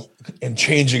 and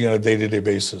changing on a day-to-day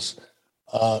basis,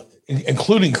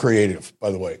 including creative,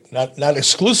 by the way, not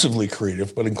exclusively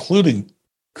creative, but including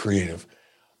creative.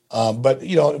 But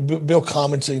Bill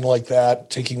commenting like that,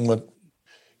 taking what,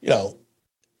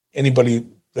 anybody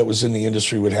that was in the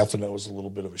industry would have to know was a little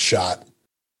bit of a shot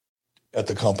at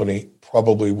the company,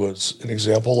 probably was an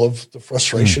example of the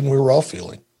frustration we were all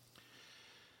feeling.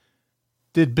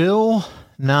 Did Bill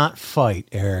not fight,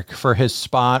 Eric, for his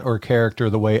spot or character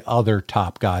the way other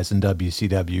top guys in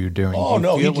WCW are doing? Oh,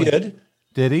 no, he did.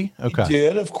 Did he? Okay. He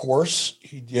did, of course.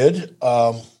 He did.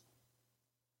 Not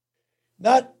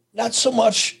so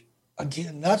much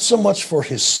for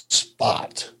his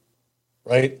spot,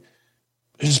 right?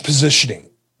 His positioning.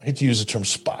 I hate to use the term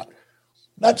spot.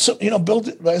 Not so, Bill,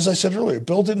 as I said earlier,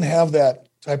 Bill didn't have that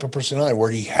type of personality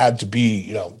where he had to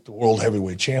be, the world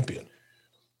heavyweight champion.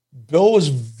 Bill was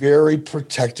very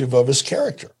protective of his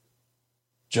character,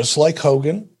 just like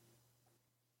Hogan,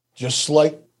 just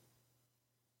like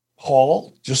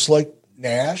Hall, just like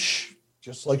Nash,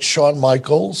 just like Shawn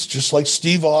Michaels, just like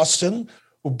Steve Austin,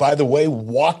 who, by the way,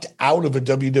 walked out of a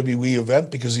WWE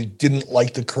event because he didn't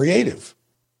like the creative.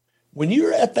 When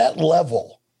you're at that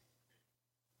level,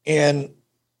 and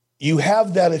you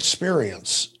have that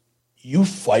experience, you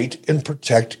fight and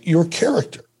protect your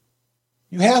character.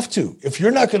 You have to. If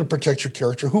you're not going to protect your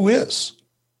character, who is?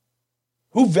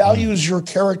 Who values your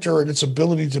character and its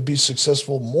ability to be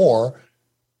successful more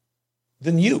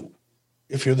than you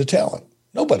if you're the talent?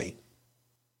 Nobody.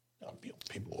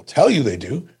 People will tell you they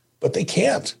do, but they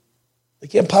can't. They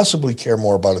can't possibly care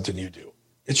more about it than you do.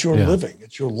 It's your living.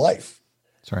 It's your life.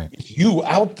 That's right. It's you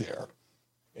out there,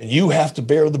 and you have to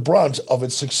bear the brunt of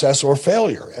its success or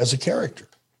failure as a character.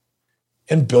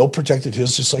 And Bill protected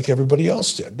his just like everybody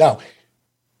else did. Now,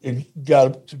 it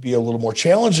got to be a little more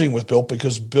challenging with Bill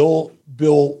because Bill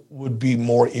would be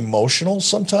more emotional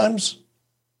sometimes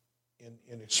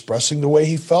in expressing the way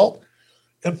he felt.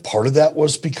 And part of that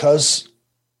was because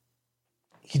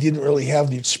he didn't really have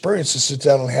the experience to sit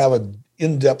down and have an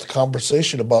in-depth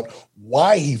conversation about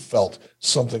why he felt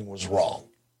something was wrong.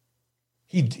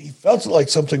 He felt like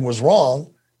something was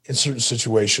wrong in certain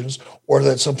situations, or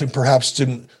that something perhaps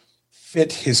didn't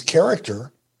fit his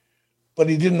character, but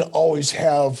he didn't always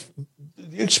have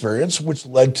the experience, which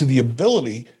led to the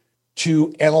ability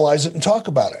to analyze it and talk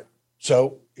about it.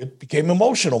 So it became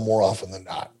emotional more often than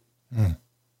not.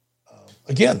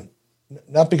 Again,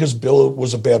 not because Bill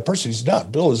was a bad person. He's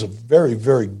not. Bill is a very,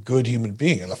 very good human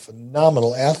being and a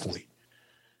phenomenal athlete.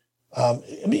 I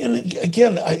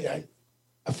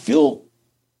feel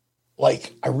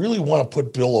like I really want to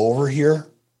put Bill over here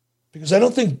because I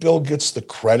don't think Bill gets the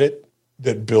credit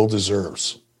that Bill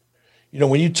deserves. You know,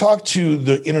 when you talk to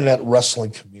the internet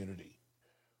wrestling community,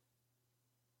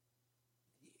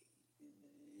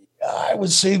 I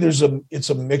would say it's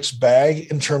a mixed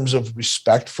bag in terms of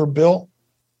respect for Bill.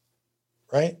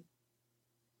 Right?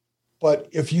 But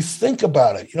if you think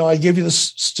about it, I gave you the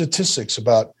statistics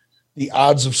about the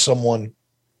odds of someone,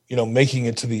 making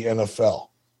it to the NFL.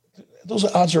 Those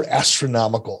odds are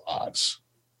astronomical odds.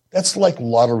 That's like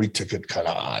lottery ticket kind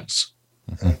of odds.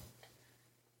 Mm-hmm.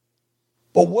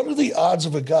 But what are the odds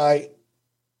of a guy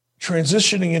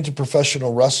transitioning into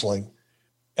professional wrestling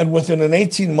and within an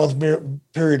 18-month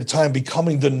period of time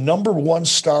becoming the number one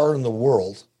star in the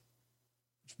world,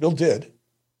 which Bill did,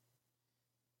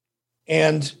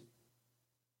 and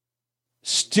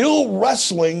still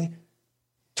wrestling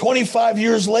 25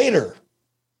 years later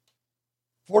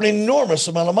for an enormous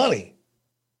amount of money?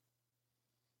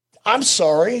 I'm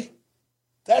sorry.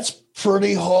 That's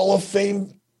pretty Hall of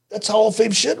Fame. That's Hall of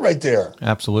Fame shit right there.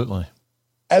 Absolutely.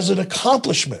 As an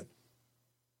accomplishment.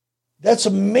 That's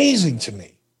amazing to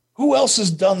me. Who else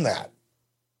has done that?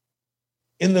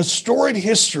 In the storied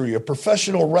history of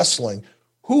professional wrestling,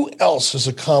 who else has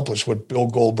accomplished what Bill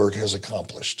Goldberg has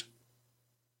accomplished?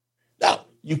 Now,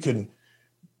 you can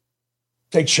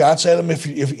take shots at him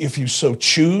if you so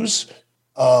choose,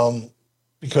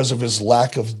 because of his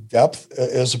lack of depth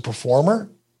as a performer.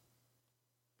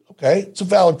 Okay, it's a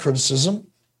valid criticism.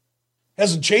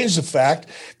 Hasn't changed the fact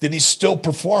that he's still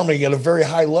performing at a very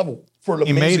high level for an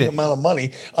amazing amount of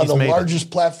money on the largest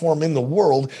platform in the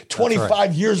world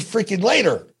 25 years freaking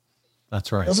later.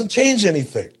 That's right. Doesn't change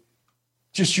anything.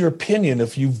 Just your opinion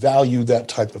if you value that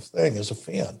type of thing as a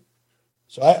fan.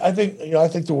 So I think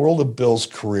the world of Bill's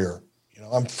career.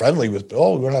 I'm friendly with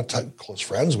Bill. We're not close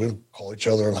friends. We don't call each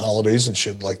other on holidays and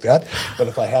shit like that. But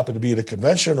if I happen to be at a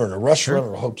convention or in a restaurant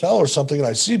or a hotel or something and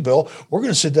I see Bill, we're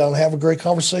going to sit down and have a great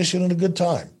conversation and a good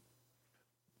time.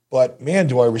 But man,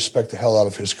 do I respect the hell out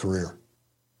of his career,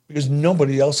 because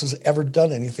nobody else has ever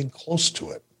done anything close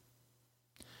to it.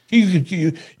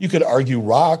 You could argue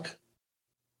Rock,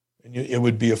 and it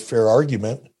would be a fair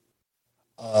argument.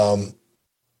 But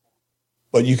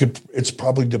it's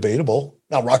probably debatable.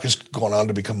 Now, Rock has gone on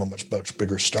to become a much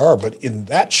bigger star, but in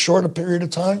that short a period of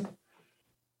time,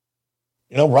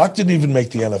 Rock didn't even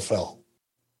make the NFL.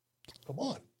 Come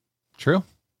on. True.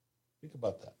 Think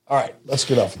about that. All right, let's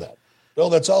get off of that. Bill,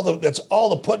 that's all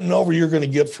the putting over you're going to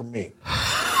get from me.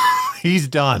 He's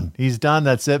done.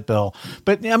 That's it, Bill.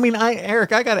 But I mean,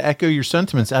 Eric, I got to echo your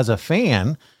sentiments as a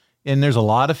fan. And there's a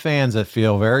lot of fans that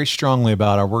feel very strongly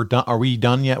about, are we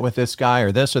done yet with this guy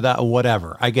or this or that or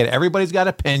whatever. I get it. Everybody's got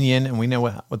opinion, and we know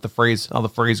how the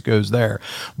phrase goes there.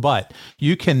 But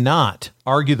you cannot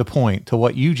argue the point to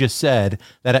what you just said,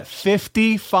 that at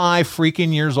 55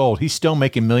 freaking years old, he's still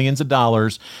making millions of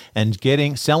dollars and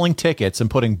selling tickets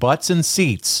and putting butts in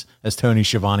seats, as Tony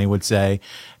Schiavone would say,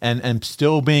 and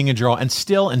still being a draw and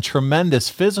still in tremendous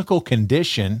physical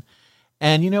condition.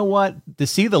 And you know what? To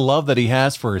see the love that he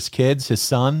has for his kids, his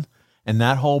son, and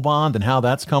that whole bond and how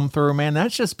that's come through, man,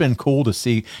 that's just been cool to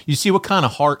see. You see what kind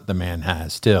of heart the man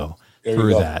has too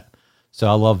through that. So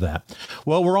I love that.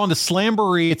 Well, we're on to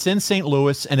Slamboree. It's in St.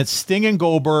 Louis, and it's Sting and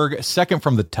Goldberg, second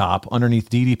from the top, underneath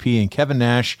DDP and Kevin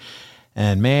Nash.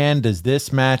 And man, does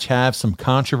this match have some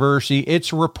controversy.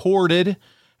 It's reported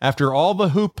after all the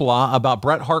hoopla about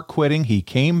Bret Hart quitting, he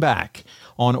came back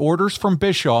on orders from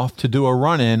Bischoff to do a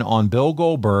run-in on Bill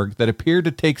Goldberg that appeared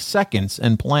to take seconds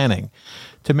in planning.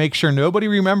 To make sure nobody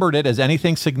remembered it as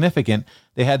anything significant,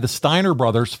 they had the Steiner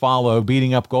brothers follow,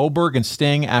 beating up Goldberg and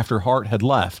Sting after Hart had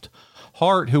left.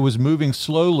 Hart, who was moving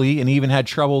slowly and even had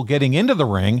trouble getting into the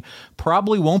ring,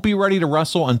 probably won't be ready to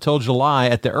wrestle until July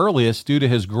at the earliest due to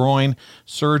his groin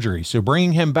surgery. So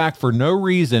bringing him back for no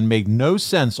reason made no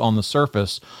sense on the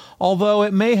surface, although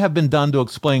it may have been done to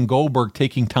explain Goldberg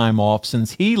taking time off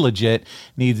since he legit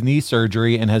needs knee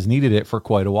surgery and has needed it for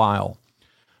quite a while.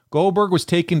 Goldberg was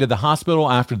taken to the hospital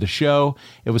after the show.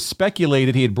 It was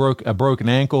speculated he had a broken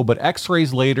ankle, but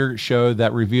x-rays later showed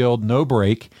that revealed no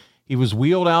break. He was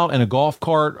wheeled out in a golf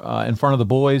cart in front of the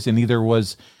boys and either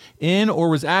was in or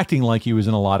was acting like he was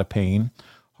in a lot of pain.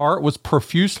 Hart was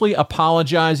profusely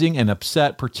apologizing and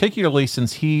upset, particularly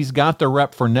since he's got the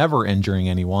rep for never injuring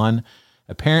anyone.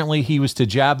 Apparently, he was to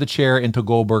jab the chair into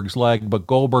Goldberg's leg, but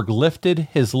Goldberg lifted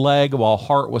his leg while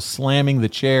Hart was slamming the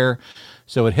chair,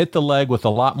 so it hit the leg with a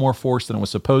lot more force than it was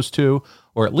supposed to,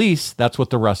 or at least that's what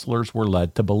the wrestlers were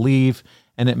led to believe,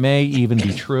 and it may even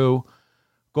be true.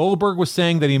 Goldberg was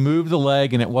saying that he moved the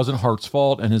leg and it wasn't Hart's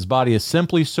fault, and his body is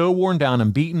simply so worn down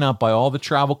and beaten up by all the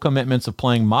travel commitments of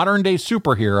playing modern-day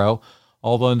superhero,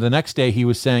 although the next day he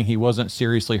was saying he wasn't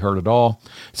seriously hurt at all.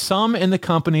 Some in the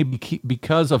company,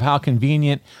 because of how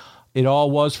convenient it all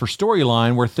was for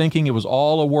storyline, were thinking it was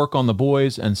all a work on the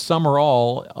boys, and some or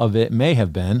all of it may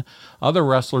have been. Other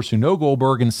wrestlers who know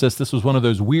Goldberg insist this was one of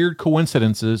those weird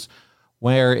coincidences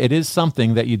where it is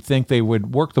something that you'd think they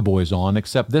would work the boys on,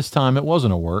 except this time it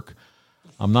wasn't a work.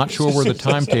 I'm not sure where the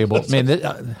timetable...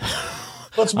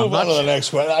 Let's move on to the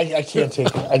next one. I can't take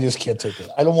it. I just can't take it.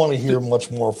 I don't want to hear much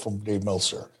more from Dave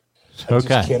Meltzer. I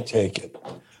just can't take it.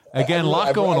 Again, a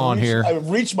lot going on here. I've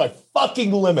reached my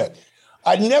fucking limit.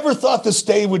 I never thought this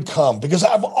day would come because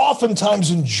I've oftentimes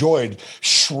enjoyed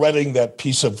shredding that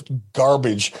piece of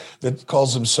garbage that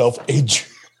calls himself a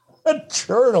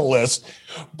journalist.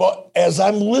 But as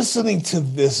I'm listening to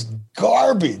this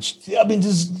garbage, I mean,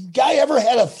 does this guy ever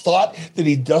had a thought that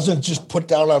he doesn't just put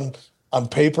down on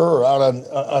paper or out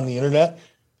on the internet?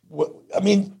 I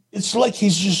mean, it's like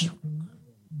he's just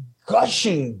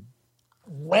gushing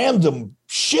random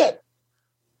shit.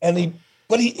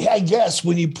 But I guess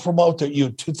when you promote that you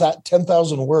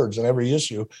 10,000 words in every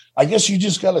issue, I guess you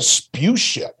just got to spew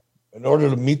shit in order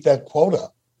to meet that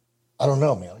quota. I don't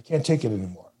know, man. I can't take it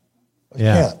anymore.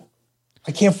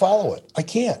 I can't follow it. I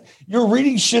can't. You're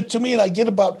reading shit to me, and I get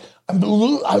about. I'm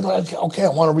like, okay, I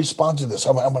want to respond to this.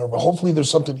 I'm gonna. Hopefully, there's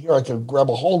something here I can grab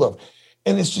a hold of.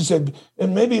 And it's just, and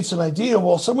maybe it's an idea.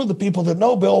 Well, some of the people that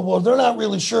know Bill, well, they're not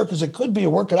really sure because it could be a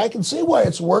work, and I can see why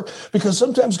it's a work because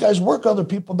sometimes guys work other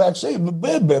people backstage.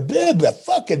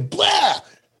 Fucking blah.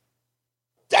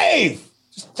 Dave,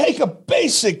 just take a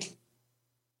basic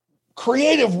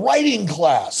creative writing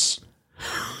class.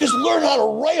 Just learn how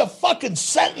to write a fucking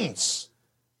sentence.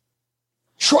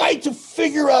 Try to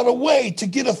figure out a way to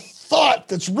get a thought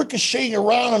that's ricocheting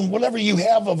around on whatever you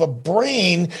have of a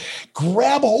brain,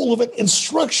 grab a hold of it and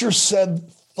structure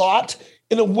said thought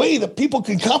in a way that people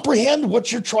can comprehend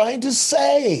what you're trying to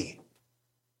say.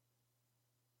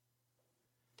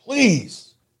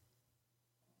 Please.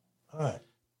 All right.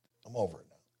 I'm over it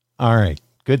now. All right.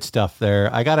 Good stuff there.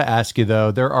 I got to ask you,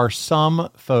 though, there are some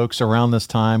folks around this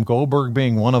time, Goldberg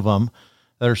being one of them,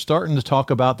 that are starting to talk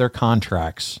about their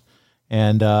contracts.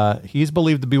 And he's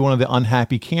believed to be one of the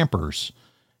unhappy campers.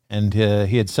 And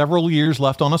he had several years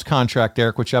left on his contract,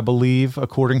 Eric, which I believe,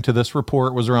 according to this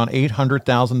report, was around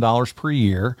 $800,000 per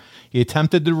year. He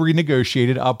attempted to renegotiate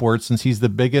it upwards since he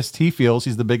feels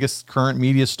he's the biggest current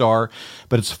media star,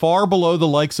 but it's far below the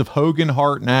likes of Hogan,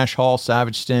 Hart, Nash, Hall,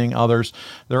 Savage, Sting, others.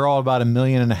 They're all about $1.5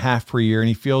 million per year, and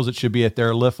he feels it should be at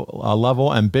their level,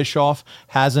 and Bischoff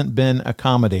hasn't been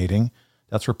accommodating.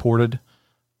 That's reported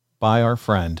by our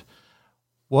friend.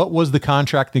 What was the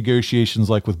contract negotiations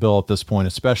like with Bill at this point,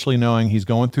 especially knowing he's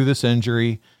going through this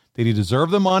injury? Did he deserve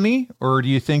the money, or do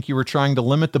you think you were trying to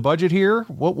limit the budget here?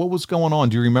 What was going on?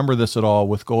 Do you remember this at all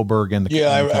with Goldberg and the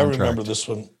contract? I remember this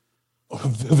one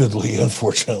vividly,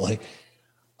 unfortunately.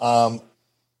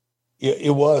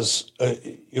 It was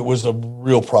a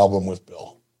real problem with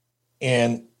Bill.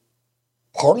 And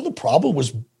part of the problem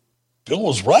was Bill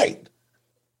was right.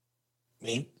 I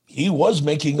mean, he was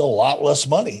making a lot less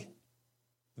money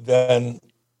than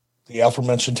the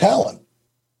aforementioned talent,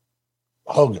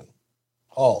 Hogan,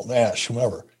 Hall, Nash,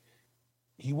 whomever.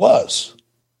 He was.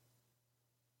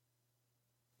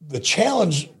 The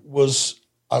challenge was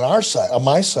on our side, on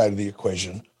my side of the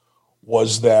equation,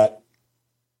 was that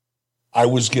I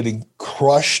was getting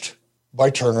crushed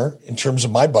by Turner in terms of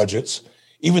my budgets,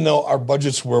 even though our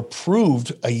budgets were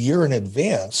approved a year in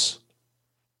advance.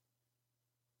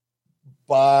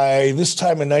 By this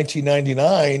time in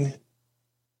 1999,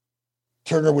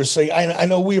 Turner was saying, I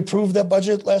know we approved that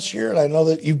budget last year, and I know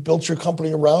that you've built your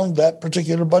company around that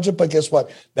particular budget, but guess what?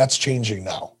 That's changing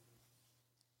now.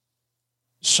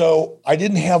 So I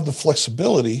didn't have the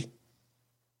flexibility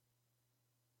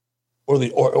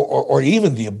or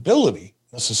even the ability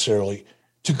necessarily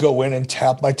to go in and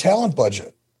tap my talent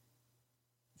budget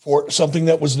for something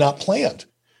that was not planned.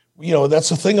 That's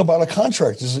the thing about a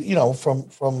contract is, from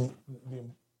the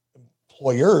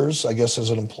employers, I guess, as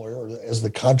an employer, as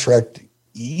the contractee,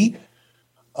 you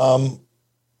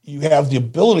have the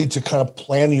ability to kind of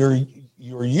plan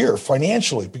your year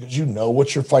financially because you know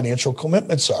what your financial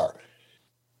commitments are.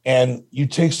 And you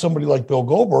take somebody like Bill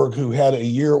Goldberg, who had a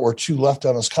year or two left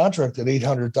on his contract at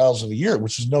 $800,000 a year,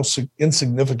 which is no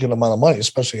insignificant amount of money,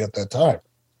 especially at that time.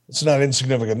 It's not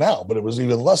insignificant now, but it was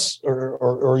even less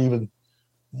or even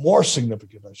more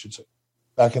significant, I should say,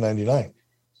 back in 99.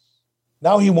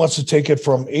 Now he wants to take it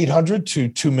from 800 to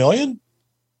 2 million.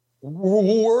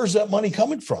 Where's that money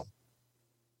coming from?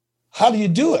 How do you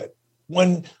do it?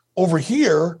 When over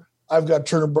here, I've got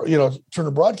Turner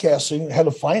Broadcasting, head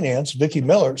of finance, Vicki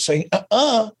Miller, saying,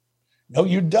 no,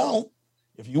 you don't.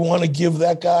 If you want to give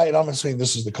that guy, and I'm not saying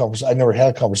this is the conversation, I never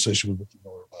had a conversation with Vicki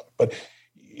Miller about it, but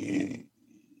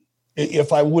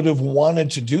if I would have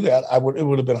wanted to do that, it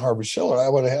would have been Harvey Schiller.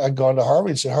 I'd gone to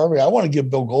Harvey and said, Harvey, I want to give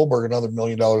Bill Goldberg another $1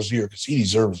 million a year because he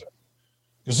deserves it.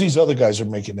 Because these other guys are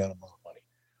making that amount of money.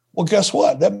 Well, guess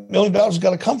what? That $1 million has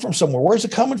got to come from somewhere. Where's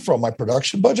it coming from? My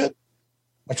production budget?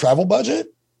 My travel budget?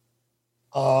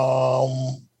 My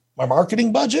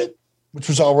marketing budget, which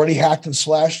was already hacked and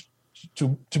slashed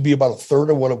to be about a third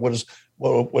of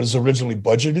what is originally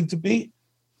budgeted to be.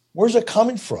 Where's it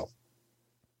coming from?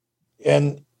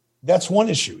 And that's one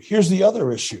issue. Here's the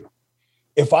other issue.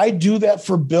 If I do that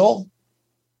for Bill,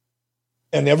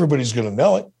 and everybody's going to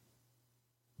know it,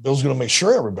 Bill's going to make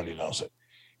sure everybody knows it.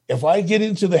 If I get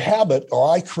into the habit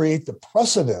or I create the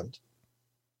precedent,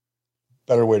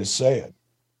 better way to say it,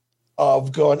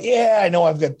 of going, I know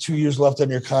I've got 2 years left on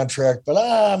your contract,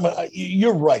 but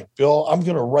you're right, Bill. I'm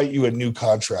going to write you a new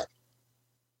contract.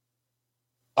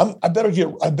 I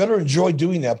better enjoy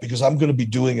doing that because I'm going to be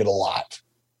doing it a lot.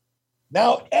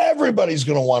 Now everybody's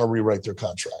going to want to rewrite their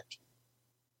contract.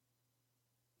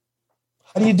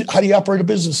 How do you operate a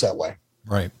business that way?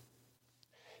 Right.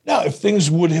 Now, if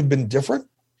things would have been different,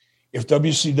 if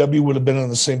WCW would have been in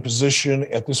the same position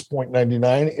at this point in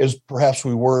 99 as perhaps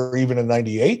we were even in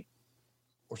 98,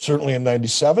 or certainly in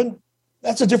 97,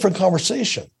 that's a different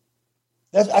conversation.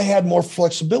 I had more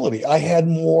flexibility. I had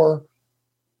more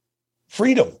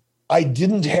freedom. I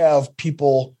didn't have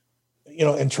people,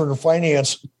 in Turner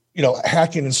Finance,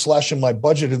 hacking and slashing my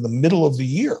budget in the middle of the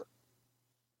year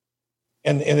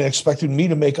and expecting me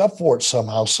to make up for it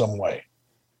somehow, some way.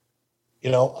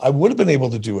 I would have been able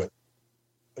to do it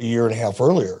a year and a half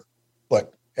earlier,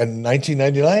 but in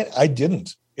 1999, I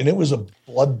didn't. And it was a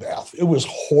bloodbath. It was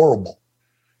horrible.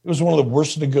 It was one of the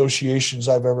worst negotiations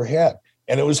I've ever had.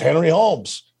 And it was Henry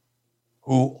Holmes,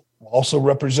 who also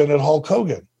represented Hulk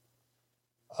Hogan,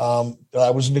 that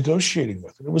I was negotiating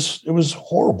with. And it was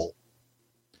horrible.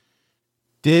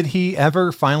 Did he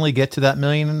ever finally get to that $1.5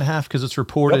 million? Because it's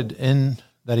reported in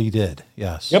that he did.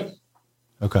 Yes. Yep.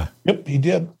 Okay. Yep, he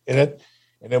did. And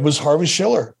it was Harvey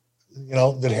Schiller,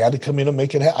 that had to come in and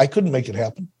make it happen. I couldn't make it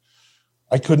happen.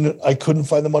 I couldn't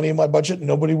find the money in my budget and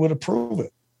nobody would approve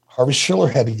it. Harvey Schiller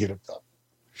had to get it done.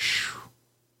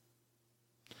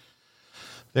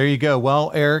 There you go.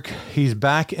 Well, Eric, he's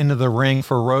back into the ring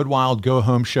for Road Wild Go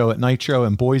Home show at Nitro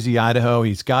in Boise, Idaho.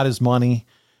 He's got his money.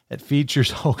 It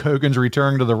features Hulk Hogan's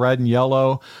return to the red and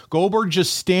yellow. Goldberg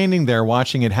just standing there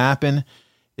watching it happen.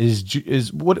 What's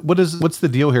the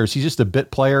deal here? Is he just a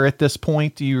bit player at this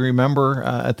point? Do you remember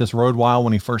at this Road Wild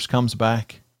when he first comes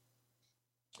back?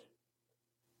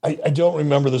 I don't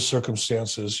remember the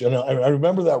circumstances. I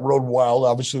remember that Road Wild.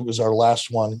 Obviously, it was our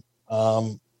last one,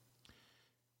 but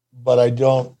I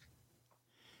don't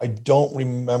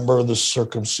remember the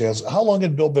circumstance. How long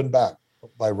had Bill been back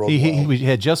by Road Wild? He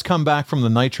had just come back from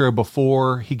the Nitro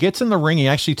before. He gets in the ring. He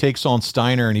actually takes on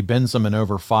Steiner and he bends him in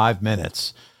over 5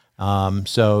 minutes.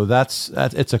 So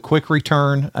it's a quick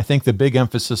return. I think the big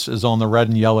emphasis is on the red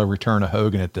and yellow return of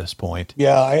Hogan at this point.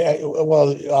 Yeah,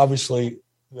 well, obviously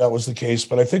that was the case,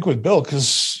 but I think with Bill,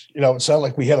 because it's not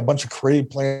like we had a bunch of creative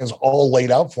plans all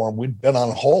laid out for him. We'd been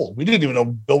on hold. We didn't even know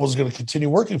Bill was going to continue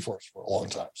working for us for a long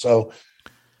time. So,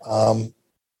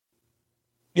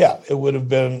 it would have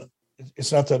been,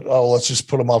 it's not that, let's just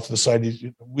put him off to the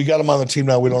side. We got him on the team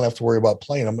now. We don't have to worry about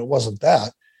playing him. It wasn't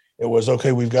that. It was,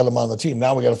 okay, we've got him on the team.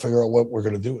 Now we got to figure out what we're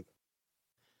going to do with it.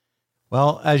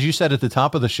 Well, as you said at the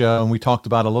top of the show, and we talked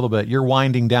about a little bit, you're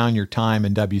winding down your time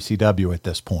in WCW at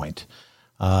this point.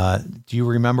 Do you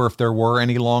remember if there were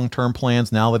any long-term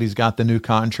plans now that he's got the new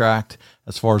contract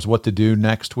as far as what to do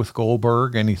next with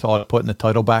Goldberg? Any thought of putting the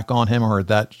title back on him, or had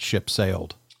that ship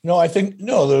sailed? No,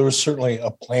 there was certainly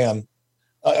a plan.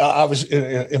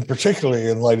 Obviously, in particularly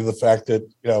in light of the fact that,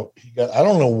 he got, I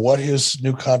don't know what his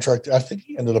new contract, I think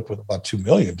he ended up with about $2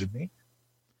 million, didn't he?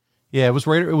 Yeah, it was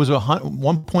right. It was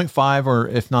 1.5, or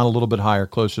if not a little bit higher,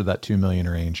 closer to that $2 million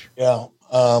range. Yeah.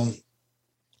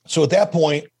 So at that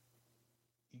point,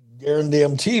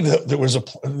 guaranteed there was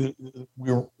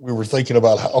we were thinking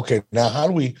about how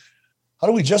do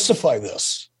we justify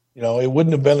this? It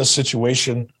wouldn't have been a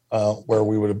situation where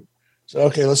we would have said,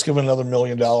 okay, let's give him another $1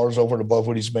 million over and above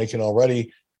what he's making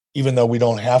already, even though we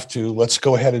don't have to. Let's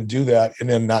go ahead and do that and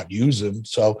then not use him.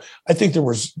 So I think there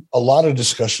was a lot of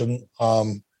discussion,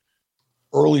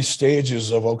 early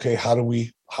stages of, okay, how do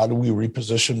we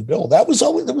reposition Bill? There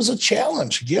was a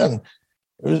challenge. Again,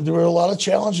 there were a lot of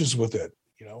challenges with it,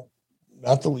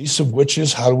 not the least of which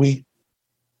is, how do we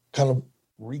kind of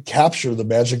recapture the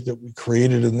magic that we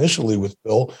created initially with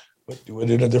Bill, but do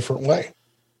it in a different way?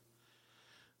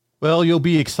 Well, you'll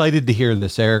be excited to hear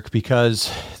this, Eric,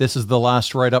 because this is the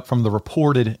last write-up from the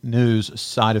reported news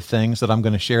side of things that I'm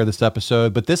going to share this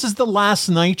episode. But this is the last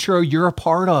Nitro you're a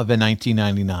part of in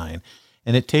 1999,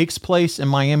 and it takes place in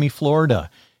Miami,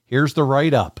 Florida. Here's the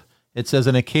write-up. It says,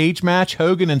 in a cage match,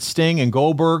 Hogan and Sting and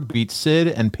Goldberg beat Sid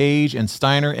and Page and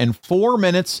Steiner in 4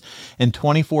 minutes and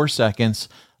 24 seconds.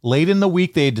 Late in the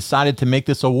week, they had decided to make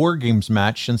this a War Games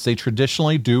match, since they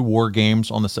traditionally do War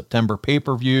Games on the September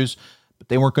pay-per-views, but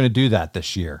they weren't going to do that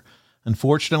this year.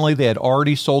 Unfortunately, they had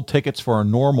already sold tickets for a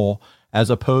normal as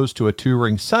opposed to a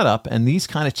 2-ring setup, and these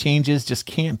kind of changes just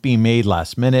can't be made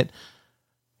last minute.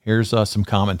 Here's some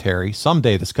commentary.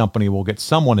 Someday this company will get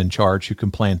someone in charge who can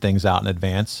plan things out in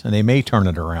advance, and they may turn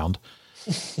it around.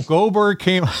 Goldberg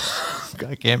came...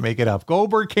 I can't make it up.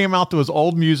 Goldberg came out to his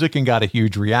old music and got a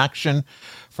huge reaction.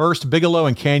 First, Bigelow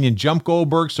and Canyon jumped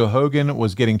Goldberg, so Hogan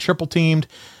was getting triple teamed.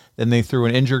 Then they threw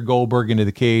an injured Goldberg into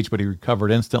the cage, but he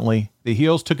recovered instantly. The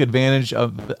heels took advantage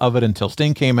of it until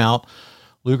Sting came out.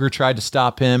 Luger tried to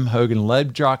stop him. Hogan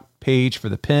leg dropped Page for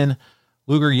the pin.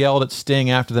 Luger yelled at Sting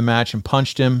after the match and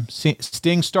punched him.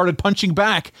 Sting started punching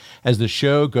back as the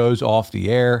show goes off the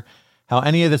air. How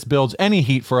any of this builds any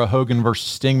heat for a Hogan versus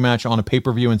Sting match on a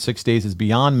pay-per-view in 6 days is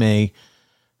beyond me.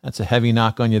 That's a heavy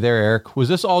knock on you there, Eric. Was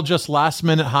this all just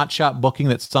last-minute hotshot booking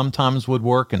that sometimes would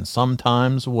work and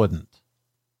sometimes wouldn't?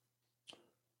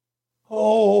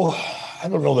 Oh, I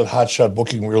don't know that hotshot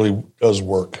booking really does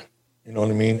work. You know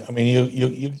what I mean? I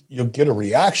mean, you get a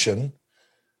reaction,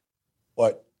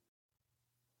 but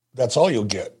that's all you'll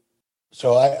get.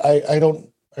 So I don't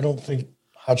think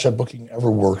hotshot booking ever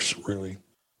works really,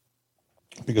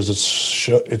 because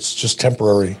it's just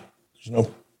temporary.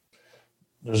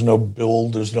 There's no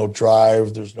build, there's no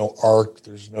drive, there's no arc,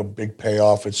 there's no big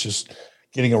payoff. It's just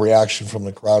getting a reaction from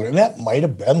the crowd, and that might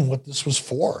have been what this was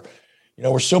for.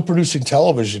 We're still producing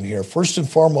television here. First and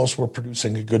foremost, we're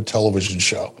producing a good television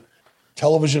show.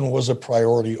 Television was a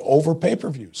priority over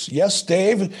pay-per-views. Yes,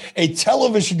 Dave, a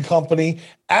television company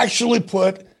actually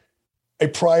put a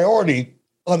priority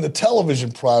on the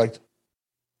television product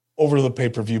over the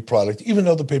pay-per-view product, even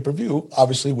though the pay-per-view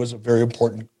obviously was a very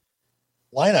important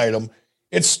line item.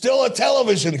 It's still a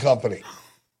television company,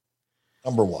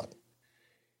 number one.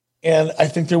 And I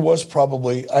think there was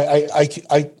probably,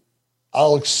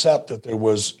 I'll accept that there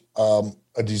was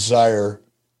a desire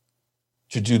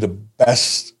to do the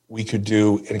best we could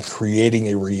do in creating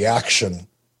a reaction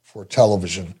for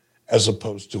television as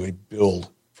opposed to a build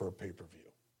for a pay-per-view,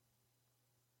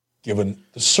 given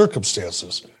the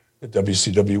circumstances that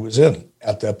WCW was in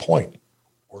at that point,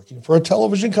 working for a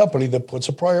television company that puts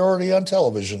a priority on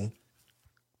television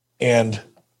and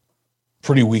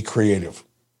pretty weak creative.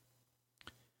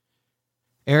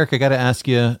 Eric, I got to ask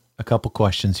you a couple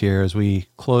questions here as we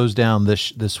close down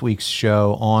this week's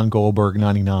show on Goldberg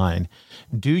 99.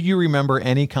 Do you remember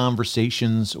any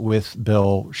conversations with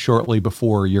Bill shortly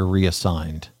before you're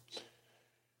reassigned?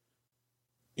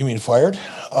 You mean fired?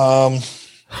 I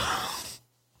was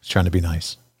trying to be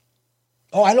nice.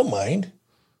 Oh, I don't mind.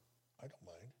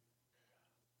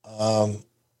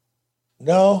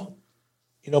 No,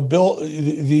 Bill,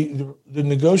 the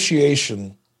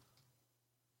negotiation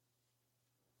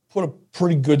put a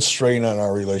pretty good strain on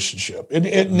our relationship.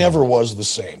 It never was the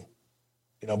same.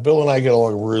 Bill and I get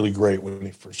along really great when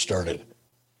we first started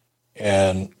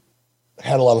and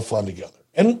had a lot of fun together.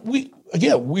 And we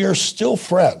are still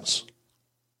friends.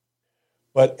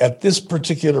 But at this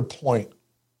particular point,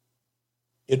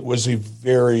 it was a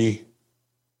very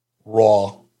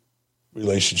raw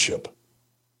relationship.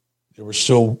 There were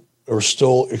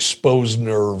still exposed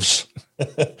nerves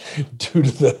due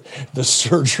to the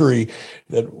surgery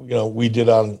that we did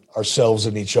on ourselves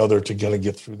and each other to kind of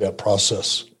get through that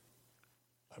process.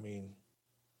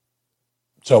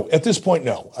 So at this point,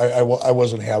 no, I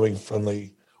wasn't having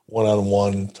friendly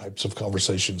one-on-one types of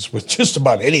conversations with just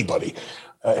about anybody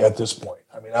at this point.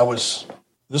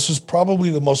 This was probably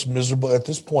the most miserable. At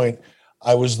this point,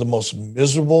 I was the most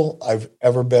miserable I've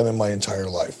ever been in my entire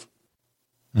life.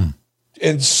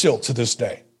 And still to this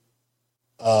day,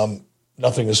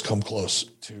 nothing has come close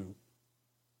to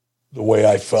the way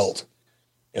I felt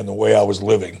and the way I was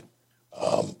living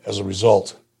as a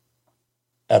result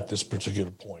at this particular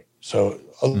point. So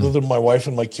other than my wife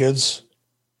and my kids,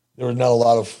 there was not a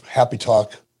lot of happy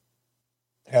talk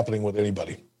happening with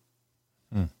anybody.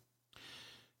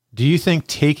 Do you think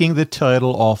taking the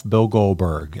title off Bill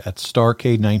Goldberg at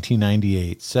Starrcade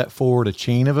 1998 set forward a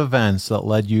chain of events that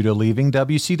led you to leaving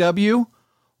WCW,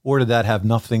 or did that have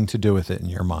nothing to do with it in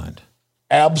your mind?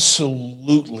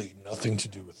 Absolutely nothing to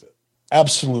do with it.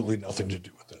 Absolutely nothing to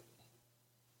do with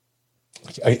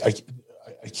it.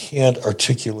 I can't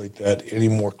articulate that any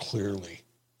more clearly.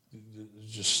 There's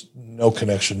just no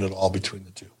connection at all between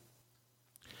the two.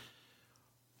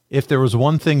 If there was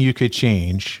one thing you could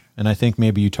change, and I think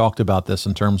maybe you talked about this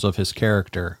in terms of his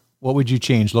character, what would you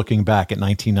change looking back at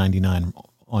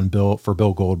 1999 for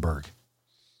Bill Goldberg?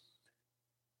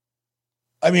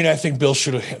 I think Bill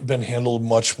should have been handled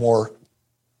much more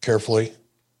carefully.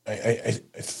 I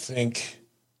think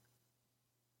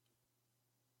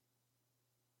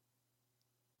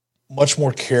much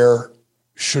more care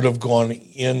should have gone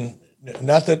in.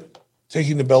 Not that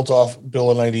taking the belt off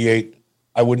Bill in 98,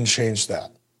 I wouldn't change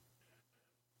that.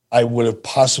 I would have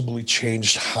possibly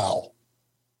changed how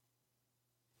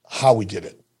we did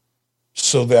it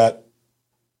so that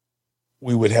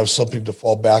we would have something to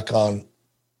fall back on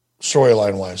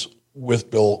storyline wise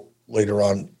with Bill later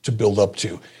on to build up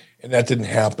to. And that didn't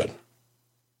happen.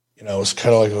 It's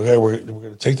kind of like, okay, we're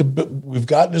going to take we've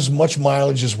gotten as much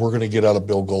mileage as we're going to get out of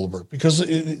Bill Goldberg. Because,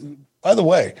 by the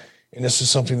way, and this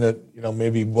is something that,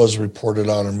 maybe was reported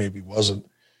on or maybe wasn't,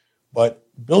 but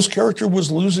Bill's character was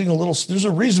losing a little. There's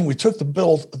a reason we took the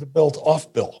belt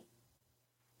off Bill.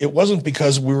 It wasn't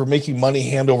because we were making money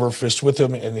hand over fist with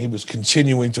him and he was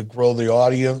continuing to grow the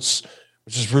audience,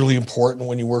 which is really important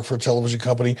when you work for a television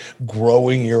company.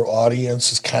 Growing your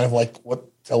audience is kind of like what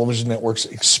television networks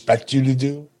expect you to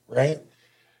do, right?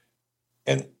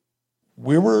 And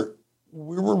we were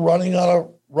running out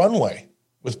of runway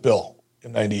with Bill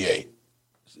in 98.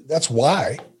 That's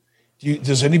why.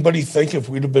 Does anybody think if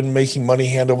we'd have been making money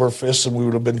hand over fist and we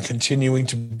would have been continuing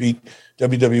to beat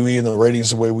WWE in the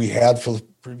ratings the way we had for the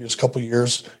previous couple of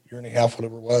years, year and a half,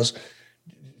 whatever it was,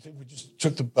 do you think we just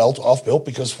took the belt off Bill?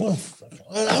 Because, well,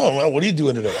 I don't know. What are you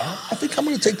doing today? I think I'm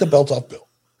going to take the belt off Bill.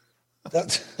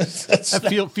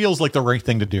 That feels like the right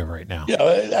thing to do right now.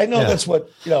 Yeah, I know that's what,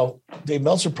 Dave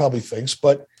Meltzer probably thinks,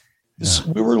 but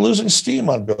we were losing steam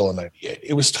on Bill in 98.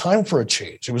 It was time for a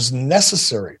change. It was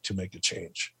necessary to make a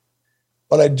change.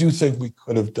 But I do think we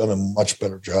could have done a much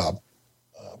better job,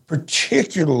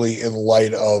 particularly in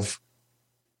light of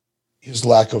his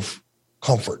lack of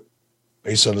comfort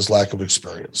based on his lack of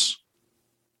experience.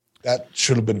 That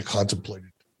should have been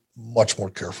contemplated much more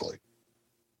carefully.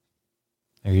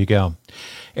 There you go.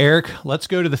 Eric, let's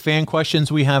go to the fan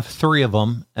questions. We have 3 of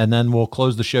them, and then we'll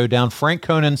close the show down. Frank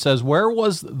Conan says, where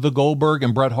was the Goldberg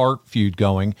and Bret Hart feud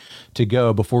going to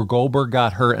go before Goldberg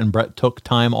got hurt and Bret took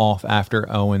time off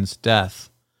after Owen's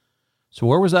death? So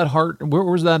where was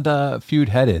that feud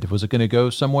headed? Was it going to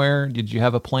go somewhere? Did you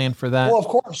have a plan for that? Well, of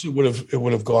course it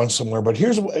would have gone somewhere. But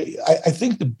here's what I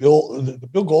think the Bill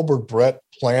Goldberg Bret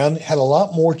plan had a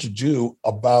lot more to do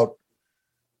about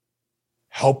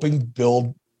helping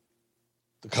build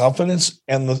the confidence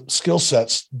and the skill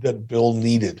sets that Bill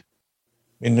needed.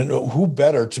 I mean, who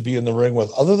better to be in the ring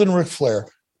with, other than Ric Flair,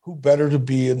 who better to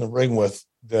be in the ring with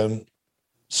than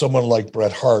someone like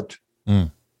Bret Hart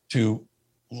to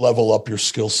level up your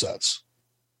skill sets?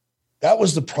 That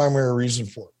was the primary reason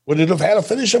for it. Would it have had a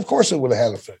finish? Of course it would have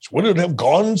had a finish. Would it have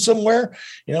gone somewhere?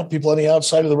 People on the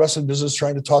outside of the wrestling business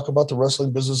trying to talk about the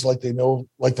wrestling business like they know,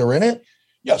 like they're in it.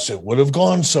 Yes, it would have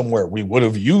gone somewhere. We would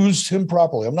have used him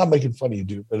properly. I'm not making fun of you,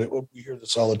 dude, but we hear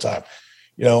this all the time.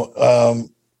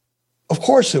 Of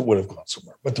course it would have gone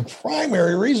somewhere. But the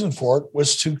primary reason for it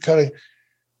was to kind of,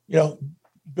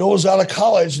 Bill was out of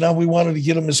college. Now we wanted to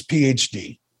get him his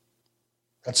PhD.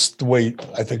 That's the way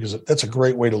I think that's a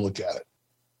great way to look at it.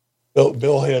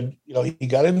 Bill had, he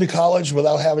got into college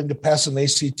without having to pass an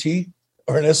ACT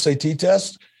or an SAT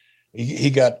test. He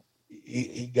got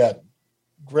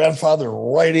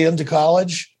grandfathered right into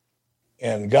college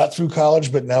and got through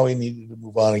college, but now he needed to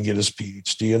move on and get his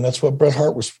PhD. And that's what Bret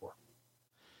Hart was for.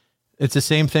 It's the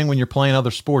same thing when you're playing other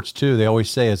sports too. They always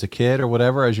say as a kid or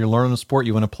whatever, as you're learning the sport,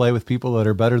 you want to play with people that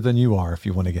are better than you are if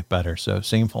you want to get better. So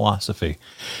same philosophy.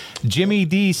 Jimmy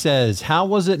D says, how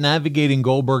was it navigating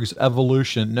Goldberg's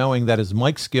evolution, knowing that his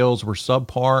mic skills were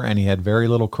subpar and he had very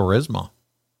little charisma?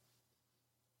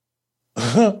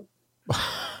 I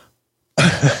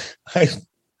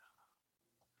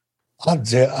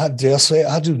dare say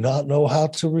I do not know how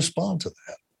to respond to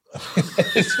that.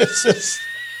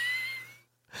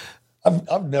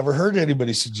 I've never heard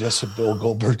anybody suggest that Bill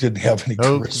Goldberg didn't have any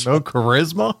charisma. No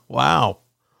charisma? Wow.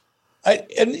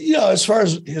 As far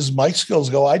as his mic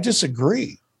skills go, I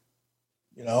disagree.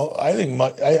 I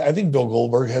think Bill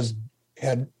Goldberg has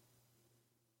had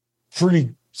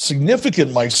pretty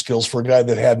significant mic skills for a guy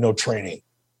that had no training.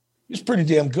 He's pretty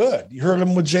damn good. You heard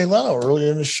him with Jay Leno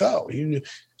earlier in the show. He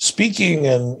speaking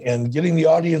and getting the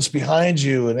audience behind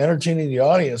you and entertaining the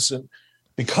audience. And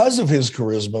because of his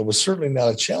charisma, was certainly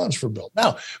not a challenge for Bill.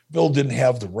 Now, Bill didn't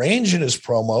have the range in his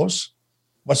promos,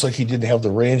 much like he didn't have the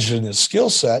range in his skill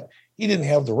set. He didn't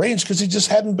have the range because he just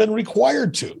hadn't been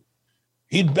required to.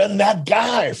 He'd been that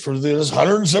guy for those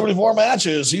 174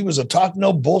 matches. He was a talk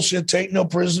no bullshit, take no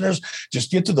prisoners,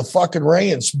 just get to the fucking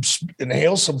ring and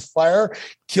inhale some fire,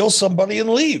 kill somebody and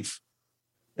leave.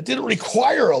 It didn't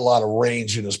require a lot of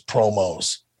range in his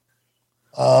promos.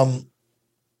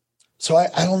 So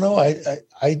I don't know.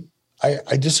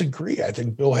 I disagree. I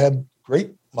think Bill had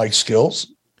great mic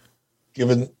skills,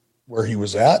 given where he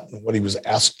was at and what he was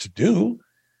asked to do.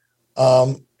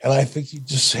 And I think he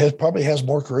just probably has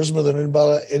more charisma than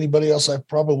anybody else I've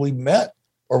probably met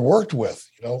or worked with,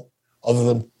 other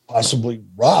than possibly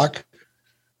Rock,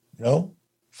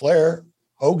 Flair,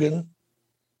 Hogan,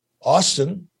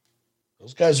 Austin.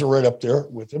 Those guys are right up there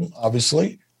with him,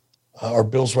 obviously. Or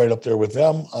Bill's right up there with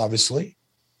them, obviously.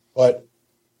 But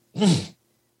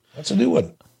that's a new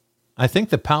one. I think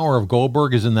the power of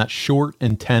Goldberg is in that short,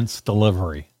 intense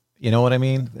delivery. You know what I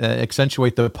mean?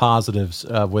 Accentuate the positives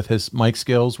with his mic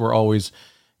skills were always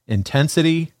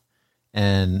intensity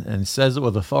and says it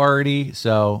with authority.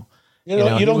 So, you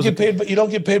don't get paid, but you don't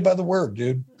get paid by the word,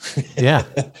 dude. Yeah.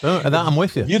 I'm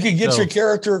with you. You can get your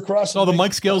character across. All the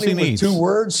mic skills he needs. 2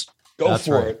 words. That's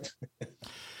for right. it.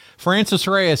 Francis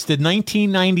Reyes, did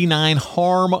 1999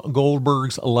 harm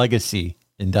Goldberg's legacy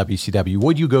in WCW?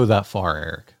 Would you go that far,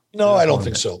 Eric? No, I don't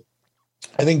think so.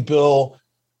 I think Bill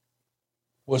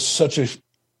was he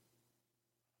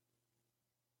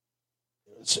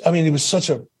was such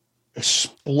a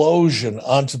explosion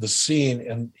onto the scene,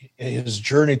 and his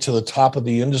journey to the top of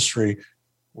the industry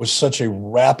was such a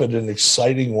rapid and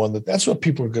exciting one that's what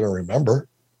people are going to remember.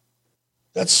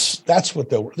 That's what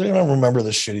they're going to remember, the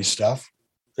shitty stuff.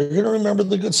 They're going to remember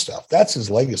the good stuff. That's his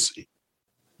legacy,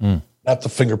 not the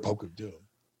finger poke of doom.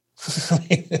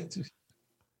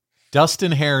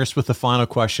 Dustin Harris with the final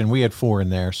question. We had 4 in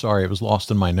there. Sorry, it was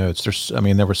lost in my notes. There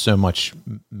was so much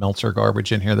Meltzer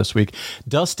garbage in here this week.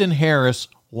 Dustin Harris,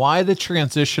 why the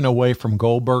transition away from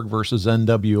Goldberg versus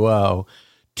NWO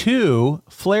to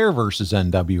Flair versus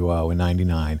NWO in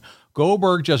 99?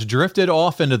 Goldberg just drifted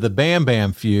off into the Bam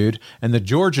Bam feud and the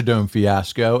Georgia Dome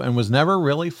fiasco and was never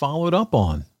really followed up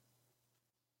on.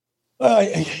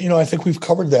 I think we've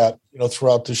covered that,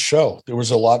 throughout the show. There was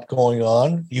a lot going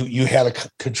on. You had a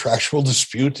contractual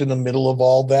dispute in the middle of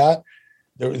all that.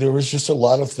 There was just a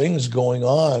lot of things going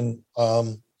on,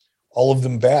 all of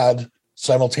them bad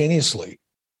simultaneously.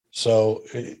 So,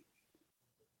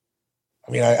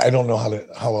 I don't know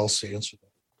how else to answer that.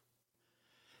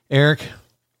 Eric,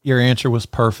 your answer was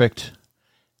perfect.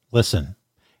 Listen,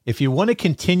 if you want to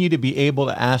continue to be able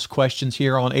to ask questions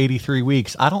here on 83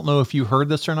 Weeks, I don't know if you heard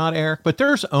this or not, Eric, but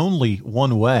there's only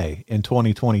one way in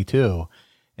 2022,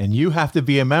 and you have to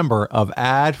be a member of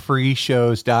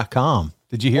adfreeshows.com.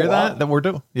 Did you hear that? That we're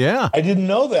doing? Yeah. I didn't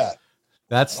know that.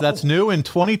 That's new in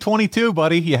 2022,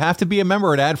 buddy. You have to be a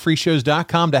member at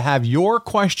adfreeshows.com to have your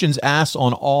questions asked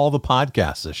on all the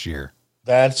podcasts this year.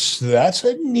 That's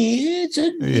a neat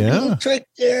little trick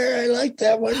there. I like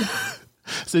that one.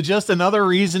 So just another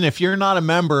reason, if you're not a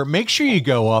member, make sure you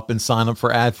go up and sign up for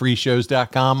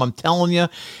adfreeshows.com. I'm telling you,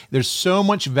 there's so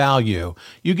much value.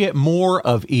 You get more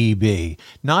of EB.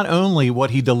 Not only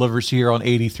what he delivers here on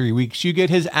 83 Weeks, you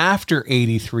get his after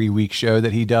 83 Week show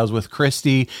that he does with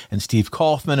Christy and Steve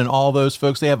Kaufman and all those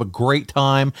folks. They have a great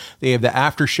time. They have the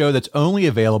after show that's only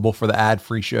available for the Ad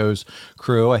Free Shows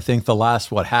crew. I think the last,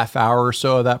 half hour or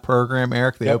so of that program,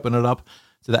 Eric, they open it up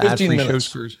to the Ad Free Shows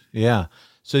crews. Yeah.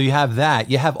 So you have that.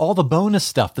 You have all the bonus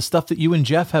stuff, the stuff that you and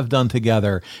Jeff have done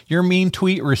together, your mean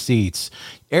tweet receipts.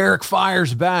 Eric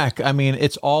fires back. I mean,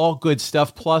 it's all good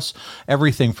stuff, plus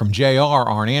everything from JR,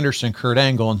 Arn Anderson, Kurt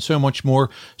Angle, and so much more.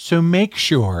 So make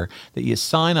sure that you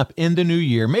sign up in the new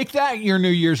year. Make that your New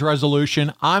Year's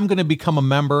resolution. I'm going to become a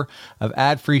member of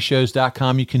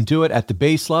adfreeshows.com. You can do it at the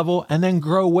base level and then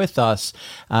grow with us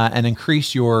and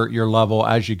increase your level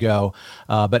as you go.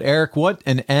 But Eric, what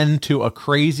an end to a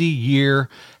crazy year.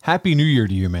 Happy New Year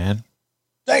to you, man.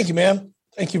 Thank you, man.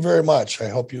 Thank you very much. I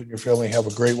hope you and your family have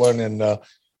a great one. And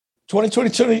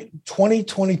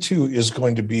 2022 is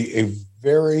going to be a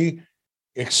very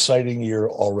exciting year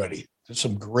already. There's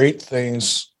some great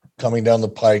things coming down the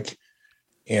pike,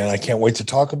 and I can't wait to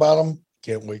talk about them.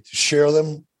 Can't wait to share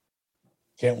them.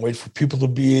 Can't wait for people to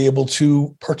be able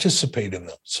to participate in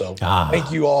them. So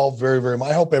thank you all very, very much.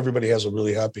 I hope everybody has a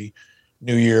really happy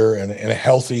New Year and a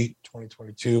healthy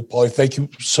 2022. Paulie, thank you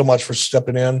so much for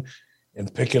stepping in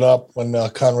and picking up when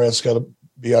Conrad's got to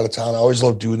be out of town. I always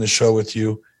love doing the show with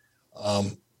you.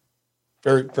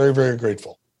 Very, very, very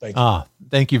grateful. Thank you.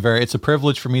 Thank you it's a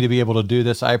privilege for me to be able to do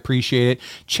this. I appreciate it.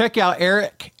 Check out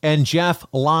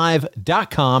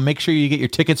ericandjefflive.com. Make sure you get your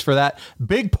tickets for that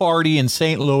big party in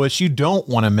St. Louis. You don't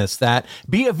want to miss that.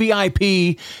 Be a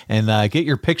VIP and get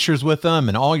your pictures with them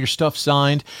and all your stuff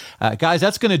signed. Guys,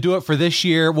 that's going to do it for this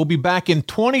year. We'll be back in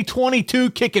 2022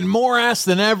 kicking more ass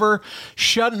than ever,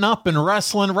 shutting up and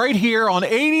wrestling right here on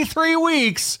 83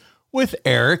 Weeks with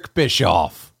Eric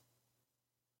Bischoff.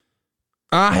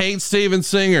 I hate Steven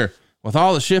Singer. With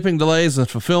all the shipping delays and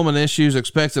fulfillment issues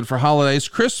expected for holidays,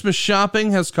 Christmas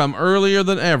shopping has come earlier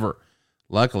than ever.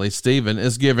 Luckily, Steven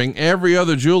is giving every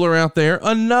other jeweler out there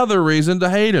another reason to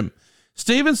hate him.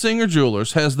 Steven Singer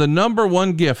Jewelers has the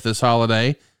 #1 gift this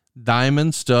holiday,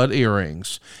 diamond stud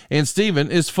earrings. And Steven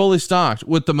is fully stocked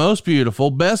with the most beautiful,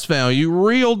 best value,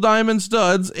 real diamond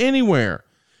studs anywhere.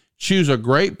 Choose a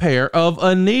great pair of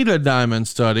Anita diamond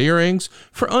stud earrings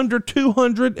for under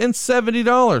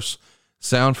 $270.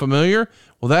 Sound familiar?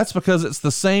 Well, that's because it's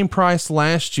the same price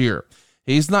last year.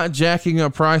 He's not jacking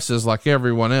up prices like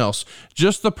everyone else.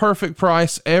 Just the perfect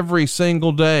price every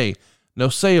single day. No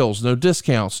sales, no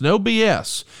discounts, no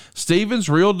BS. Steven's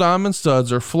real diamond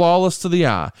studs are flawless to the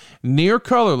eye, near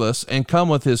colorless, and come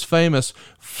with his famous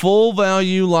full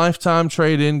value lifetime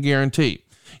trade-in guarantee.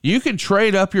 You can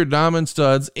trade up your diamond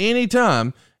studs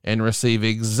anytime and receive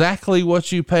exactly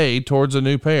what you paid towards a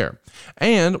new pair.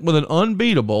 And with an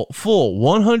unbeatable full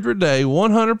 100-day,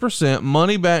 100%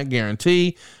 money-back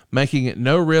guarantee, making it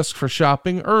no risk for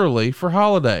shopping early for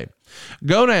holiday.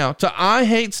 Go now to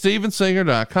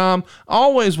IHateStevenSinger.com,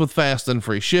 always with fast and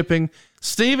free shipping.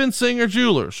 Steven Singer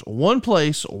Jewelers, one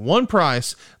place, one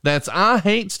price. That's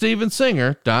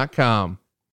IHateStevenSinger.com.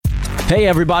 Hey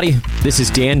everybody, this is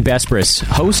Dan Bespris,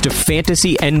 host of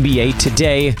Fantasy NBA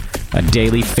Today, a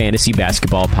daily fantasy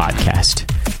basketball podcast.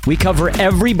 We cover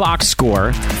every box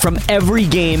score from every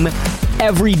game,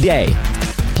 every day.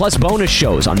 Plus bonus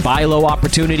shows on buy low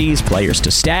opportunities, players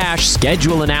to stash,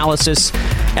 schedule analysis,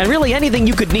 and really anything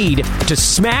you could need to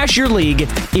smash your league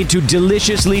into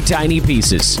deliciously tiny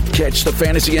pieces. Catch the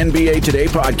Fantasy NBA Today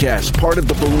podcast, part of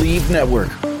the Believe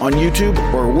Network, on YouTube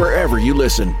or wherever you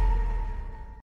listen.